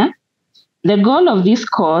in Kenya. The goal of this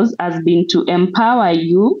course has been to empower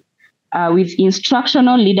you with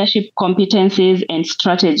instructional leadership competencies and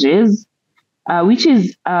strategies, which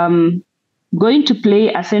is going to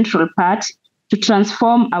play a central part to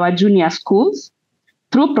transform our junior schools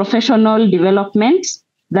through professional development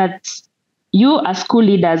that you as school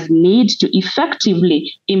leaders need to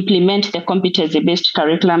effectively implement the competency-based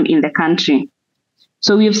curriculum in the country.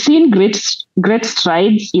 So we've seen great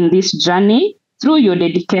strides in this journey through your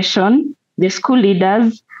dedication, the school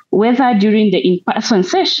leaders, whether during the in-person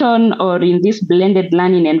session or in this blended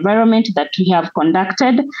learning environment that we have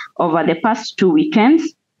conducted over the past 2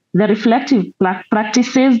 weekends, the reflective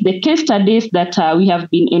practices, the case studies that we have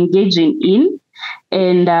been engaging in,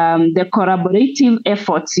 and the collaborative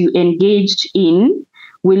efforts you engaged in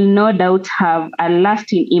will no doubt have a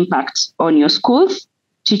lasting impact on your schools,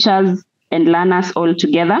 teachers, and learners all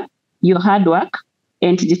together. Your hard work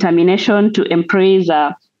and determination to embrace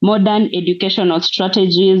modern educational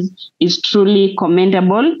strategies is truly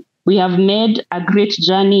commendable. We have made a great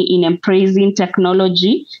journey in embracing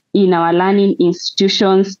technology in our learning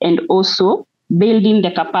institutions and also building the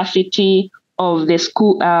capacity of the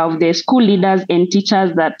school leaders and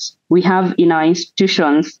teachers that we have in our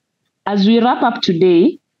institutions. As we wrap up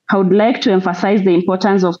today, I would like to emphasize the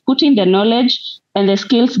importance of putting the knowledge and the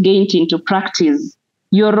skills gained into practice.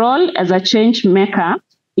 Your role as a change maker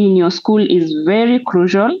in your school is very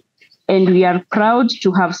crucial, and we are proud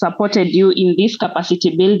to have supported you in this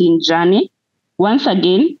capacity building journey. Once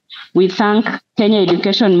again, we thank Kenya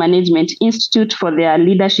Education Management Institute for their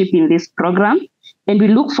leadership in this program, and we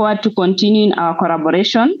look forward to continuing our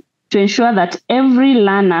collaboration to ensure that every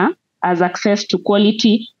learner has access to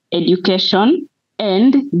quality education,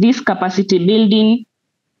 and these capacity building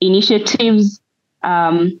initiatives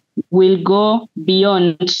will go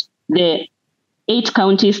beyond the 8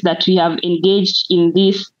 counties that we have engaged in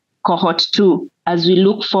this cohort 2 as we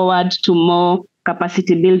look forward to more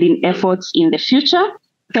capacity building efforts in the future.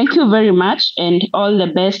 Thank you very much, and all the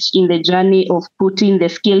best in the journey of putting the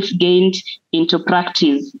skills gained into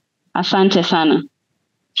practice. Asante sana.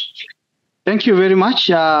 Thank you very much,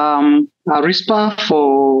 Rispa,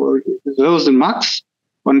 for those remarks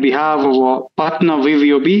on behalf of our partner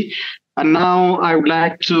VVOB. And now I would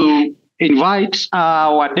like to invite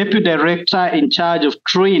our Deputy Director in charge of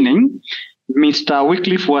training, Mr.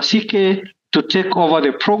 Wycliffe Wasike, to take over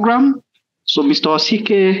the program. So Mr.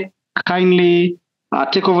 Wasike, kindly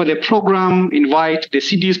take over the program, invite the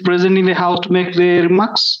CDs present in the house to make the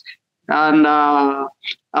remarks. And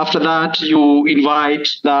after that, you invite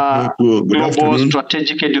the Global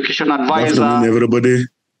Strategic Education Advisor. Good afternoon, everybody.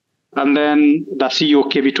 And then the CEO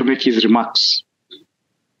Kebi to make his remarks.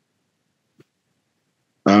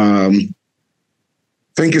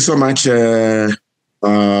 Thank you so much,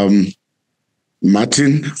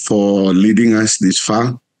 Martin, for leading us this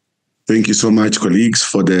far. Thank you so much, colleagues,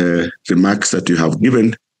 for the remarks that you have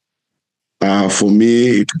given. For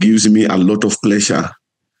me, it gives me a lot of pleasure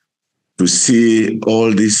to see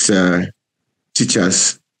all these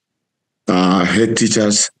teachers, head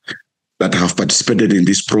teachers that have participated in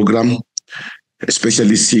this program,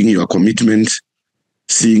 especially seeing your commitment,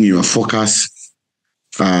 seeing your focus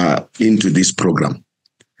into this program.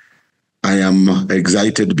 I am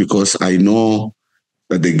excited because I know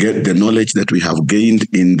that the knowledge that we have gained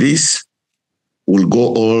in this will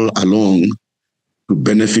go all along to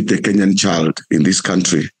benefit the Kenyan child in this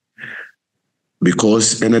country.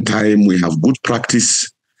 Because anytime we have good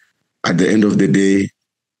practice, at the end of the day,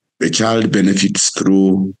 the child benefits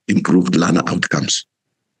through improved learner outcomes.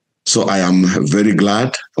 So I am very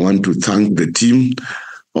glad. I want to thank the team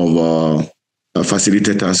of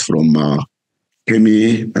facilitators from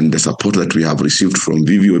KEMI and the support that we have received from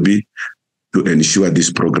VVOB to ensure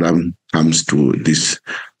this program comes to this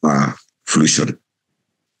fruition.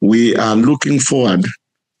 We are looking forward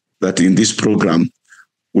that in this program,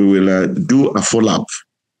 we will do a follow-up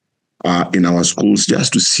in our schools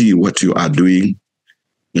just to see what you are doing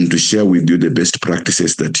and to share with you the best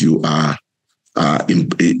practices that you are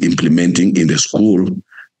implementing in the school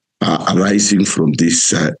arising from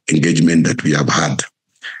this engagement that we have had.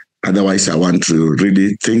 Otherwise, I want to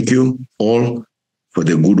really thank you all for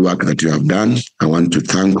the good work that you have done. I want to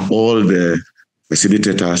thank all the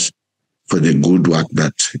facilitators for the good work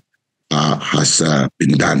that has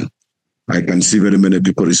been done. I can see very many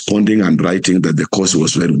people responding and writing that the course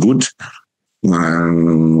was very good.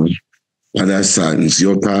 Others,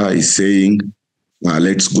 Nzioka is saying,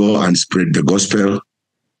 let's go and spread the gospel.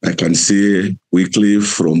 I can see Wycliffe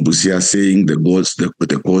from Busia saying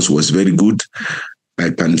the course was very good.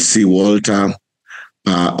 I can see Walter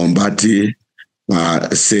Ombati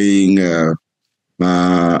saying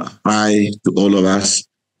hi to all of us.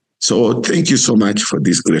 So thank you so much for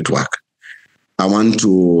this great work. I want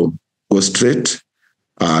to go straight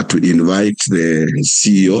to invite the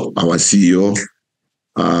CEO, our CEO.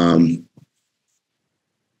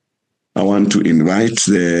 I want to invite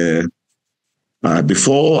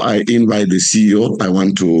before I invite the CEO, I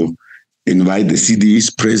want to invite the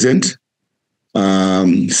CDs present.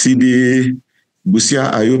 CD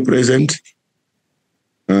Busia, are you present?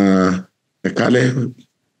 Ekale,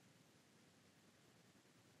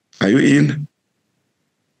 are you in?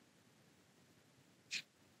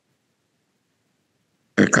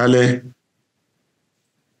 Ekale,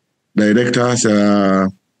 directors,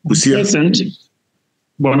 Busia. Present.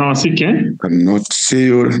 Bonawasike. Cannot see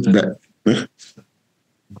you.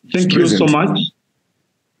 Thank you so much.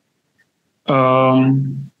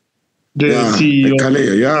 The CEO.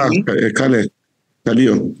 Ekale,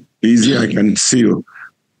 Kalio, easy, I can see you.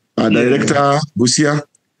 Director Busia,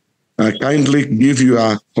 kindly give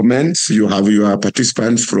your comments. You have your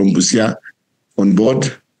participants from Busia on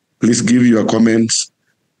board. Please give your comments.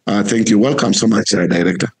 Thank you. Welcome so much,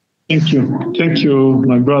 Director. Thank you. Thank you,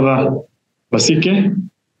 my brother Wasike,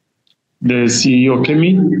 the CEO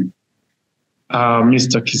KEMI,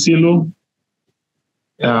 Mr. Kisilo,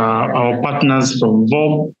 our partners from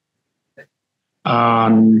VOB,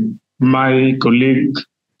 and my colleague,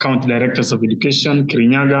 County Directors of Education,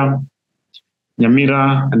 Kirinyaga,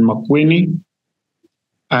 Nyamira, and Makueni,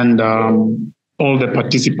 and all the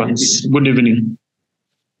participants. Good evening.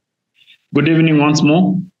 Good evening once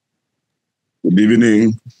more. Good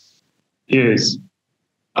evening. Yes.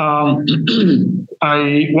 I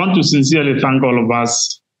want to sincerely thank all of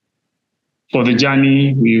us for the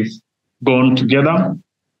journey we've gone together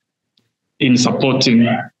in supporting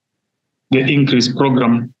the INCREASE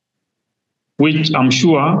program, which I'm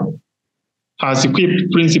sure has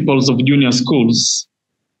equipped principals of junior schools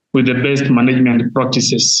with the best management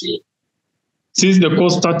practices. Since the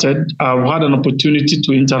course started, I've had an opportunity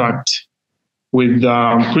to interact with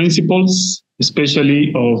principals,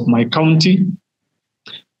 especially of my county.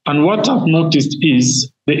 And what I've noticed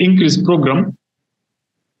is the INCREASE program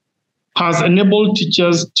has enabled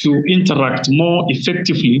teachers to interact more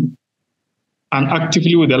effectively and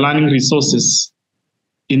actively with the learning resources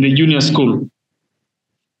in the junior school.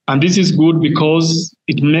 And this is good because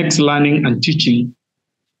it makes learning and teaching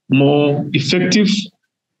more effective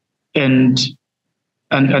and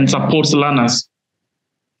supports learners.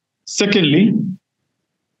 Secondly,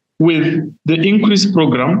 with the increased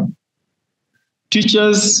program,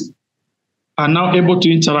 teachers are now able to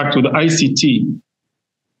interact with ICT.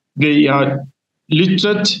 They are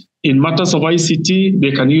literate in matters of ICT.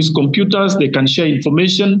 They can use computers. They can share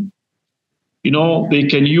information. They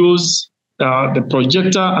can use the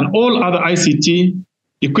projector and all other ICT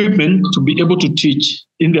equipment to be able to teach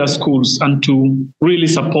in their schools and to really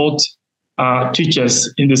support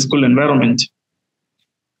teachers in the school environment.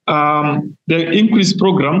 The increased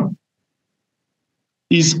program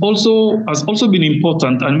has also been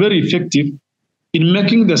important and very effective in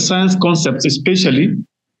making the science concepts, especially,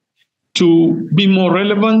 to be more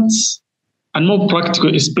relevant and more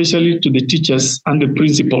practical, especially to the teachers and the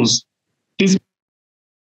principals. This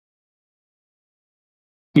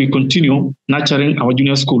we continue nurturing our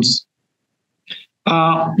junior schools.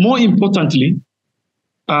 More importantly,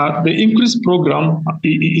 the increased program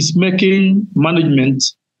is making management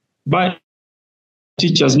by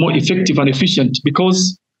teachers more effective and efficient,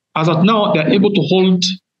 because as of now, they're able to hold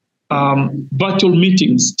virtual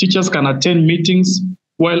meetings. Teachers can attend meetings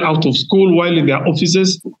while out of school, while in their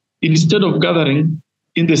offices, instead of gathering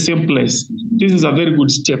in the same place. This is a very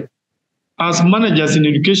good step. As managers in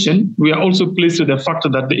education, we are also pleased with the fact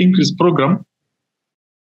that the increased program,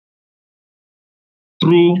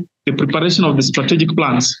 through the preparation of the strategic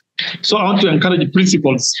plans. So I want to encourage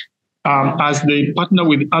principals as they partner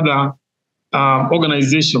with other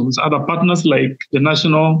organizations, other partners like the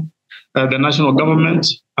national government,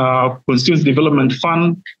 Constituency Development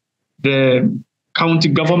Fund, the county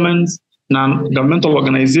governments, non-governmental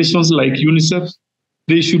organizations like UNICEF.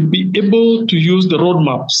 They should be able to use the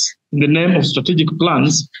roadmaps in the name of strategic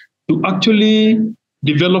plans to actually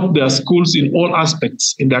develop their schools in all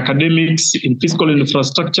aspects, in the academics, in physical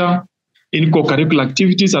infrastructure, in co-curricular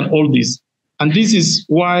activities, and all this. And this is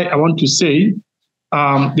why I want to say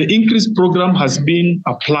the increased program has been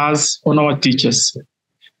a plus on our teachers.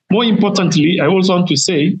 More importantly, I also want to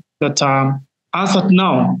say that as at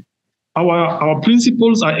now, our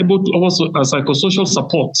principals are able to offer psychosocial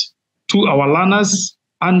support to our learners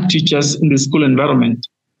and teachers in the school environment.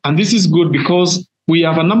 And this is good because we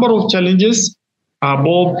have a number of challenges.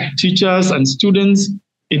 Both teachers and students,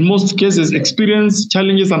 in most cases, experience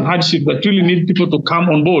challenges and hardship that really need people to come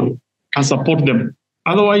on board and support them.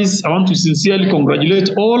 Otherwise, I want to sincerely congratulate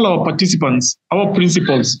all our participants, our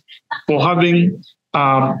principals, for having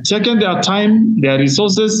taken their time, their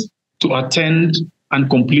resources to attend and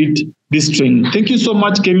complete this training. Thank you so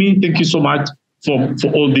much, Kemi. Thank you so much for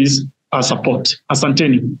all this support.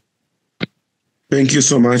 Asanteni. Thank you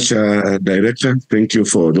so much, Director. Thank you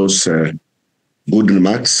for those good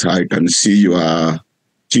remarks. I can see your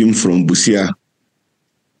team from Busia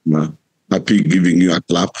happy giving you a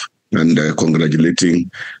clap and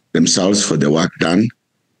congratulating themselves for the work done.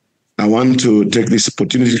 I want to take this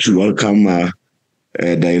opportunity to welcome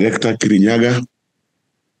Director Kirinyaga,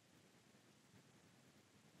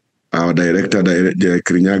 our Director,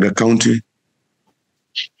 Kirinyaga County.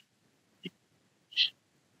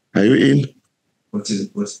 Are you in? What is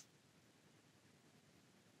it?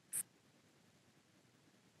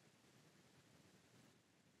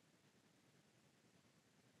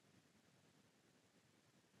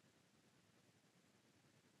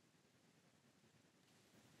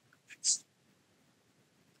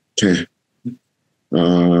 Okay.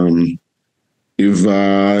 If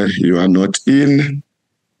you are not in,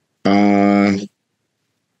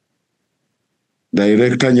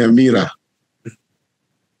 Director Nyamira.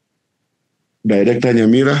 Director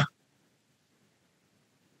Nyamira?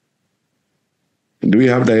 Do we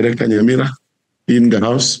have Director Nyamira in the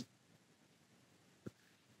house?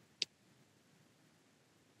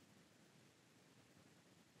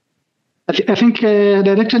 I think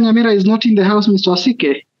Director Nyamira is not in the house, Mr.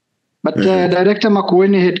 Asike, but Director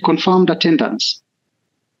Makueni had confirmed attendance.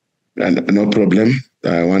 And no problem.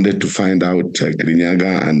 I wanted to find out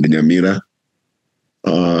Kirinyaga and Nyamira.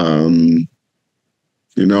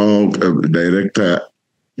 Director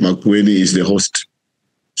Makueni is the host.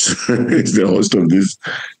 Is the host of this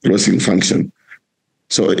closing function.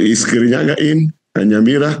 So is Kirinyaga in and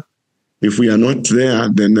Nyamira? If we are not there,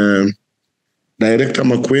 then Director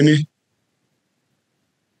Makueni.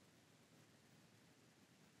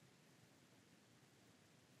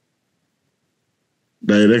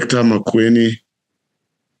 Director Makueni.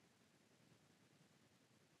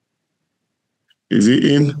 Is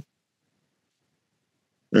he in?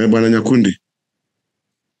 Bwana Nyakundi.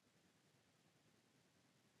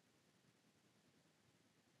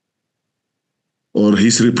 or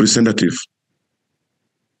his representative?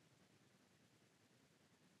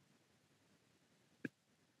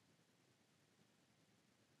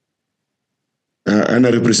 And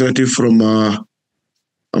a representative from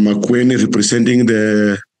Makueni representing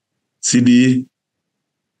the CD,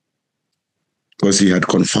 because he had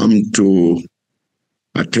confirmed to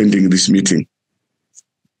attending this meeting.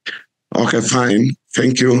 Okay, fine.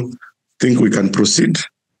 Thank you. Think we can proceed.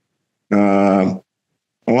 I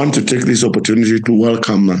want to take this opportunity to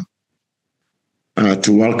welcome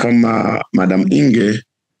Madam Inge,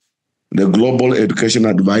 the Global Education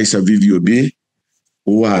Advisor VVOB,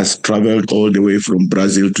 who has traveled all the way from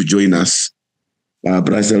Brazil to join us,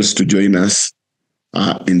 Brussels to join us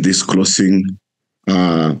in this closing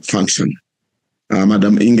function.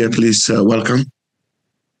 Madam Inge, please welcome.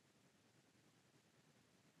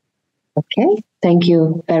 Okay, thank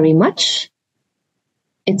you very much.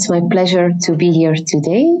 It's my pleasure to be here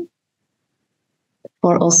today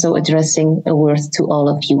for also addressing a word to all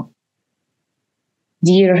of you.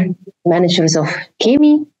 Dear managers of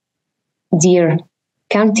KEMI, dear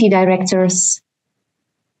county directors,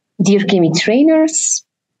 dear KEMI trainers,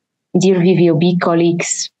 dear VVOB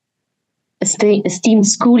colleagues, esteemed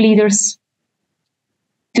school leaders,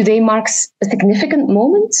 today marks a significant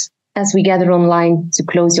moment as we gather online to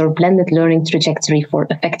close your blended learning trajectory for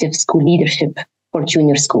effective school leadership for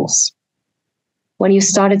junior schools. When you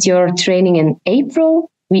started your training in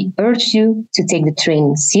April, we urged you to take the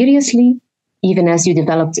training seriously, even as you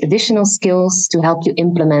developed additional skills to help you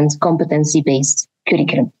implement competency-based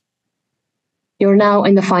curriculum. You're now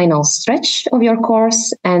in the final stretch of your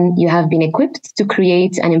course, and you have been equipped to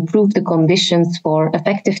create and improve the conditions for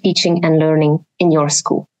effective teaching and learning in your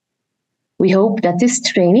school. We hope that this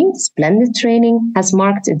training, blended training, has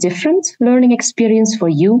marked a different learning experience for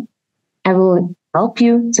you and will help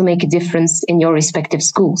you to make a difference in your respective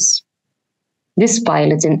schools. This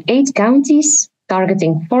pilot in 8 counties,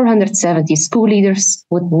 targeting 470 school leaders,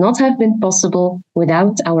 would not have been possible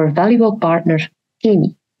without our valuable partner,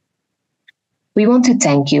 KEMI. We want to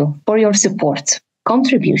thank you for your support,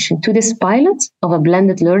 contribution to this pilot of a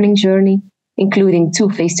blended learning journey, including 2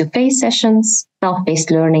 face-to-face sessions, self-paced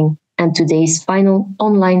learning, and today's final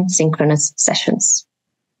online synchronous sessions.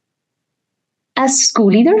 As school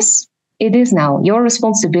leaders, it is now your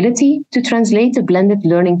responsibility to translate the blended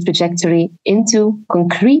learning trajectory into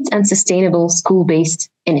concrete and sustainable school-based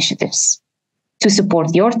initiatives to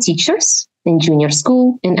support your teachers in junior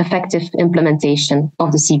school in effective implementation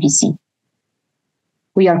of the CBC.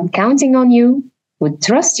 We are counting on you. We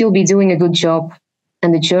trust you'll be doing a good job,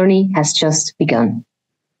 and the journey has just begun.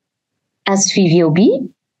 As VVOB,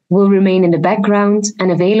 we'll remain in the background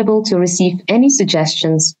and available to receive any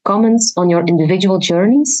suggestions, comments on your individual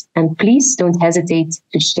journeys, and please don't hesitate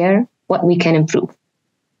to share what we can improve.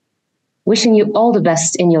 Wishing you all the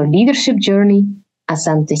best in your leadership journey.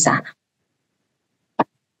 Asante sana.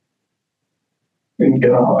 I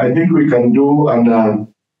think we can do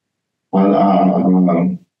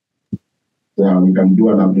we can do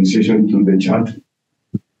an appreciation to the chat.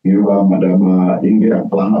 Give Madam Inge a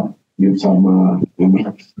clap. Give some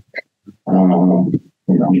remarks in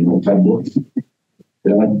the chat box.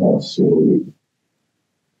 So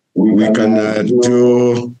we can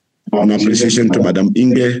do an appreciation to Madam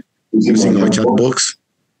Inge using our chat box.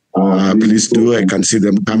 Please do. I can see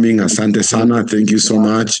them coming. Asante sana. Thank you so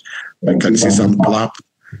much. I can see some clap.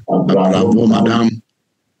 Bravo, Madam.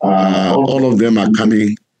 All of them are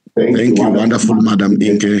coming. Thank you, wonderful Madam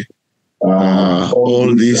Inge.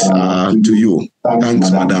 All this to you. Thanks,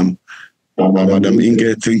 Madam. Madam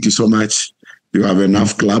Inge, thank you so much. You have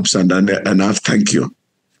enough claps and enough thank you.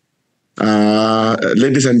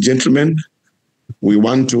 Ladies and gentlemen, we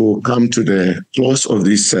want to come to the close of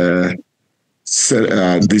this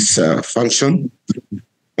function,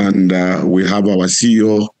 and we have our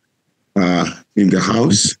CEO in the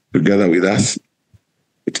house together with us.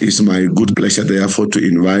 It is my good pleasure, therefore, to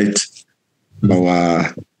invite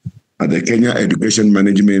the Kenya Education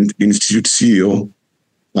Management Institute CEO,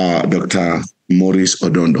 Dr. Maurice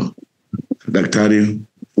Odondo. Dr.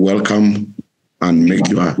 Welcome and make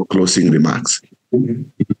your closing remarks.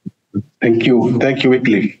 Thank you. Thank you,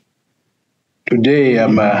 Wycliffe. Today,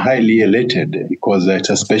 I'm highly elated because it's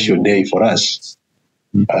a special day for us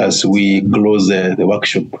as we close the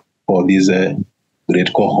workshop for this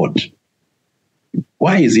great cohort.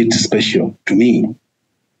 Why is it special to me?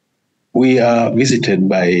 We are visited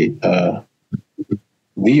by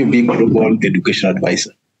VUB Global Education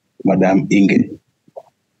Advisor, Madam Inge.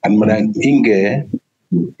 And Madam Inge,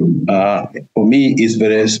 for me, is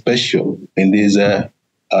very special in this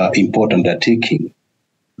important undertaking.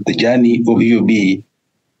 The journey of VUB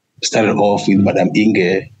started off with Madam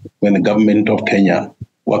Inge when the government of Kenya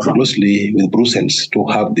worked closely with Brussels to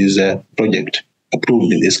have this project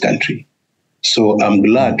approved in this country. So I'm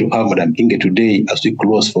glad to have Madam Inge today as we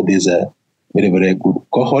close for this very, very good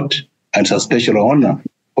cohort, and it's a special honor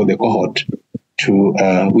for the cohort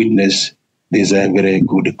to witness this very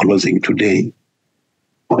good closing today.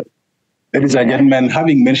 Ladies and gentlemen,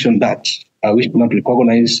 having mentioned that, I wish to not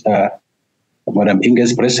recognize Madam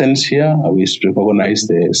Inge's presence here. I wish to recognize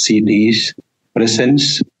the CD's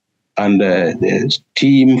presence and the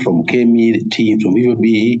team from KMI, the team from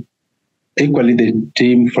VVB, equally the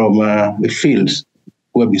team from the fields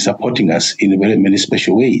who have been supporting us in very many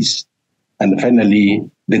special ways. And finally,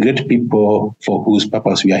 the great people for whose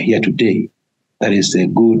purpose we are here today, that is the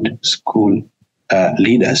good school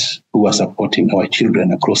leaders who are supporting our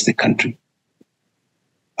children across the country.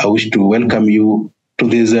 I wish to welcome you to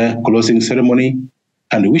this closing ceremony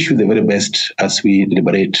and wish you the very best as we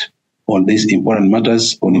deliberate on these important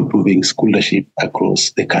matters on improving school leadership across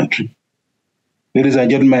the country. Ladies and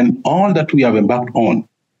gentlemen, all that we have embarked on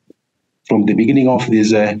from the beginning of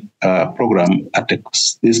this program at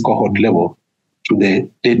this cohort level to the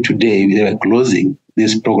day today, we are closing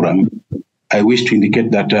this program. I wish to indicate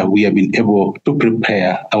that we have been able to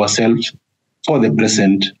prepare ourselves for the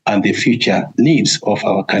present and the future needs of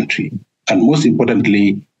our country, and most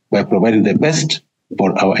importantly, by providing the best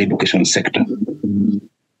for our education sector. In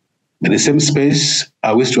the same space,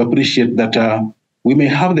 I wish to appreciate that we may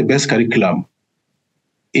have the best curriculum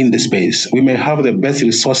in the space. We may have the best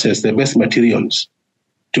resources, the best materials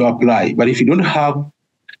to apply, but if you don't have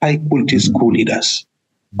high-quality school leaders,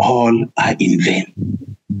 all are in vain.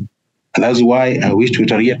 And that's why I wish to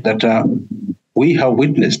reiterate that we have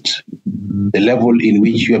witnessed the level in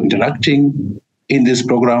which you are interacting in this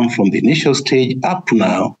program from the initial stage up to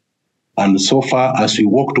now. And so far as we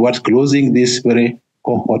work towards closing these very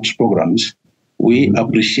cohort programs, we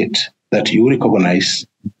appreciate that you recognize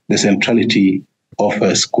the centrality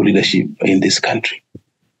of school leadership in this country.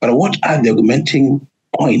 But what are the augmenting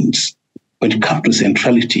points when it comes to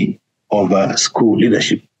centrality of school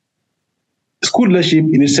leadership? School leadership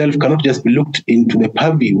in itself cannot just be looked into the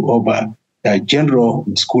purview of general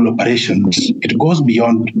school operations. It goes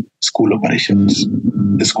beyond school operations.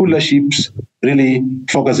 The school leadership really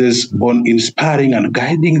focuses on inspiring and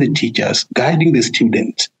guiding the teachers, guiding the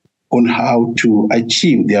students on how to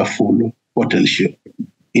achieve their full potential.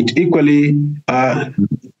 It equally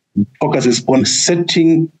focuses on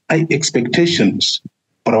setting high expectations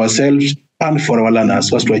for ourselves and for our learners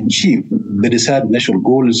so as to achieve the desired national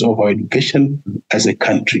goals of our education as a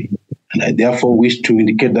country. And I therefore wish to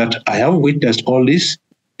indicate that I have witnessed all this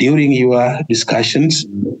during your discussions,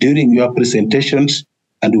 during your presentations,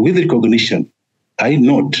 and with recognition, I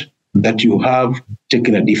note that you have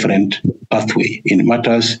taken a different pathway in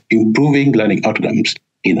matters improving learning outcomes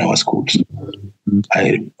in our schools.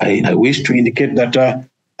 I wish to indicate that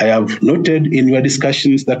I have noted in your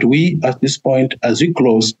discussions that we, at this point, as we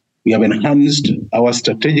close, we have enhanced our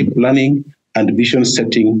strategic planning and vision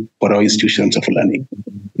setting for our institutions of learning.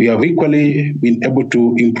 We have equally been able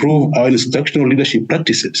to improve our instructional leadership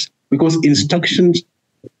practices because instructions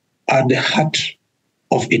are the heart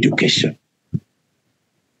of education,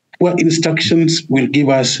 where instructions will give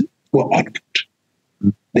us our output.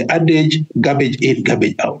 The adage, garbage in,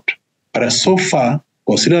 garbage out. But so far,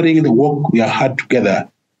 considering the work we have had together,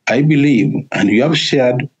 I believe, and we have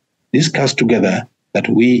shared, discussed together, that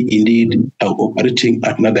we indeed are operating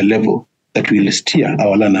at another level that will steer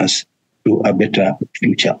our learners to a better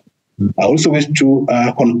future. I also wish to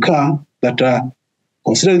concur that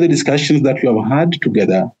considering the discussions that we have had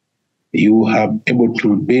together, you have able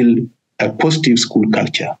to build a positive school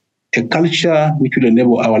culture, a culture which will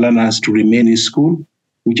enable our learners to remain in school,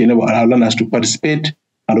 which enable our learners to participate,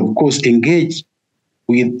 and of course engage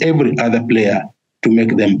with every other player to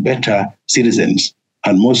make them better citizens,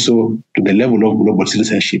 and more so to the level of global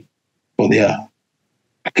citizenship for their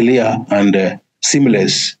clear and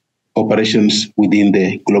seamless operations within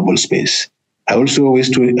the global space. I also wish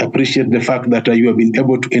to appreciate the fact that you have been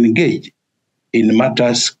able to engage in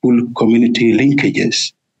matters school community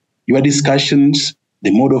linkages. Your discussions,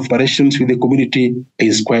 the mode of operations with the community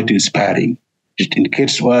is quite inspiring. It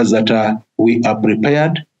indicates to us that we are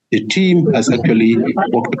prepared. The team has actually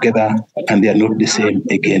worked together and they are not the same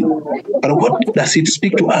again. But what does it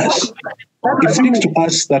speak to us? It speaks to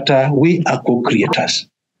us that we are co-creators.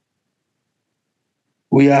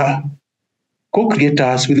 We are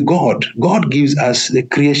co-creators with God. God gives us the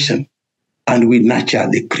creation and we nurture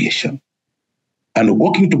the creation. And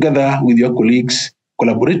working together with your colleagues,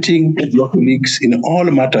 collaborating with your colleagues in all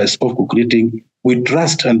matters of co-creating, we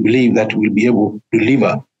trust and believe that we'll be able to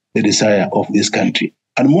deliver the desire of this country.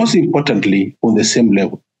 And most importantly, on the same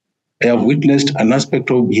level, I have witnessed an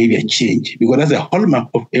aspect of behavior change, because that's the hallmark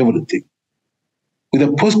of everything. With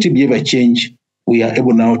a positive behavior change, we are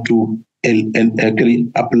able now to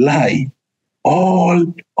apply all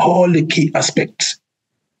the key aspects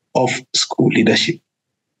of school leadership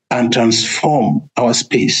and transform our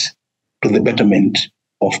space to the betterment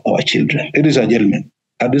of our children. Ladies and gentlemen,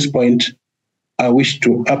 at this point, I wish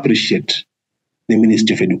to appreciate the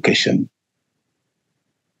Ministry of Education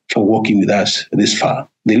for working with us this far.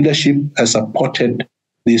 The leadership has supported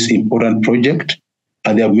this important project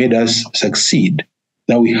and they have made us succeed.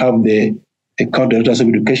 Now we have the County Directors of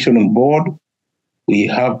Education on board. We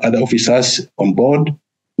have other officers on board.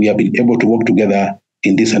 We have been able to work together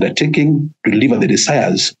in this undertaking to deliver the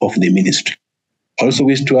desires of the ministry. I also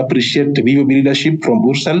wish to appreciate the VOB leadership from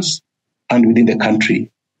Brussels and within the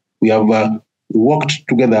country. We have worked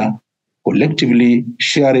together collectively,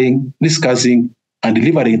 sharing, discussing, and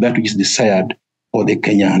delivering that which is desired for the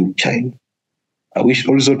Kenyan child. I wish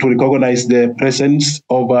also to recognize the presence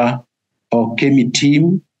of our KEMI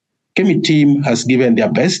team. KEMI team has given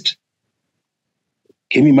their best.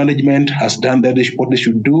 KEMI management has done what they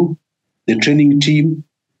should do. The training team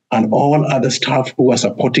and all other staff who are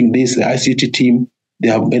supporting this, the ICT team, they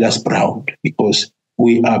have made us proud because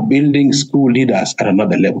we are building school leaders at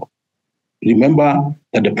another level. Remember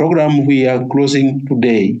that the program we are closing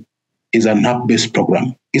today is an app-based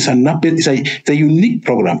program. It's a unique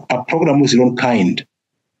program, a program of its own kind.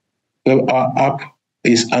 Our app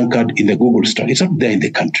is anchored in the Google Store. It's not there in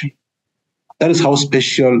the country. That is how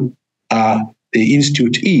special the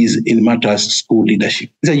Institute is in matters school leadership.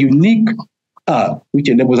 It's a unique app which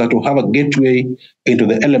enables us to have a gateway into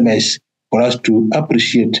the LMS for us to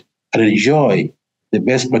appreciate and enjoy the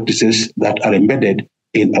best practices that are embedded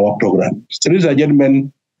in our program. So, ladies and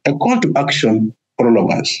gentlemen, a call to action for all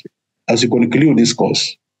of us. As we conclude this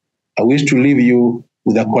course, I wish to leave you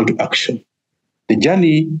with a call to action. The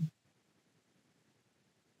journey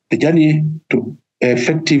to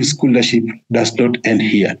effective school leadership does not end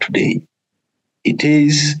here today. It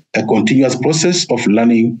is a continuous process of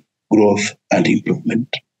learning, growth, and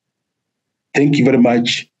improvement. Thank you very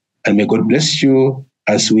much, and may God bless you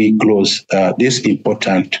as we close this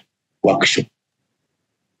important workshop.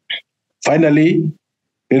 Finally,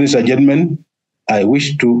 ladies and gentlemen, I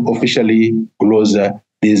wish to officially close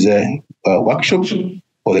this workshop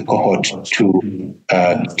for the cohort 2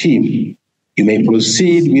 team. You may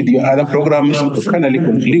proceed with your other programs to finally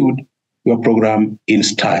conclude your program in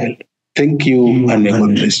style. Thank you, and may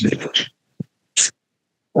God bless you.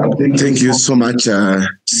 Thank you so much,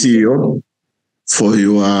 CEO, for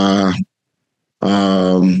your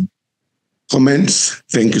comments.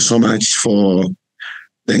 Thank you so much for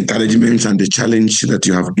the encouragement and the challenge that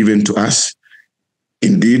you have given to us.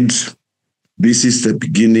 Indeed, this is the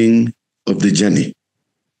beginning of the journey.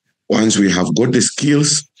 Once we have got the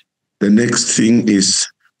skills, the next thing is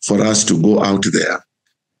for us to go out there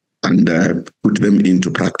and put them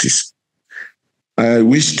into practice. I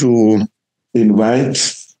wish to invite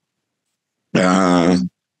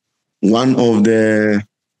one of the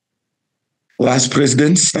last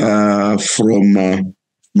presidents from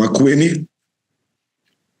Makueni.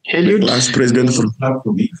 Hello. Last president from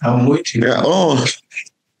I'm waiting. Yeah, oh,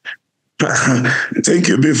 thank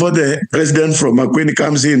you. Before the president from Makueni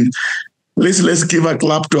comes in, let's give a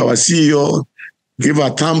clap to our CEO. Give a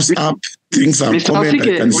thumbs up. Things are coming.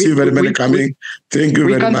 I can see very many coming. Thank you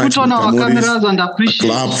very much. We can put on our cameras and appreciate.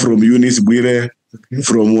 A clap from Eunice Bwire,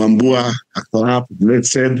 from Wambua. A clap.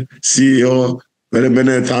 Let's say CEO. Very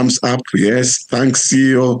many thumbs up. Yes. Thanks,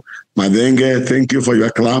 CEO. Madenge. Thank you for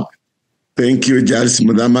your clap. Thank you, Charles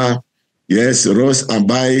Mudama. Yes, Rose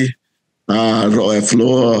Ambai,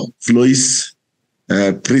 Flois,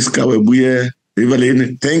 Priska Webuye,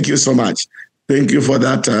 Evelyn. Thank you so much. Thank you for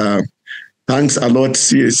that. Thanks a lot,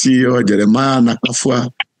 CEO Jeremiah Nakafwa.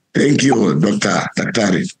 Thank you, Dr.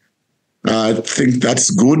 Daktari. I think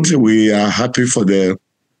that's good. We are happy for the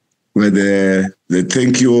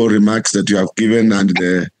thank you remarks that you have given and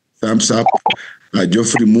the thumbs up.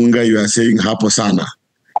 Geoffrey Munga, you are saying hapo sana.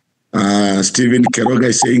 Stephen Keroga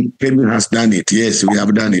is saying Kenya has done it. Yes, we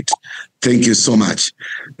have done it. Thank you so much.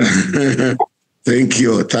 Thank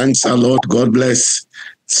you. Thanks a lot. God bless.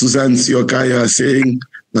 Susan Sioka, you are saying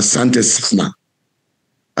asante sana.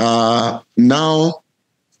 Now,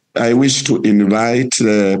 I wish to invite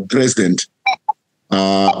the president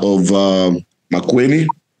of Makueni,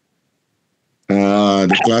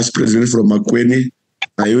 the class president from Makueni.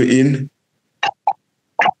 Are you in?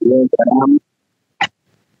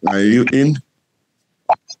 Are you in?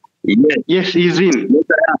 Yes, he's in.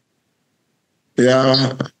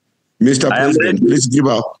 Yeah. Mr. President, please give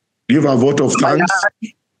a vote of thanks.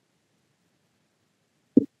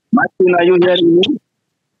 Martin, are you hearing me?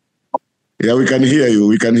 Yeah, we can hear you.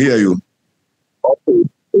 We can hear you. Okay.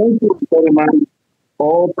 Thank you very much.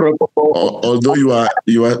 Although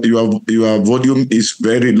your volume is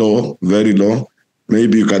very low,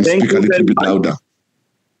 maybe you can speak a little bit louder.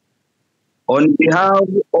 On behalf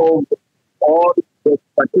of all the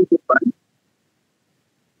participants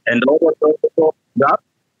and all the that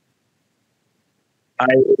I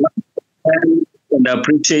thank and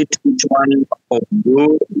appreciate each one of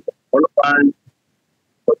you, all of us,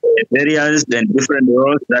 for the various and different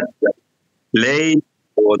roles that played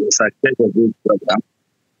for the success of this program.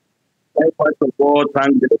 I first of all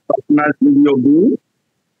thank the partners in your group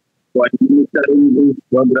for administering this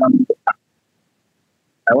program.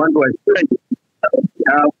 I want to explain on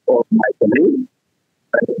behalf of my colleagues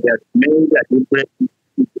that they have made a difference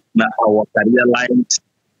in our career lines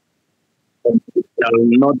and it shall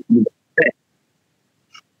not be the same.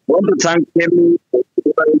 I want to thank Kemi for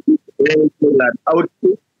delivering this very and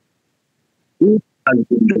output. This has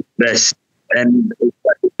been the best, and in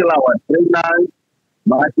particular our trainers,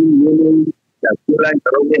 Martin, Yuni, Yakula, and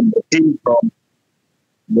Karoge, and the team from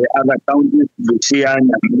the other counties, Lucia,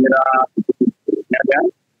 Nyamira,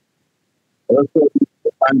 also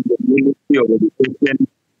fund the Ministry of Education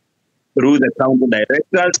through the county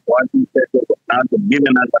directors, what we said was not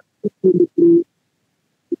given us an opportunity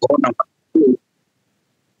to go number 2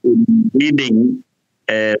 in leading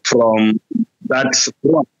from that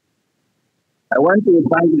front. I want to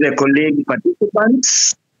thank the colleague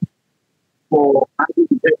participants for having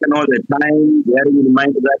taken all the time, bearing in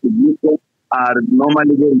mind that the people are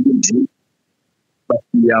normally very busy, but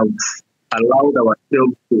we have allowed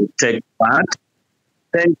ourselves to take part.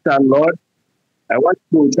 Thanks a lot. I want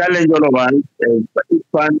to challenge all of us as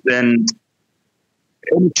participants and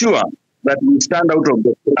ensure that we stand out of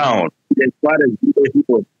the crowd as far as leadership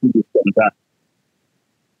of is concerned.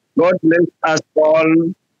 God bless us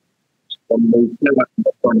all from the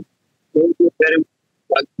front. Thank you very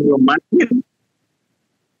much for your Martin.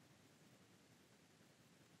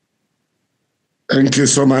 Thank you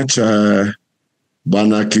so much,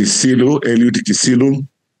 Bana Kisilu, Eliud Kisilu,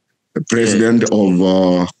 the president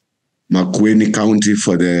of Makueni County,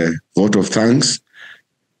 for the vote of thanks.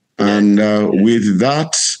 And with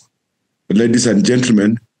that, ladies and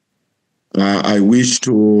gentlemen, I wish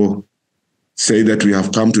to say that we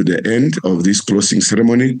have come to the end of this closing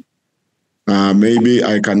ceremony. Maybe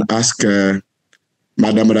I can ask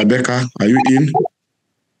Madam Rebecca, are you in?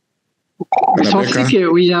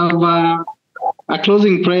 Rebecca? We have a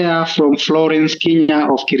closing prayer from Florence Kenya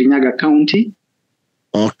of Kirinyaga County.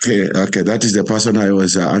 Okay, that is the person I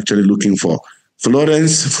was actually looking for.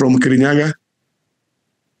 Florence from Kirinyaga,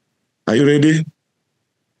 are you ready?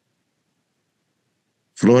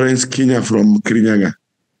 Florence Kenya from Kirinyaga.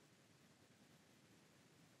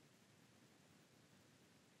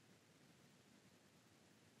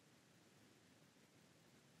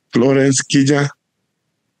 Florence Kija.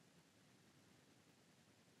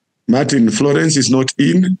 Martin, Florence is not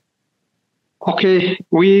in. Okay,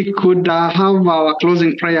 we could have our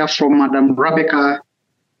closing prayer from Madam Rebecca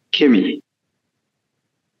Kemi.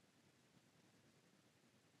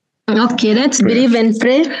 Okay, let's believe and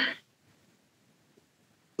pray.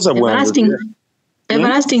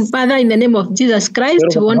 Everlasting Father, in the name of Jesus Christ,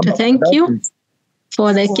 we want to thank you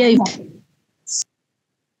for the care.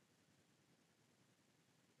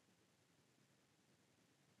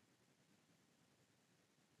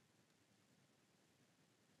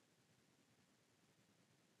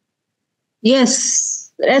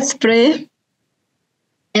 Yes, let's pray.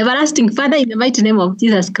 Everlasting Father, in the mighty name of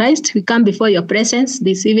Jesus Christ, we come before your presence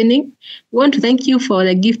this evening. We want to thank you for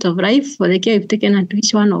the gift of life, for the care you've taken unto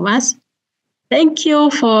each one of us. Thank you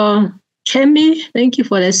for Kemi. Thank you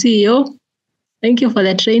for the CEO. Thank you for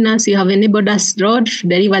the trainers. You have enabled us, Lord, to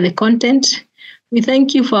deliver the content. We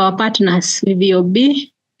thank you for our partners,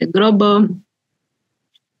 VVOB, the global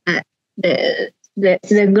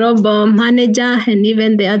the global manager, and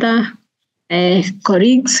even the other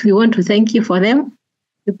colleagues. We want to thank you for them.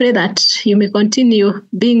 We pray that you may continue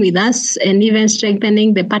being with us and even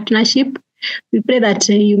strengthening the partnership. We pray that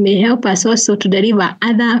you may help us also to deliver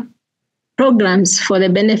other programs for the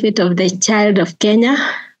benefit of the child of Kenya.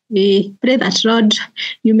 We pray that, Lord,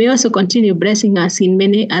 you may also continue blessing us in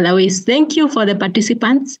many other ways. Thank you for the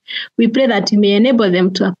participants. We pray that you may enable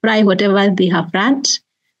them to apply whatever they have learned.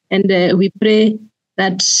 And we pray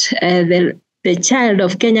that the child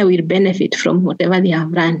of Kenya will benefit from whatever they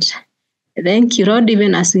have learned. Thank you, Lord.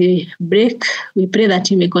 Even as we break, we pray that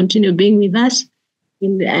you may continue being with us.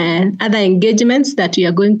 in other engagements that we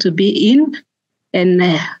are going to be in. And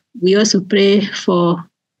we also pray for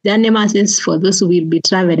journey mercies for those who will be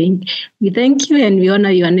traveling. We thank you and we honor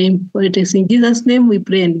your name. For it is in Jesus' name we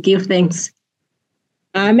pray and give thanks.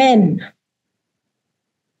 Amen.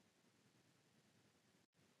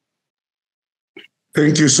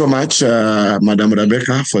 Thank you so much, Madam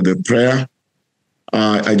Rebecca, for the prayer.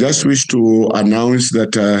 I just wish to announce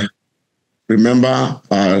that, remember,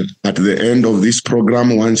 at the end of this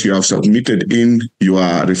program, once you have submitted in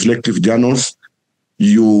your reflective journals,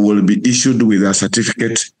 you will be issued with a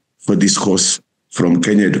certificate for this course from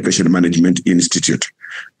Kenya Education Management Institute.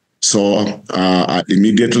 So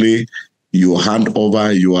immediately you hand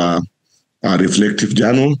over your reflective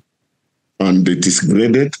journal and it is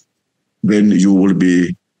graded, then you will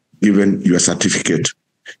be given your certificate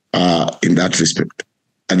in that respect.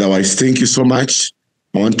 Otherwise, thank you so much.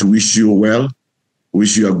 I want to wish you well,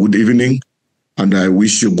 wish you a good evening, and I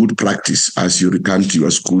wish you good practice as you return to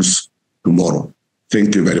your schools tomorrow.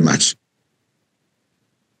 Thank you very much.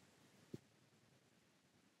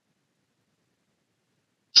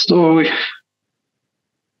 So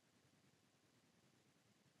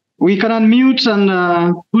we can unmute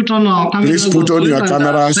and put on our cameras. Please put on your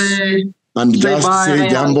cameras and just say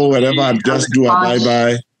jambo wherever and just do a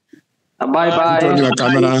bye-bye. A bye-bye. Put on your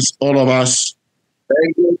cameras, all of us.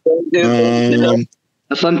 Thank you.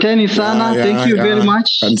 Asanteni sana. Thank you very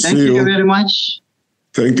much. Thank you very much.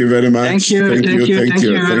 Thank you very much. Thank you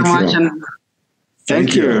very much.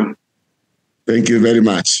 Thank you. Thank you very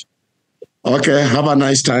much. Okay, have a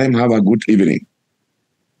nice time. Have a good evening.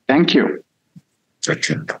 Thank you.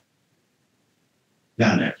 Okay.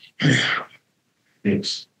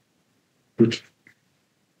 Yes. Good.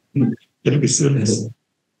 Let me see this.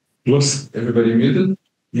 Close. Everybody muted?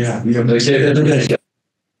 Yeah.